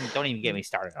week. Don't even get me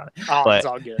started on it. Oh, but it's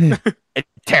all good.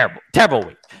 Terrible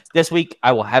week. This week,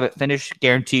 I will have it finished,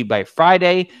 guaranteed by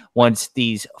Friday, once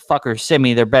these fuckers send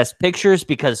me their best pictures,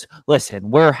 because, listen,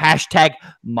 we're hashtag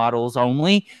models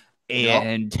only,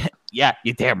 and, yeah,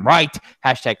 you're damn right,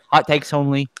 hashtag hot takes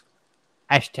only,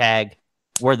 hashtag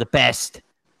we're the best.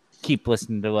 Keep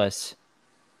listening to us.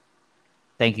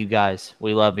 Thank you, guys.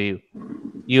 We love you.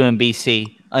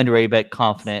 UMBC, underrated but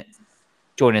confident.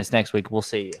 Join us next week. We'll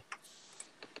see you.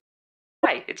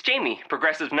 Hi, it's Jamie,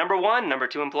 Progressive's #1,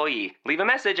 #2 employee. Leave a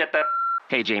message at the...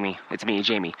 Hey, Jamie. It's me,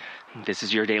 Jamie. This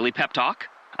is your daily pep talk.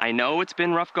 I know it's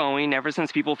been rough going ever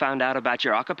since people found out about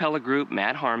your a cappella group,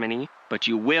 Mad Harmony, but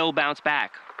you will bounce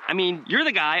back. I mean, you're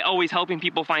the guy always helping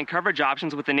people find coverage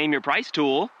options with the Name Your Price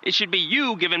tool. It should be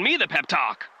you giving me the pep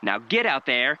talk. Now get out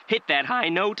there, hit that high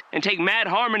note, and take Mad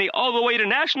Harmony all the way to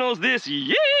nationals this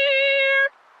year!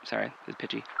 Sorry, it's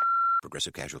pitchy.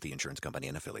 Progressive Casualty Insurance Company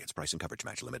and Affiliates. Price and coverage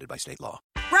match limited by state law.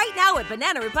 Right now at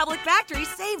Banana Republic Factory,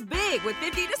 save big with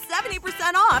 50 to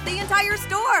 70% off the entire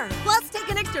store. Plus, take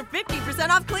an extra 50%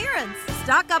 off clearance.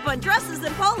 Stock up on dresses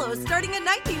and polos starting at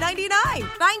 $19.99.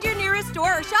 Find your nearest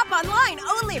store or shop online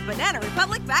only at Banana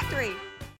Republic Factory.